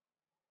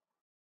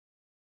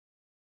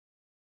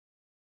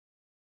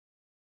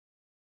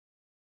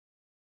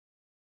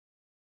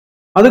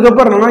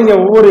 அதுக்கப்புறம் என்னன்னா இங்க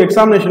ஒவ்வொரு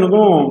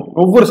எக்ஸாமினேஷனுக்கும்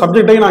ஒவ்வொரு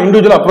சப்ஜெக்டையும் நான்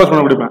இண்டிவிஜுவலா அப்ரோச்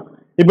பண்ண முடிப்பேன்.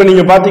 இப்போ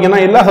நீங்க பாத்தீங்கன்னா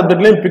எல்லா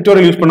சப்ஜெக்ட்லயும்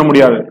பிக்டோரியல் யூஸ் பண்ண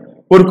முடியாது.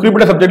 ஒரு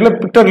குறிப்பிட்ட சப்ஜெக்ட்ல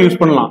பிக்டோரியல்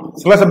யூஸ் பண்ணலாம்,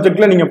 சில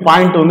சப்ஜெக்ட்ல நீங்க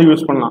பாயிண்ட் வந்து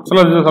யூஸ் பண்ணலாம்,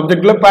 சில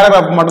சப்ஜெக்ட்ல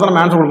பேராகிராஃப் மட்டும் தான்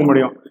நம்ம ஆன்சர் கொடுக்க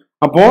முடியும்.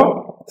 அப்போ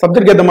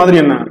சப்ஜெக்ட் ஏற்ற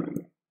மாதிரி என்ன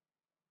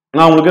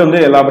நான் உங்களுக்கு வந்து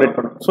எலாபரேட்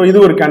பண்ணேன். ஸோ இது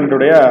ஒரு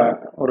கேண்டிடேட்டுடைய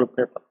ஒரு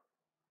பேப்பர்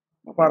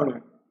பாருங்க.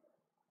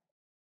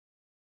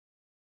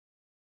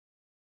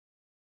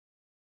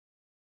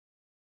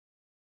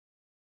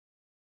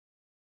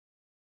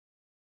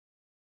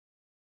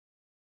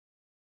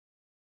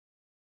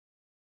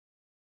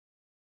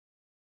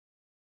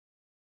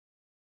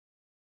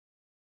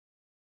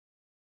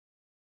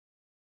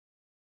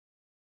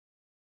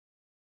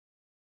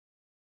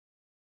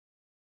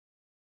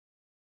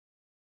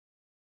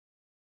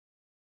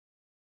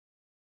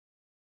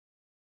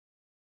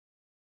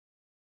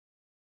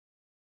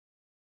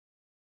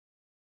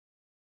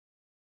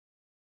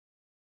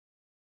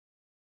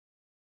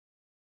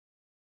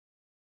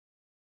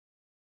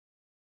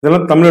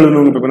 இதெல்லாம் தமிழ்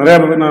எழுதணும் பேப்பர். நிறைய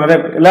பேப்பர் நான் நிறைய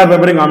எல்லா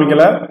பேப்பரையும்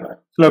காமிக்கல,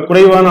 சில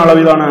குறைவான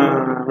அளவிலான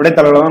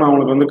விடைத்தாள்களை தான் நான்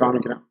உங்களுக்கு வந்து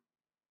காமிக்கிறேன்.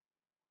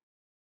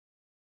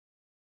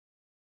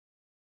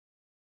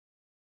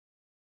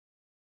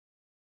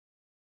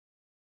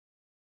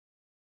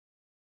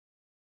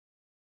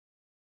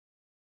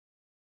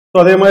 ஸோ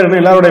அதே மாதிரி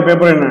என்ன எல்லாருடைய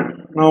பேப்பர் என்ன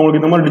நான்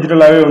உங்களுக்கு இந்த மாதிரி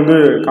டிஜிட்டலாகவே வந்து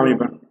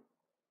காமிப்பேன்.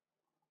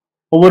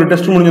 ஒவ்வொரு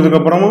டெஸ்ட்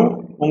முடிஞ்சதுக்கு அப்புறமும்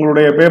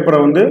உங்களுடைய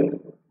பேப்பரை வந்து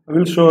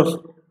வில் ஷோஸ்.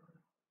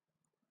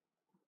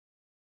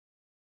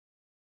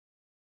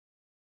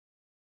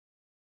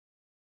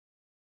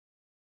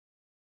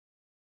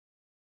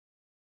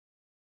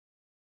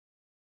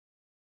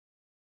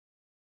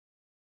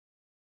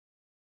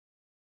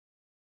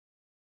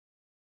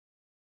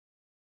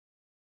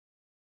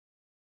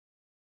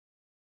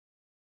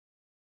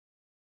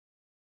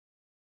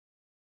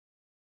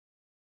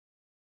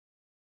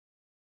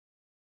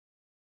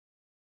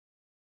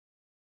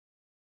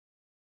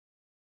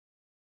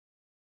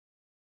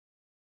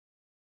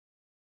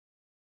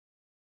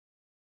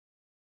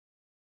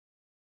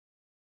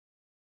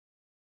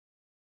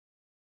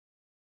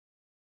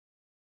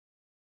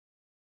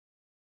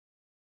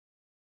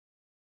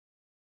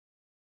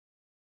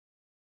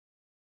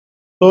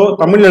 ஸோ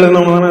தமிழ்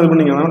எழுதினவங்க தானே இது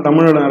பண்ணீங்க, அதனால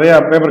தமிழ் நிறைய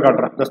பேப்பர்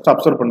காட்டுறேன், ஜஸ்ட்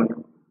அப்சர்வ் பண்ணுங்க.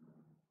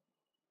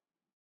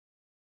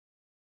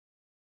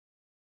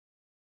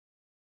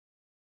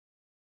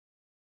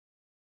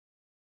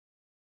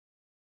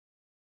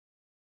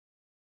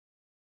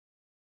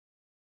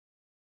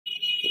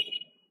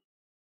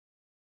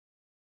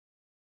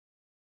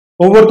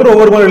 ஒவ்வொருத்தரும்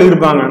ஒவ்வொரு மாதிரி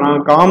எழுதியிருப்பாங்க.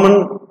 நான் காமன்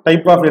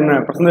டைப் ஆஃப் என்ன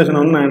ப்ரெசன்டேஷன்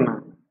வந்து நான் என்ன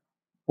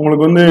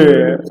உங்களுக்கு வந்து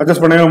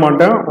சஜஸ்ட் பண்ணவே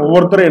மாட்டேன்.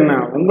 ஒவ்வொருத்தரும் என்ன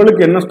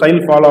உங்களுக்கு என்ன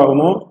ஸ்டைல் ஃபாலோ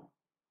ஆகுமோ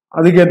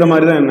அதுக்கேற்ற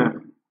மாதிரி தான் என்ன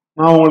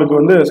நான் உங்களுக்கு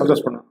வந்து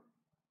சஜஸ்ட் பண்ணேன்.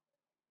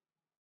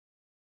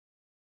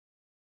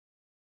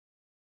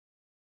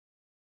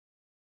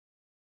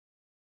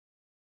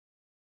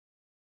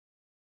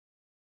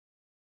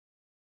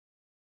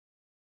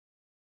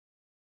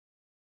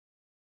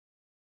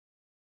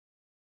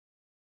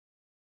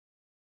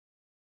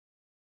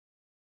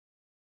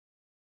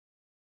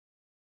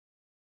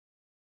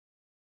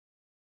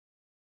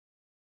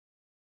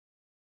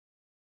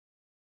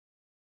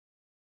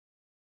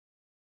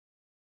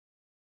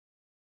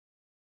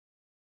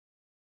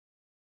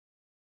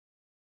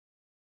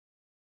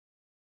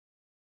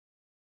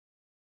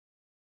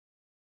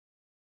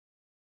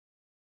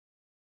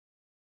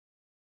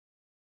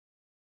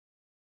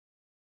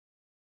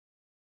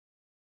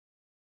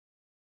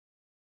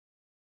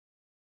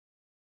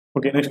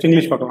 ஓகே, நெக்ஸ்ட்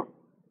இங்கிலீஷ் பார்க்கலாம்.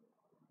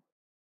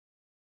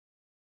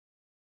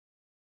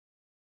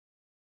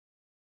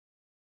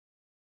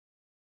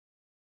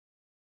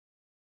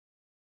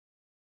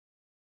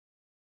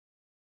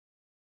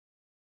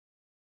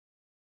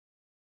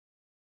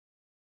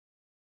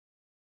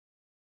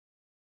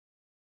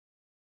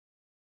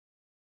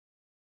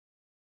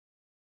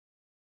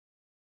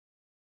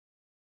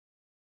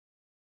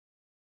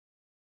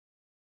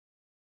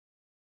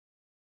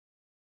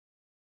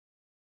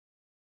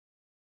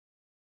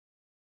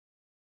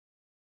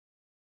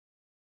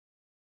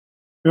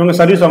 இவங்க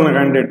சர்வீஸ் வாங்கின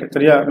கேண்டிடேட்,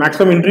 சரியா?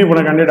 மேக்ஸிமம் இன்டர்வியூ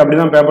பண்ண கேண்டிடேட் அப்படி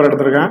தான் பேப்பர்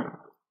எடுத்திருக்கேன்.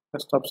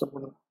 ஜஸ்ட் அப்சர்வ்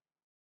பண்ணுங்க.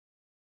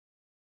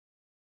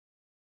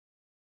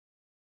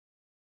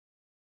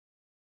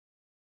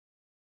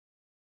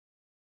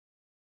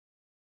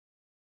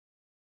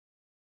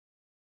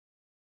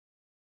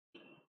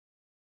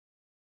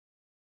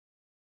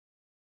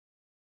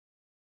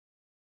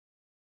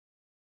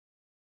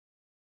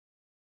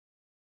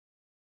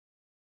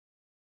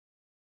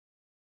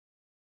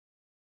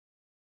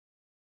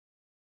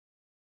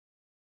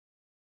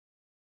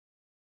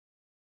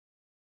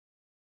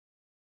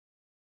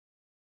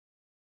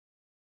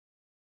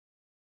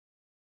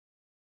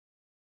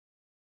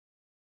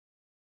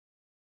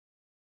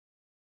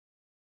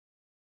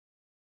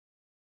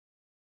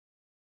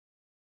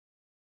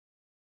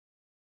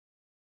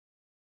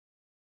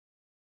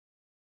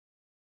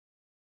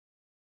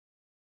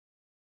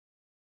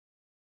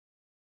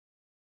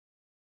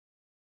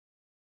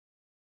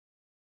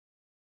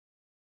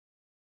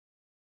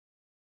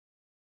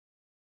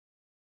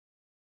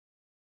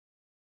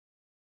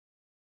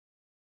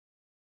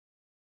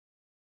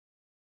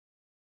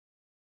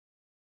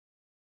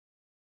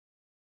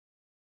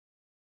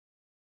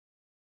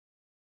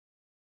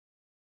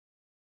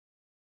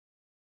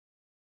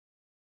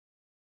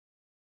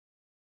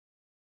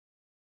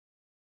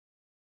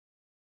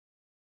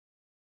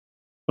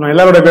 நான்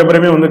எல்லாரோட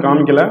பேப்பரையுமே வந்து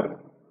காமிக்கல.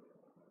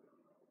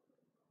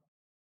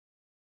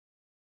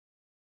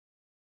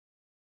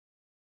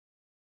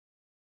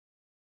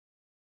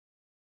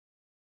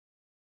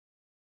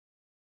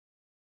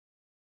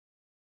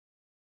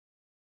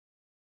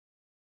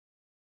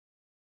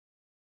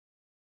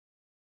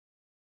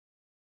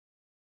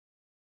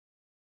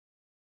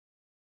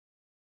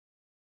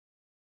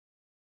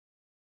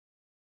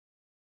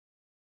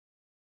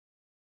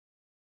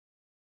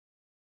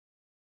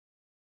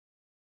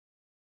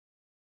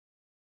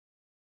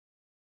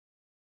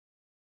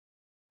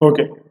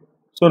 ஓகே,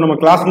 ஸோ நம்ம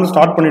கிளாஸ் வந்து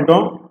ஸ்டார்ட்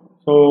பண்ணிட்டோம்.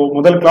 ஸோ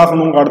முதல் கிளாஸ்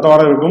வந்து உங்களுக்கு அடுத்த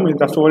வாரம் இருக்கும்.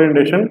 இது ஜஸ்ட்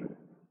ஓரியன்டேஷன்.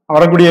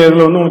 வரக்கூடிய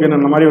இதில் வந்து உங்களுக்கு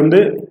என்ன மாதிரி வந்து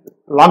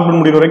லாக்டவுன்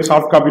முடிகிற வரைக்கும்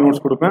சாஃப்ட் காப்பி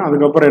நோட்ஸ் கொடுப்பேன்.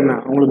 அதுக்கப்புறம் என்ன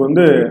உங்களுக்கு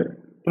வந்து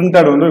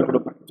பிரிண்டட் வந்து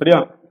கொடுப்பேன். சரியா?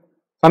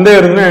 சந்தேகம்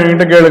இருக்குன்னா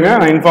என்கிட்ட கேளுங்க,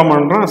 நான் இன்ஃபார்ம்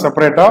பண்ணுறேன்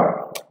செப்பரேட்டாக.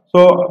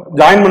 ஸோ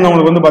ஜாயின்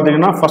பண்ணவங்களுக்கு வந்து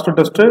பார்த்தீங்கன்னா ஃபர்ஸ்ட்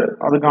டெஸ்ட்டு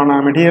அதுக்கான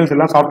மெட்டீரியல்ஸ்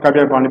எல்லாம் சாஃப்ட்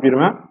காப்பியாக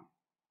அனுப்பிடுவேன்.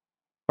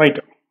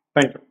 Right,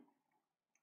 thank you.